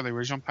material for the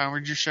original Power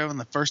Rangers show. In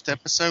the first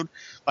episode,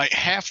 like,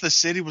 half the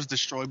city was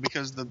destroyed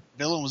because the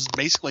villain was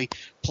basically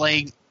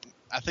playing,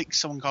 I think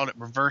someone called it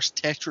reverse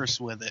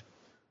Tetris with it.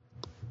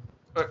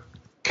 Like,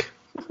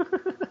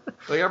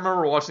 I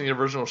remember watching the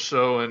original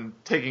show and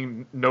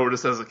taking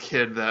notice as a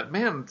kid that,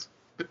 man,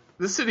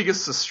 this city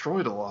gets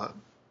destroyed a lot.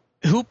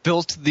 Who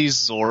built these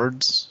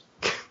Zords?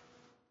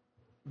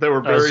 They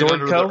were buried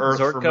under the earth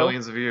for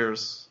millions of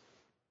years.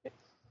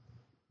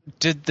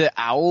 Did the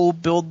owl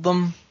build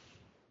them?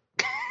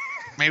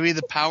 Maybe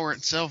the power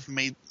itself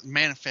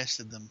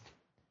manifested them.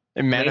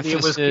 It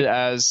manifested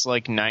as,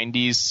 like,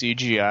 90s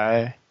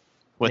CGI.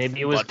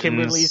 Maybe it was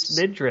Kimberly's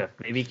midriff.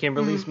 Maybe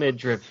Kimberly's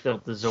midriff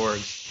built the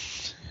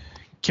Zords.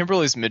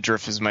 Kimberly's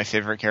midriff is my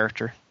favorite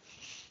character.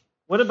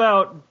 What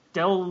about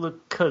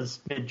Delica's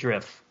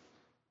midriff?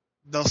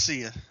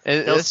 Delcia.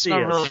 It's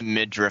not really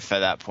midriff at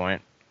that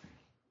point.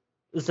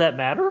 Does that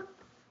matter?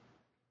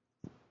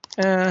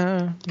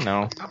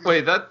 No.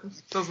 Wait, that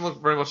doesn't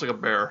look very much like a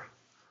bear.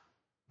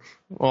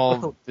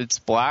 Well, it's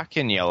black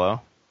and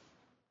yellow.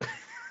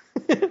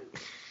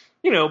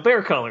 You know,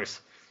 bear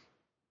colors.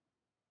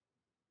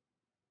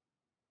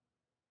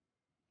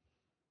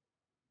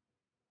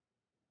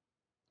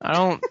 I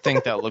don't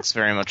think that looks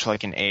very much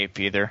like an ape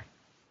either.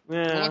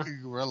 Yeah. Like a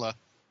gorilla.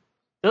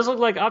 Does look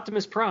like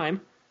Optimus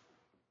Prime.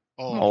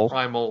 Oh.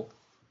 Primal.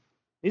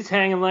 He's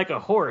hanging like a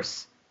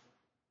horse.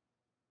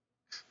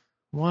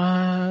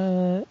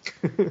 What?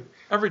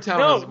 Every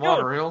town has a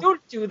monorail.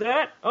 Don't do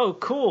that. Oh,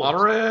 cool.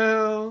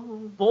 Monorail.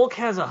 Bulk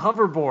has a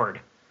hoverboard.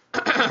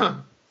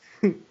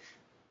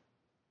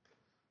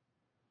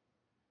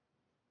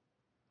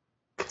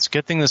 It's a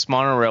good thing this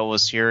monorail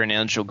was here in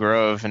Angel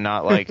Grove and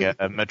not like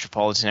a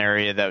metropolitan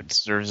area that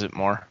deserves it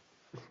more.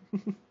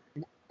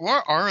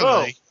 Where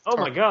are they? Oh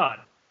my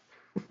God.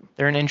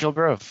 They're in Angel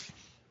Grove.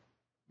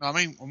 I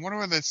mean, I wonder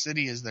where the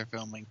city is they're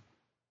filming.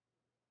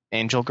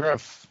 Angel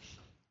Grove.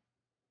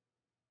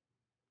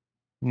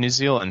 New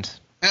Zealand.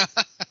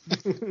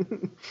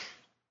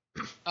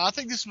 I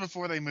think this is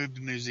before they moved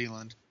to New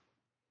Zealand.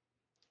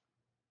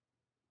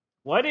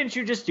 Why didn't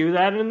you just do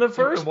that in the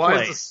first place?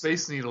 Why is the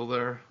Space Needle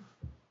there?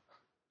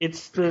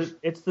 It's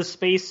the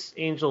Space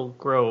Angel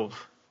Grove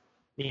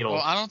Needle.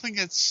 Well, I don't think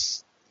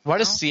it's... Why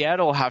does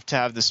Seattle have to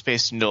have the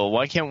Space Needle?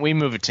 Why can't we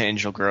move it to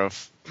Angel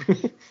Grove?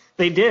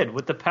 They did,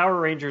 with the Power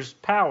Rangers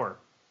power.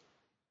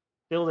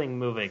 Building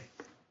moving.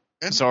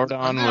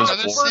 Zordon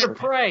was Bird of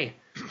Prey.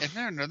 Isn't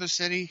there another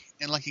city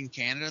in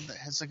Canada that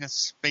has like a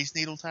Space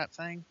Needle type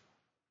thing?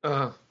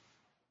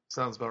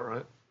 Sounds about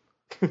right.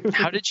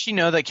 How did she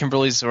know that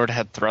Kimberly's Zord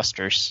had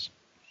thrusters?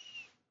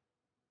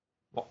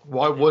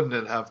 Why wouldn't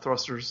it have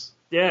thrusters?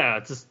 Yeah,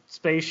 it's a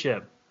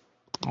spaceship.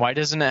 Why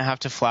doesn't it have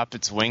to flap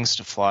its wings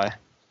to fly?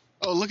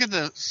 Oh, look at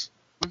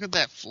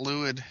that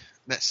fluid,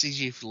 that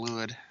CG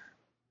fluid.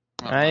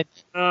 Right?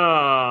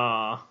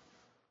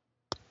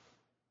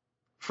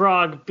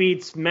 Frog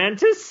beats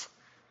Mantis?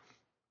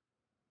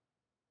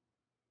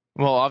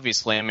 Well,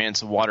 obviously, I mean,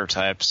 it's a water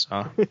type,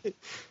 so.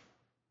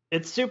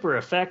 It's super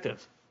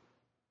effective.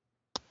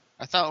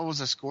 I thought it was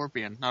a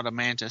scorpion, not a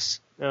mantis.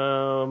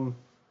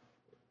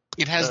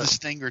 It has the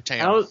stinger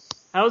tail.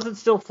 How is it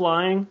still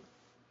flying?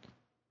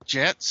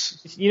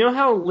 Jets? You know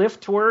how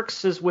lift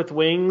works is with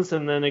wings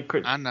and then it...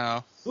 I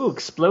know. Ooh,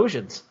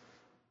 explosions.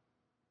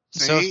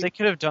 So if they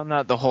could have done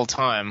that the whole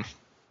time...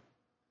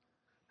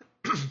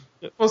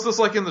 Well, it's just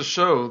like in the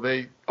show.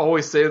 They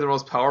always save their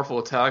most powerful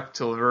attack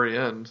till the very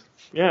end.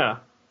 Yeah.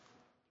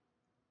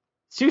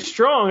 It's too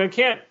strong. I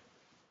can't...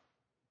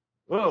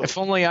 Whoa. If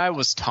only I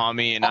was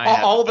Tommy and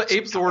all the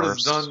Ape Zord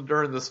has done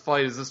during this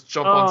fight is just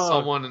jump on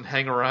someone and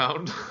hang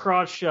around.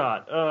 Crotch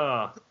shot.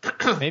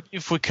 Maybe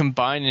if we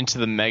combine into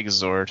the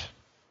Megazord.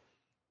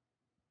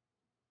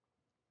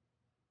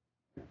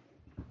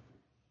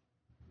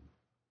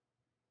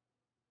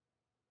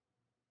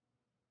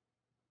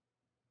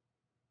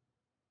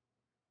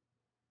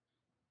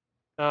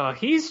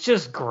 He's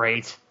just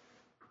great.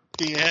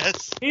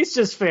 Yes. He's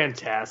just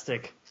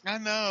fantastic. I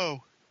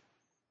know.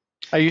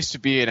 I used to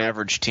be an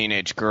average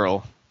teenage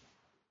girl.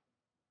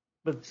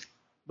 But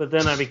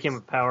then I became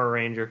a Power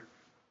Ranger.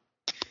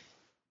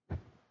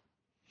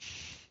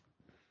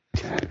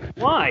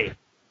 Why?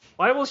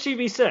 Why will she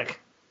be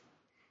sick?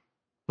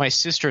 My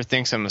sister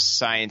thinks I'm a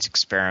science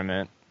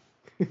experiment.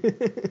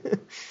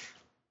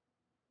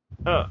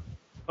 Oh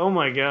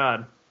my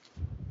god.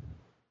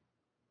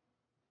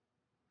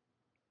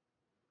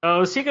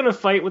 Oh, is he going to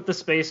fight with the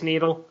Space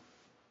Needle?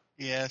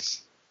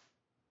 Yes.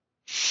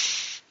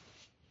 It's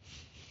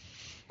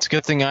a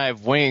good thing I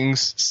have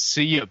wings.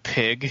 See ya,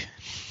 pig.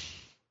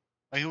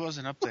 Oh, he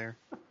wasn't up there.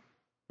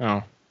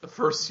 Oh. The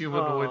first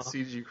humanoid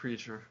CG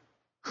creature.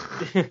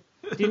 Do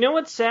you know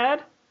what's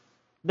sad?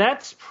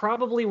 That's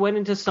probably went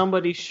into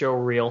somebody's show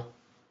reel.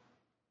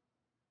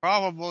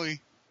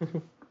 Probably.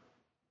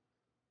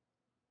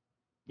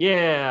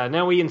 Yeah,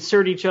 now we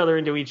insert each other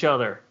into each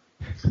other.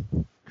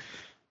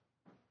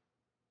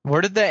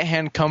 Where did that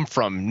hand come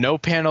from? No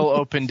panel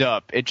opened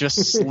up. It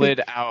just slid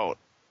out.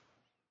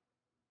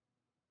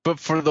 But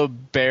for the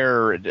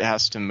bear, it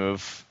has to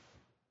move.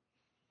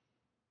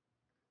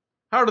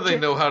 How do they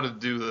know how to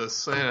do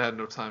this? I had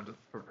no time to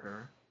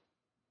prepare.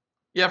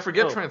 Yeah,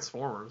 forget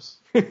Transformers.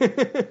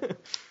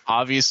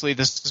 Obviously,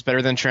 this is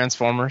better than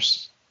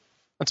Transformers.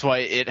 That's why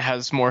it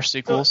has more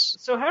sequels.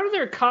 So how do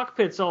their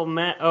cockpits all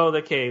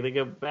okay, they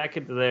go back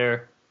into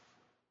there.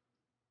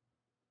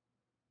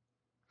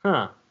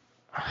 Huh.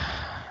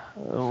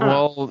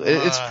 Well,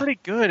 it's pretty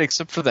good,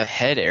 except for the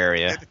head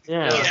area.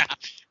 Yeah.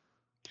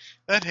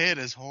 That head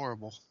is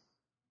horrible.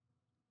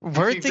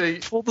 Where did they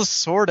pull the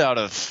sword out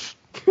of?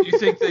 Do you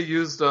think they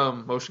used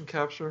motion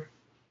capture?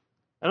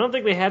 I don't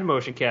think they had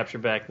motion capture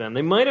back then.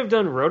 They might have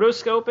done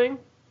rotoscoping.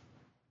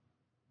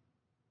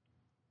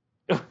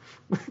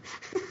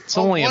 It's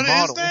only a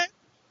model. Is that?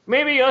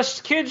 Maybe us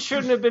kids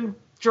shouldn't have been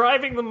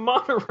driving the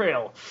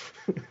monorail.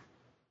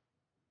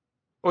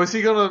 Oh, is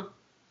he gonna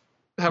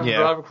have him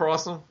drive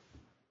across them?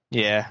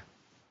 Yeah.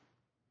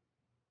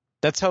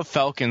 That's how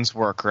Falcons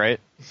work, right?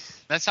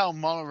 That's how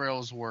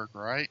monorails work,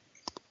 right?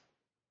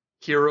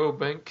 Hero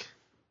Bank.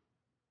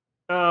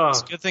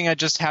 It's a good thing I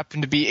just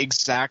happened to be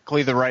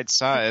exactly the right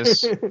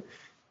size.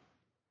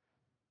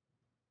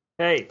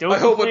 Hey, don't I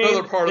hope complain.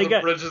 another part of the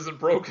bridge isn't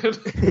broken.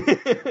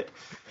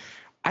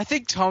 I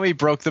think Tommy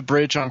broke the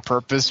bridge on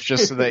purpose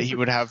just so that he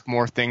would have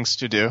more things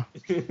to do.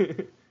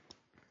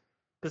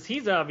 Because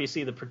he's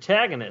obviously the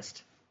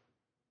protagonist.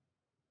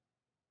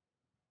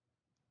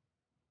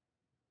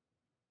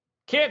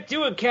 Can't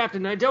do it,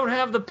 Captain. I don't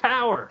have the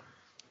power.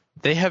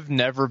 They have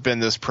never been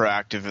this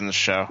proactive in the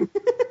show.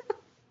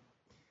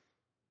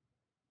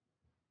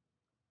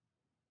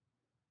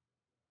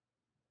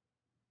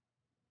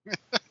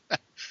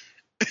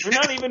 They're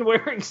not even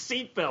wearing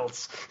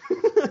seatbelts.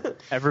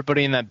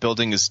 Everybody in that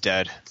building is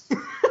dead.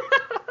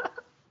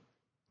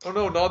 Oh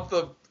no, not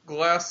the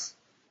glass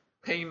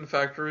pane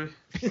factory.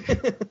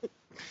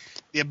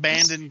 The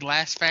abandoned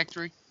glass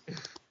factory.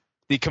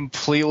 The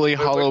completely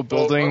hollow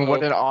building.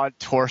 What an odd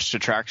tourist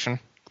attraction.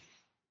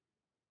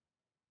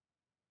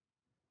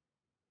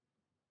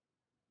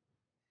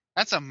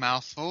 That's a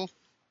mouthful.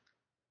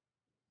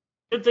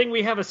 Good thing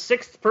we have a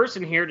sixth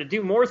person here to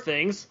do more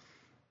things.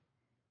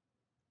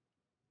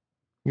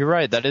 You're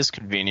right, that is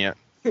convenient.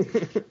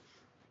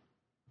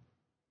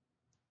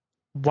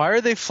 Why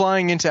are they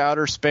flying into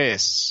outer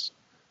space?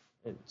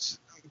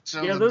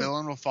 So the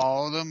villain will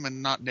follow them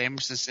and not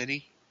damage the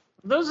city?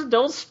 Those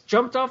adults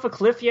jumped off a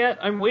cliff yet?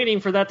 I'm waiting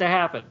for that to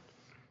happen.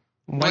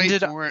 When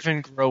did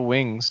Ivan grow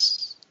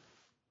wings?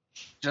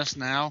 Just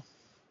now.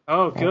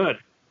 Oh, good.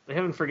 They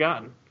haven't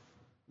forgotten.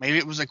 Maybe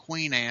it was a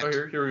queen ant. Oh,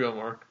 here we go,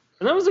 Mark.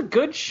 And that was a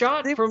good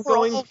shot from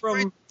going from...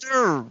 Right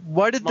there.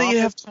 Why did they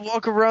have to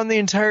walk around the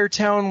entire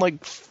town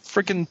like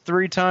freaking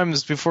 3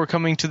 times before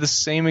coming to the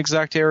same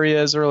exact area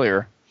as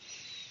earlier?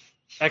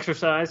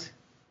 Exercise.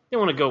 You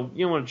don't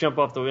want to jump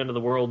off the end of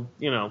the world,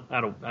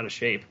 out of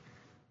shape.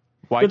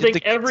 Why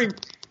did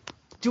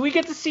do we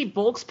get to see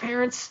Bulk's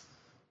parents?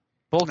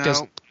 Bulk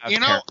doesn't have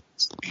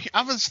parents.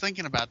 I was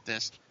thinking about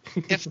this.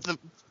 If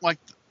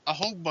a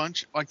whole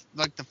bunch,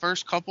 like the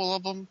first couple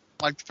of them,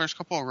 like the first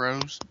couple of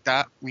rows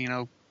that,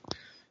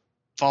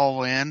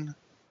 fall in,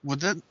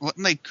 wouldn't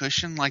they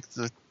cushion like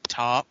the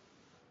top,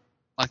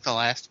 like the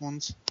last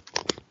ones?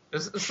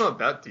 It's not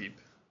that deep.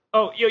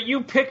 Oh,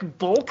 you pick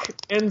Bulk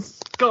and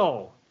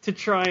Skull to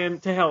try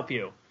and to help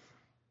you.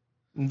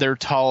 They're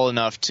tall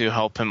enough to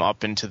help him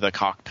up into the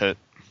cockpit.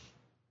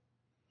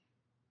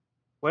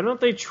 Why don't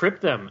they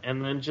trip them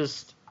and then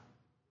just...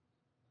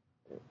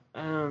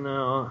 I don't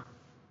know.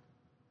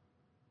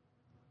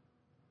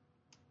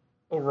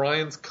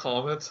 Orion's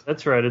Comet?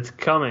 That's right, it's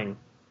coming.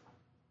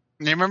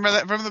 You remember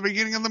that from the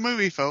beginning of the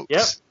movie, folks?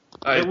 Yep.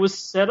 It was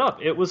set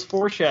up. It was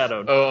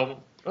foreshadowed.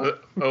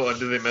 And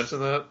did they mention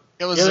that?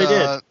 It was, they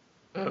did.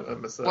 I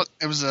missed that.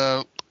 It was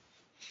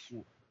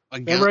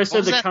remember I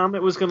said the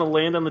comet was going to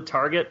land on the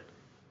target?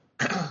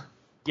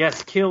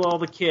 Yes, kill all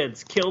the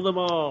kids. Kill them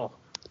all.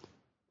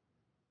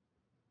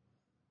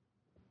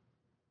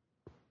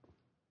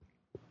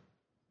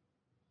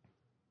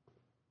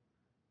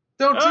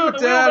 Don't do it,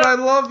 Dad. I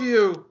love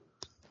you.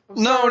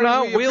 No,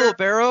 not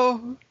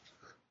wheelbarrow.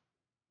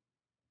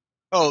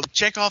 Oh,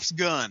 Chekhov's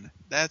gun.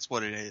 That's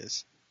what it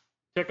is.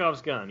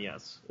 Chekhov's gun,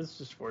 yes. It's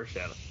just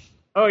foreshadow.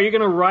 Oh, you're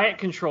going to riot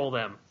control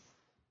them.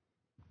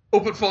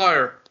 Open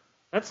fire.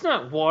 That's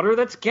not water,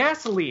 that's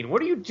gasoline.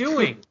 What are you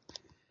doing?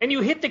 And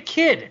you hit the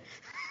kid.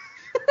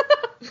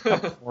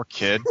 Poor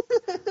kid.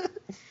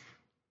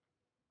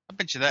 I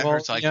bet you that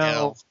hurts like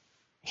hell.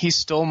 He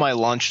stole my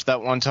lunch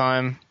that one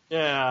time.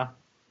 Yeah.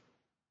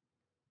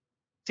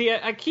 See,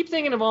 I keep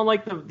thinking of all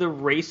like the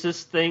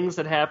racist things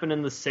that happened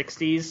in the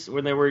 60s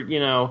when they were,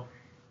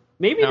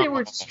 maybe they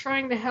were just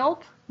trying to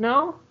help?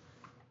 No?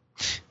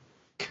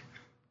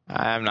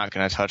 I'm not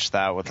going to touch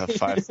that with a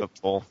 5-foot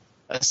pole.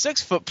 A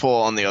 6-foot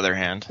pole, on the other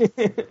hand.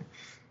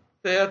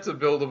 They had to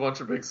build a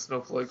bunch of big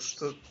snowflakes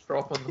to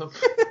drop on them.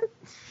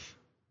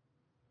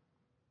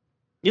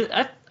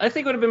 I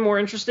think it would have been more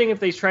interesting if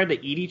they tried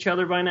to eat each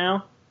other by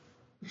now.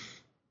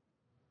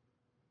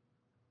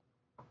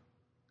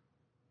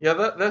 Yeah,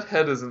 that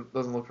head doesn't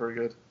look very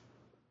good.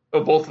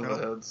 Oh, both of the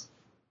heads.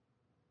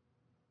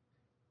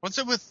 What's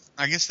it with...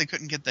 I guess they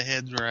couldn't get the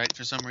heads right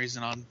for some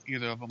reason on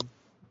either of them.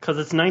 Because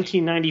it's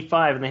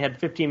 1995 and they had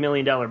 $15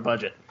 million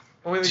budget.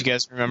 Do you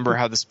guys remember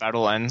how this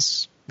battle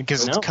ends?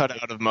 Because it's cut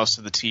out of most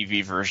of the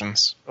TV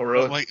versions. Oh,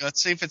 really? Wait,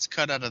 let's see if it's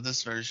cut out of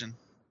this version.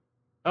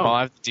 Oh, well,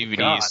 I have the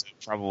DVDs, so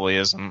it probably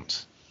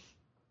isn't.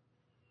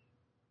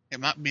 It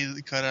might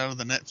be cut out of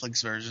the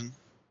Netflix version.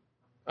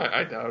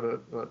 I doubt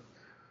it, but...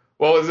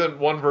 Well, isn't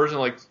one version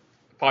like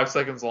 5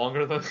 seconds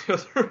longer than the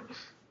other?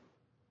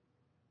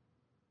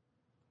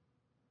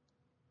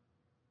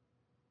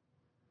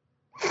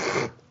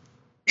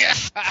 Yeah,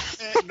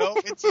 no,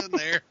 it's in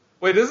there.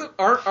 Wait,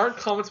 aren't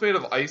comets made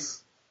of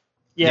ice?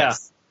 Yeah.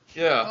 Yes.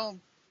 Yeah.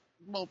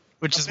 Well,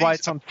 which is why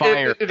it's on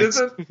fire. It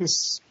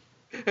isn't.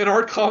 And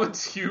aren't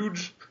comets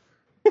huge?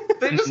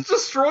 They just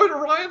destroyed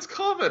Orion's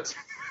comet.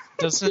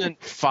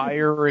 Doesn't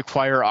fire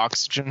require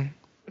oxygen?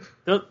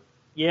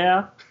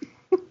 Yeah.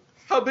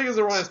 How big is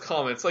Orion's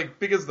comet? It's like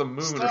big as the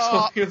moon or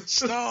something.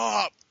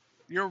 Stop!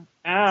 You're...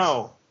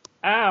 Ow.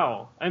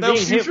 I'm now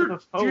being hit with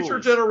a hose. Future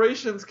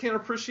generations can't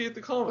appreciate the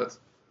comet.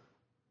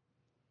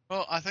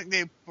 Well, I think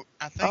they'll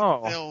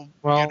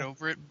get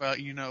over it, but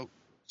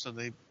so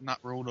they're not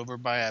rolled over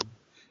by a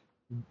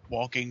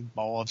walking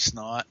ball of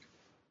snot.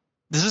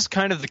 This is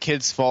kind of the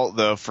kid's fault,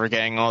 though, for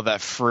getting all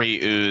that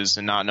free ooze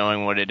and not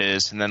knowing what it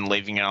is, and then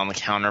leaving it on the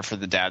counter for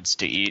the dads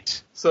to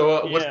eat.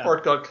 So, which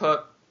part got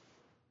cut?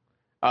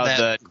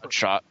 The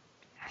shot.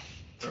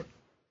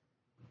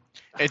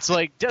 It's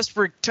like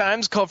desperate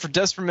times call for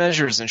desperate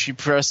measures, and she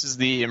presses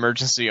the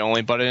emergency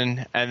only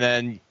button, and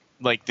then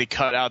they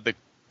cut out the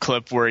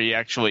clip where he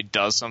actually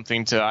does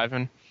something to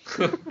Ivan,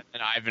 and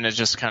Ivan is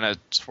just kind of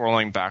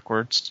swirling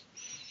backwards.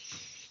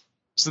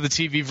 So the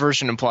TV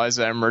version implies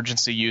that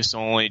emergency use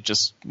only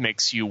just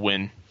makes you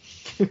win.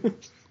 It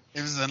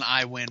was an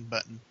I win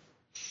button,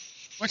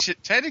 which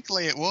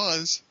technically it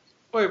was.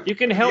 Wait, you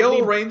can help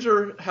Yellow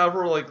Ranger have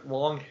her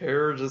long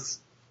hair just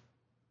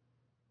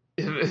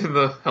in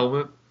the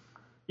helmet?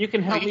 You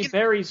can help me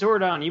bury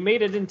Zordon. You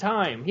made it in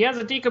time. He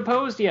hasn't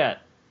decomposed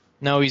yet.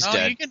 No, he's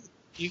dead.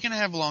 You can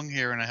have long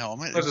hair and a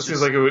helmet. It just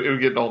seems like it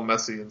would get all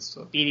messy and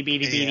stuff. Beady.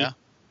 Yeah.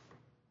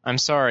 I'm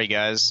sorry,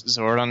 guys.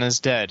 Zordon is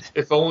dead.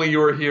 If only you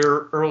were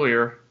here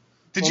earlier.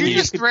 Did you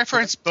just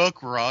reference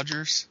Buck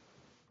Rogers?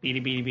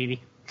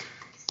 Beady.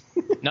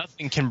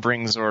 Nothing can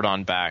bring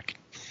Zordon back.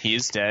 He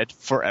is dead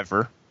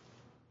forever.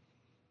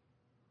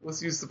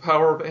 Let's use the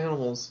power of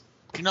animals.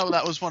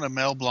 That was one of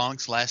Mel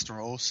Blanc's last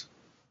roles.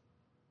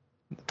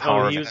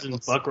 He was in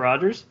Buck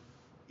Rogers?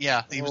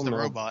 Yeah, he was the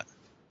robot.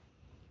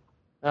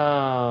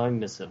 Oh, I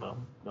miss him.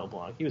 Mel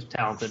Blanc. He was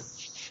talented.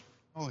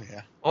 Oh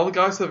yeah. All the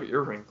guys have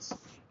earrings.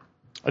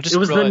 It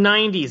was the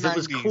 90s. It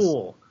was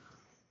cool.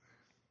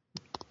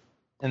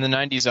 In the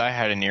 90s, I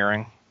had an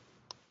earring.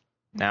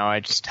 Now I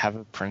just have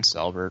a Prince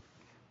Albert.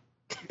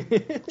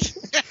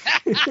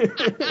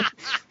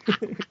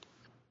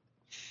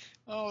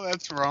 Oh,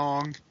 that's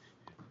wrong.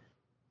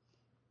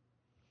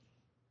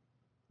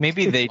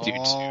 Maybe they do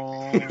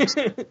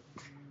too.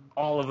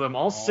 All of them.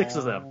 All 6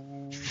 of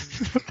them.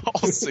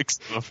 All 6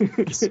 of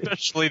them.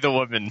 Especially the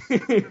women.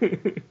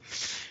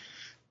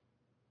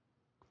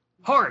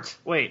 Heart!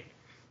 Wait.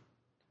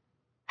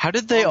 How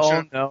did they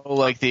all know,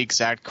 like, the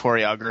exact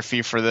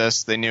choreography for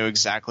this? They knew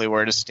exactly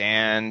where to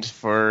stand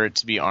for it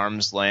to be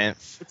arm's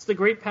length. It's the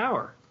great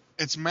power.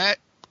 It's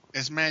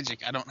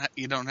magic.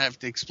 You don't have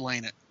to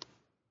explain it.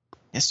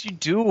 Yes, you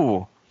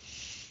do.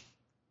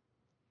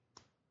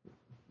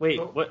 Wait,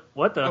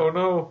 what the? Oh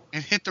no!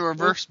 And hit the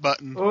reverse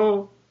button.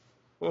 Oh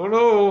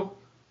no!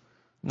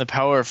 The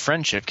power of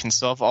friendship can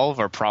solve all of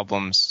our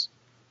problems,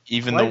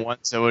 even the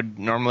ones that would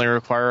normally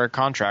require a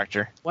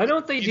contractor. Why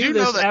don't they do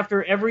this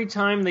after every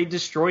time they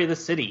destroy the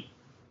city?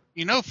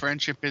 You know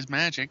friendship is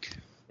magic.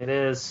 It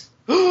is.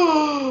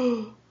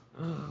 Zordon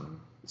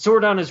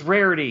is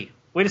rarity.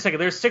 Wait a second,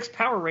 there's 6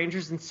 Power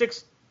Rangers and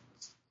 6...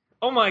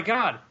 Oh my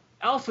god,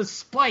 Alpha's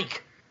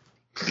Spike!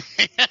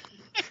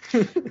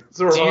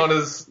 Zordon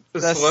is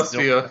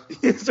Celestia.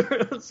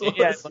 Celestia.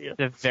 Yeah, it's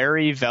a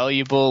very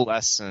valuable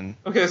lesson.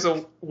 Okay,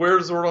 so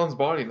where's Zordon's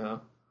body now?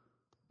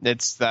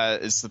 It's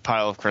the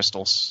pile of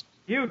crystals.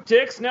 You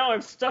dicks, now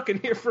I'm stuck in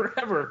here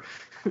forever.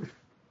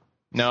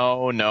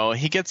 No,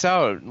 he gets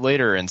out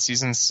later in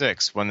season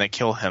 6 when they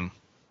kill him.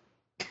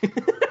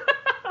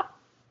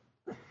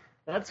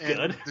 That's and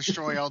good.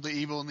 Destroy all the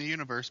evil in the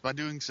universe by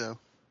doing so.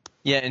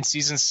 Yeah, in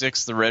season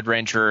 6, the Red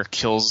Ranger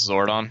kills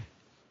Zordon.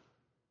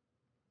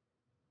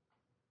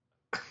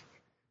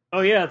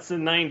 Oh yeah, it's the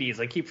 90s.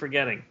 I keep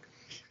forgetting.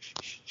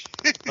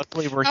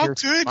 Luckily, we're How here.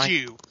 How could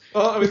you?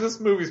 Well, I mean, this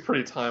movie's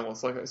pretty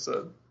timeless, like I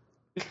said.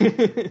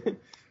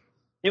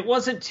 It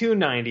wasn't too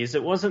 90s.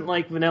 It wasn't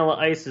like Vanilla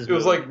Ice's movie. It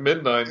was like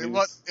mid-90s.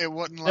 It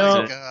wasn't no,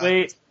 like...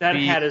 wait, that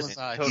hat is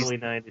totally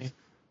 90s.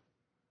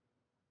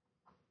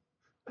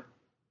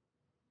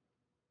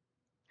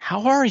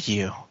 How are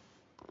you?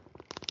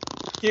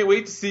 Can't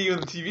wait to see you in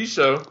the TV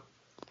show.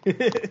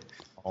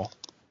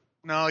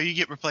 No, you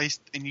get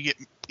replaced and you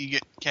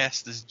get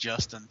cast as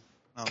Justin.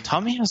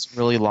 Tommy has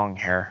really long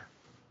hair.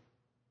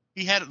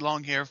 He had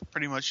long hair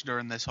pretty much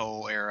during this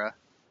whole era.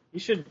 You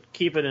should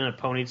keep it in a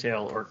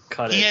ponytail or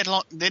cut He it. had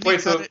long.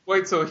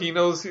 Wait, so he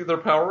knows they're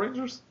Power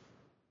Rangers?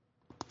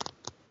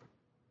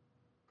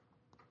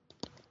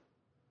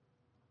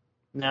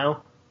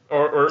 No.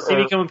 Or Does he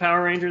become a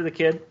Power Ranger, the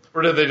kid?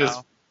 Or did they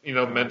just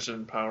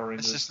mention Power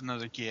Rangers? It's just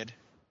another kid.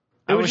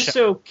 It was just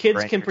so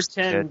kids can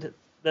pretend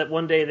that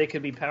one day they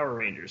could be Power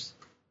Rangers.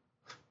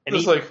 And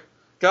it's like,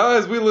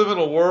 guys, we live in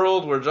a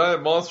world where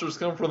giant monsters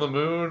come from the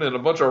moon and a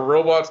bunch of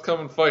robots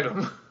come and fight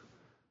them.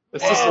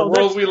 It's just the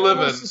world we live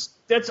in.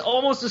 That's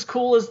almost as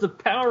cool as the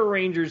Power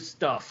Rangers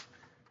stuff.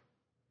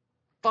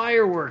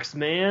 Fireworks,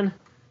 man.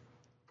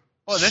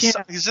 Well,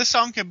 this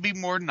song could be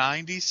more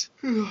 90s.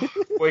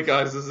 Wait,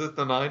 guys, is it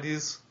the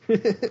 90s?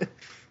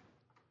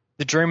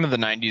 The dream of the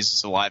 90s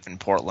is alive in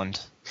Portland.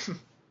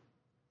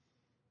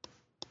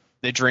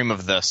 They dream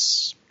of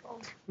this.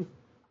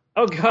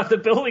 Oh god, the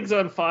building's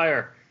on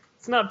fire.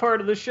 It's not part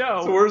of the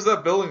show. So where's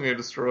that building they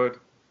destroyed?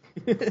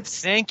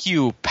 Thank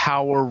you,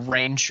 Power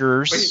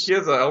Rangers. Wait, he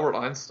has an Albert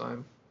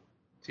Einstein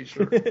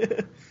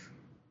t-shirt.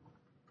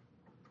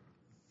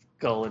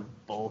 Skull and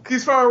bulk.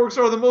 These fireworks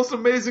are the most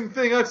amazing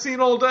thing I've seen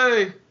all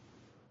day.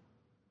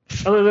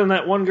 Other than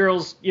that one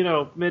girl's,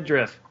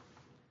 midriff.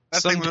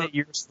 Some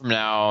years from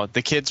now,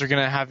 the kids are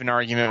going to have an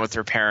argument with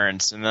their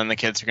parents, and then the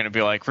kids are going to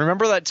be like,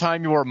 remember that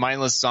time you were a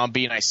mindless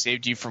zombie and I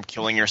saved you from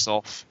killing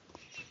yourself?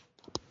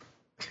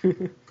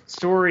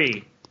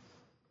 Story.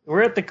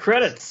 We're at the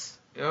credits.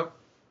 Yep.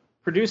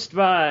 Produced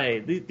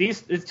by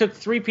it took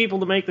 3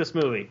 people to make this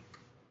movie.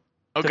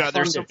 Oh god,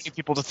 there's so many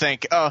people to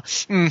thank. No.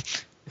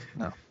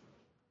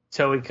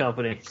 Toei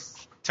Company.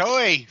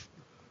 Toei.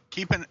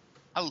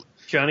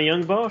 Johnny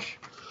Young Bosch.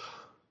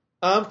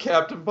 I'm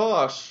Captain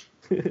Bosch.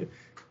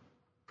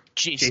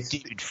 Just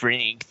David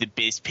Frank, the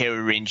best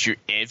Power Ranger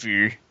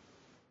ever.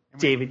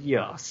 David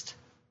Yost.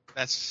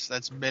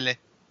 That's Billy.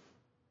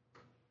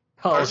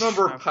 I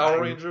remember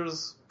Power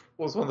Rangers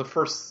was one of the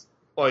first,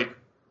 when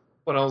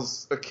I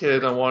was a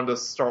kid, I wanted to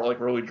start,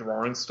 really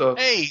drawing stuff.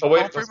 Hey,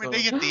 Paul Freeman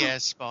did get the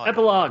ass spot.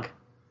 Epilogue.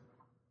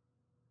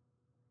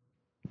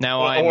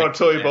 Now I want to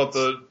tell you about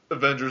the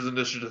Avengers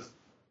Initiative.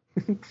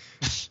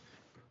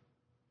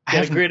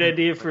 Got a great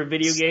idea for a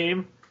video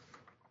game?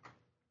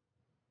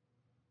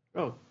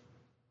 Oh.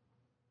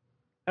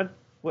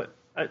 What?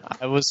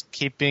 I was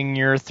keeping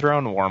your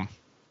throne warm.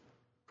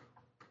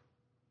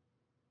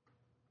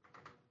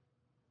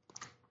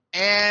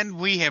 And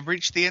we have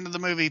reached the end of the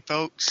movie,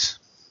 folks.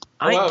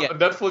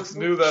 Netflix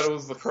knew that it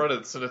was the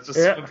credits, and it just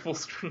went full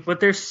screen. But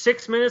there's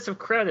 6 minutes of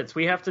credits.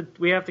 We have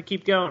to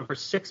keep going for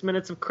 6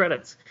 minutes of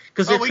credits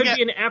because there could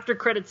be an after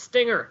credit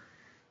stinger.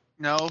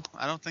 No,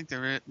 I don't think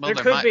there is. Well,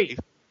 there could be.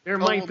 There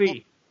might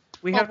be.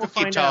 We have to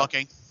find keep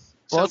talking. Out.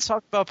 Well, let's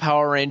talk about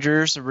Power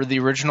Rangers. There were the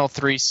original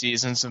 3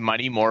 seasons of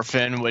Mighty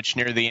Morphin, which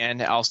near the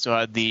end also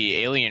had the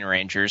Alien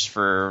Rangers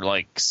for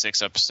like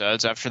 6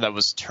 episodes. After that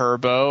was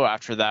Turbo.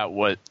 After that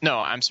was... No,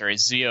 I'm sorry.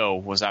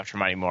 Zeo was after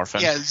Mighty Morphin.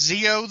 Yeah,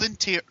 Zeo, then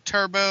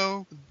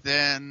Turbo,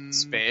 then...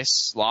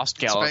 Space, Lost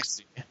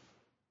Galaxy.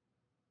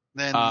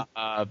 Then...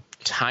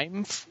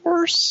 Time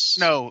Force?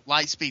 No,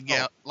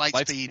 Lightspeed.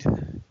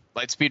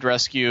 Lightspeed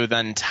Rescue,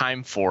 then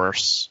Time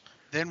Force.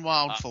 Then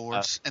Wild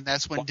Force, and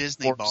that's when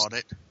Disney bought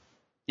it.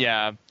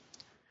 Yeah.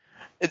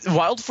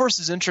 Wild Force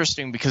is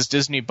interesting because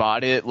Disney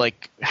bought it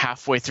like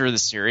halfway through the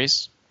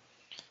series.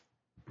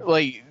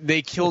 Like,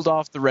 they killed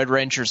off the Red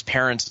Ranger's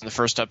parents in the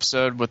first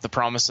episode with the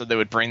promise that they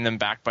would bring them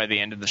back by the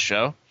end of the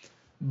show.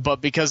 But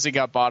because they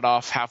got bought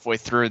off halfway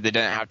through, they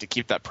didn't have to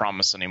keep that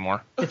promise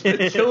anymore.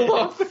 They killed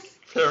off the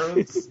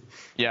parents?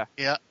 Yeah.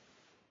 Yeah.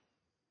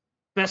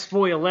 Best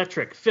Boy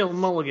Electric, Phil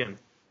Mulligan.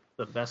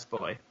 The best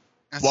boy.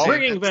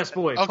 Bringing Best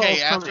Boy.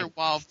 Okay, after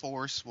Wild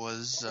Force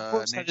was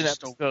Ninja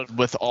Storm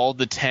with all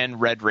the 10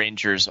 Red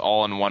Rangers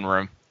all in one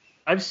room.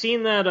 I've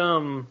seen that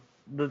the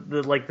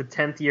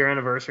 10th year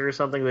anniversary or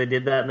something. They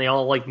did that and they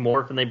all like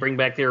morph and they bring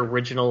back their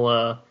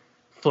original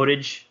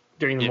footage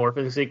during the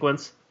morphing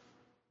sequence.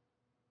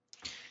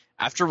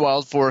 After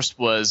Wild Force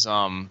was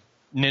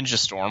Ninja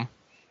Storm,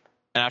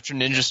 and after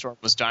Ninja Storm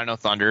was Dino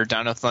Thunder.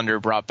 Dino Thunder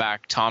brought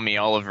back Tommy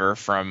Oliver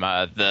from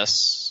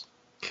this.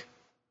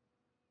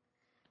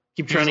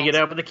 Keep trying to get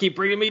out, but they keep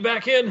bringing me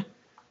back in.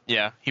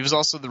 Yeah, he was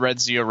also the Red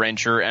Zeo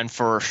Ranger, and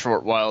for a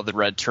short while, the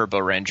Red Turbo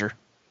Ranger.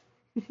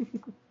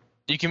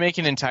 You can make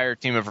an entire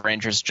team of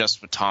Rangers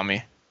just with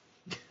Tommy.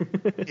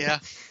 Yeah.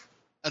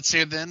 Let's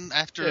see, then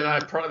after... Yeah,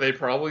 they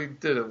probably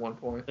did at one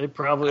point. They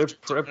probably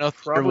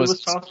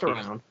was tossed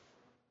around.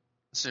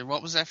 Let's see,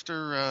 what was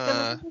after...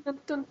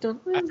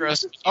 After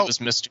us, was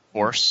Mystic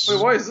Force.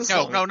 Wait, why is this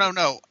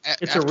No.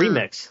 It's a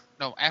remix.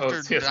 No,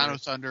 after Dino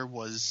Thunder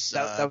was...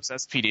 that was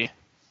SPD.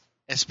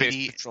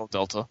 Space Patrol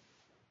Delta.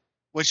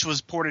 Which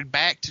was ported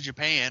back to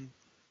Japan.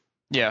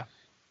 Yeah.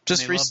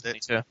 Just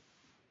recently, too.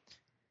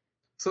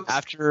 So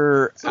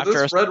after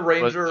this Red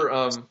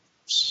Ranger,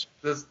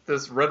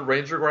 this Red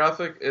Ranger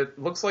graphic, it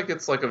looks like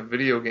it's like a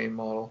video game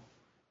model.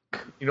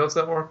 You notice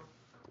that, Mark?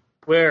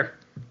 Where?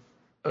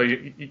 Oh,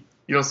 you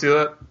don't see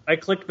that? I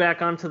clicked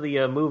back onto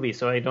the movie,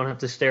 so I don't have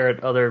to stare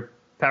at other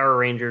Power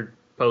Ranger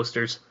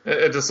posters.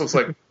 It just looks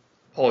like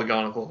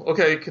polygonical.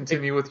 Okay,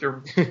 continue with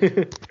your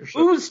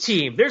Ooze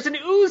team. There's an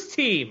Ooze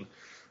team.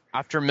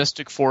 After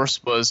Mystic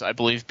Force was, I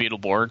believe,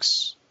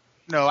 Beetleborgs.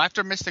 No,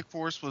 after Mystic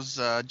Force was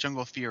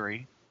Jungle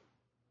Fury.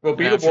 Well,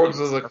 Beetleborgs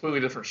was a completely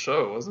different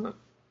show, wasn't it?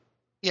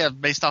 Yeah,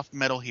 based off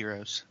Metal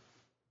Heroes.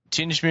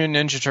 Teenage Mutant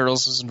Ninja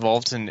Turtles was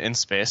involved in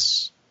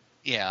Space.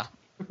 Yeah.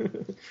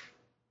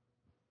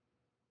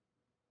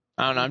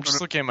 I don't know, I'm just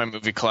looking at my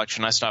movie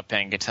collection. I stopped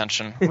paying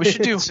attention. We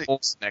should do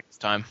Hulks next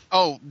time.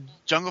 Oh,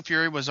 Jungle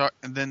Fury was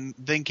and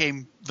then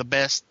came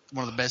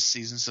one of the best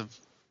seasons of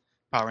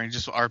Power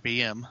Rangers,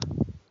 RPM.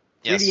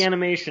 Yes. 3D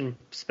animation,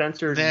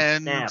 Spencer.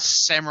 Then Snap.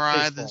 Samurai,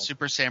 Baseball. then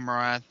Super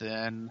Samurai,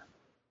 then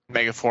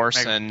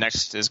Megaforce, and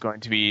next is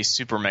going to be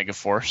Super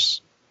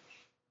Megaforce.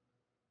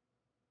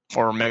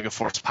 Or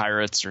Megaforce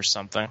Pirates or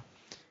something.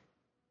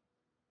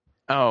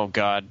 Oh,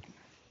 God.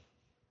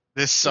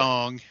 This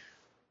song.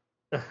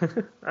 Is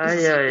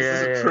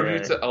this a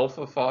tribute to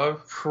Alpha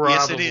 5? Probably.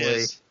 Yes, it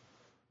is.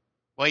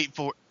 Wait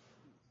for...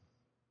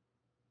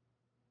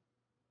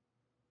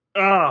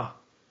 Oh.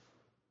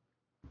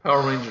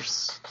 Power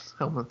Rangers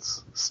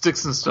helmets.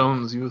 Sticks and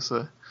Stones,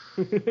 USA.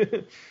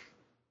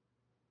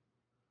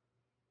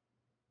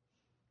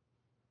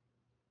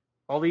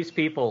 All these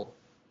people.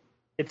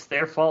 It's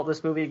their fault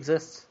this movie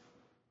exists.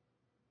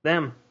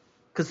 Them.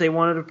 Because they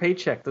wanted a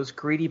paycheck. Those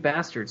greedy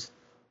bastards.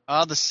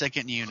 The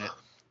second unit.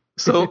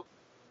 So...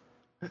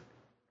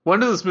 when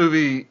did this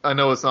movie? I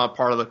know it's not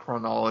part of the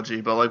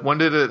chronology, but like when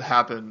did it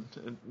happen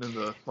in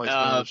the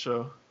the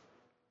show?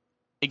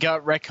 It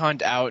got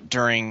retconned out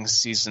during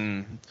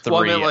season 3.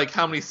 Well, I mean, like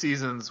how many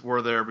seasons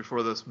were there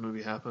before this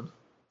movie happened?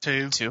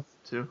 2. 2.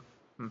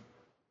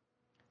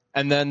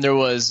 And then there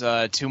was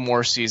 2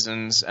 more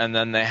seasons, and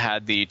then they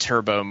had the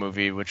Turbo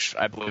movie, which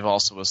I believe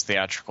also was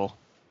theatrical.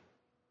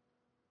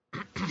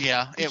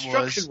 Yeah, it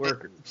was.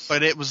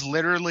 But it was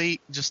literally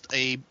just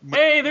a...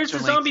 Hey, there's the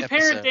zombie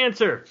parent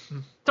dancer.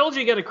 Told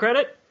you get a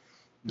credit.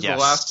 Yes.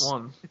 The last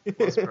one.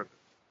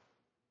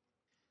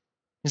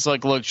 He's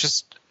like, look,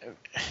 just...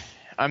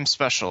 I'm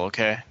special,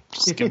 okay?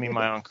 Just give me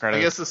my own credit.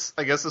 I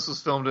guess this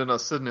was filmed in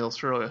Sydney,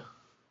 Australia.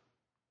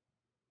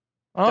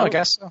 Oh, I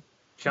guess so.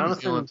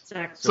 Jonathan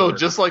Saxon. So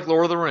just like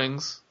Lord of the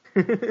Rings,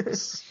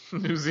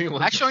 New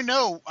Zealand. Actually,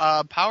 no.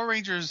 Power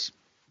Rangers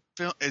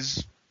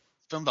is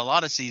filmed a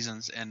lot of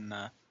seasons in...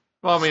 well,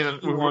 I mean,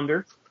 we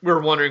were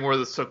wondering where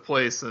this took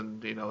place,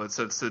 and, it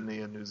said Sydney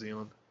in New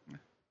Zealand.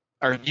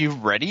 Are you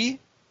ready?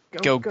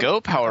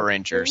 Go Power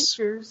Rangers.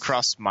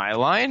 Cross my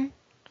line.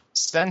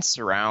 Sense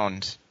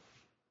around.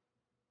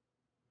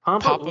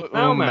 Papa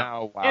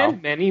Mau Wow.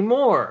 And many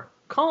more.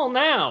 Call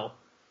now.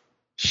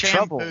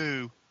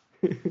 Shampoo.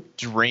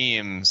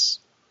 Dreams.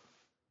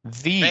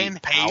 The Van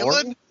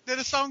Halen did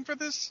a song for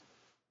this?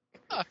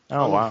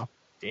 Oh, wow.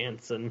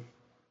 Dancing.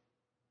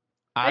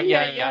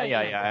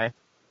 Yeah.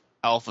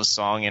 Alpha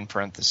song in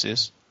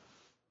parentheses.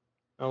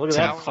 Oh, look at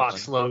that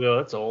Fox logo.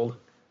 That's old.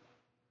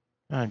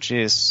 Oh,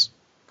 jeez.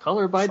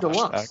 Color by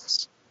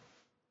Deluxe.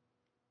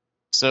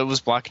 So it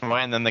was black and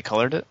white and then they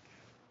colored it?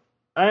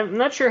 I'm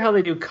not sure how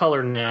they do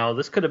color now.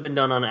 This could have been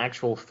done on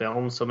actual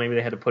film, so maybe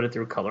they had to put it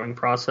through a coloring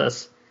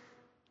process.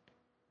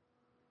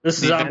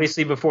 This is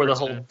obviously before the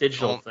whole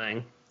digital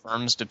thing.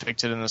 Firms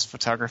depicted in this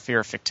photography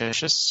are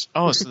fictitious.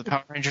 Oh, so the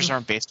Power Rangers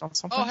aren't based on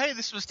something? Oh, hey,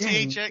 this was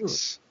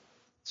THX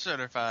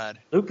certified.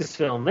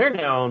 Lucasfilm, they're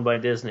now owned by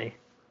Disney.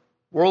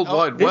 World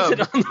Wide Web. Is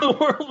it on the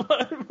World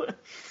Wide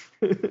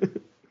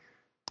Web?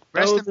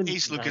 Rest in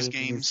peace, Lucas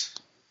Games.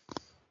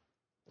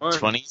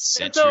 20th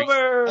century. It's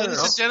over!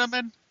 Ladies and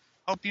gentlemen,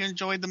 hope you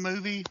enjoyed the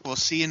movie. We'll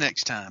see you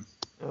next time.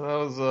 That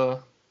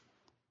was,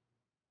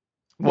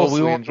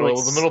 mostly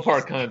enjoyable. The middle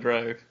part kind of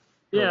dragged.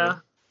 Yeah.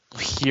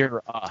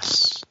 Hear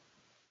us.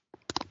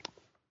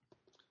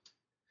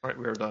 All right,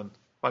 we are done.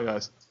 Bye,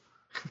 guys.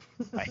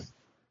 Bye.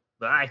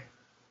 Bye.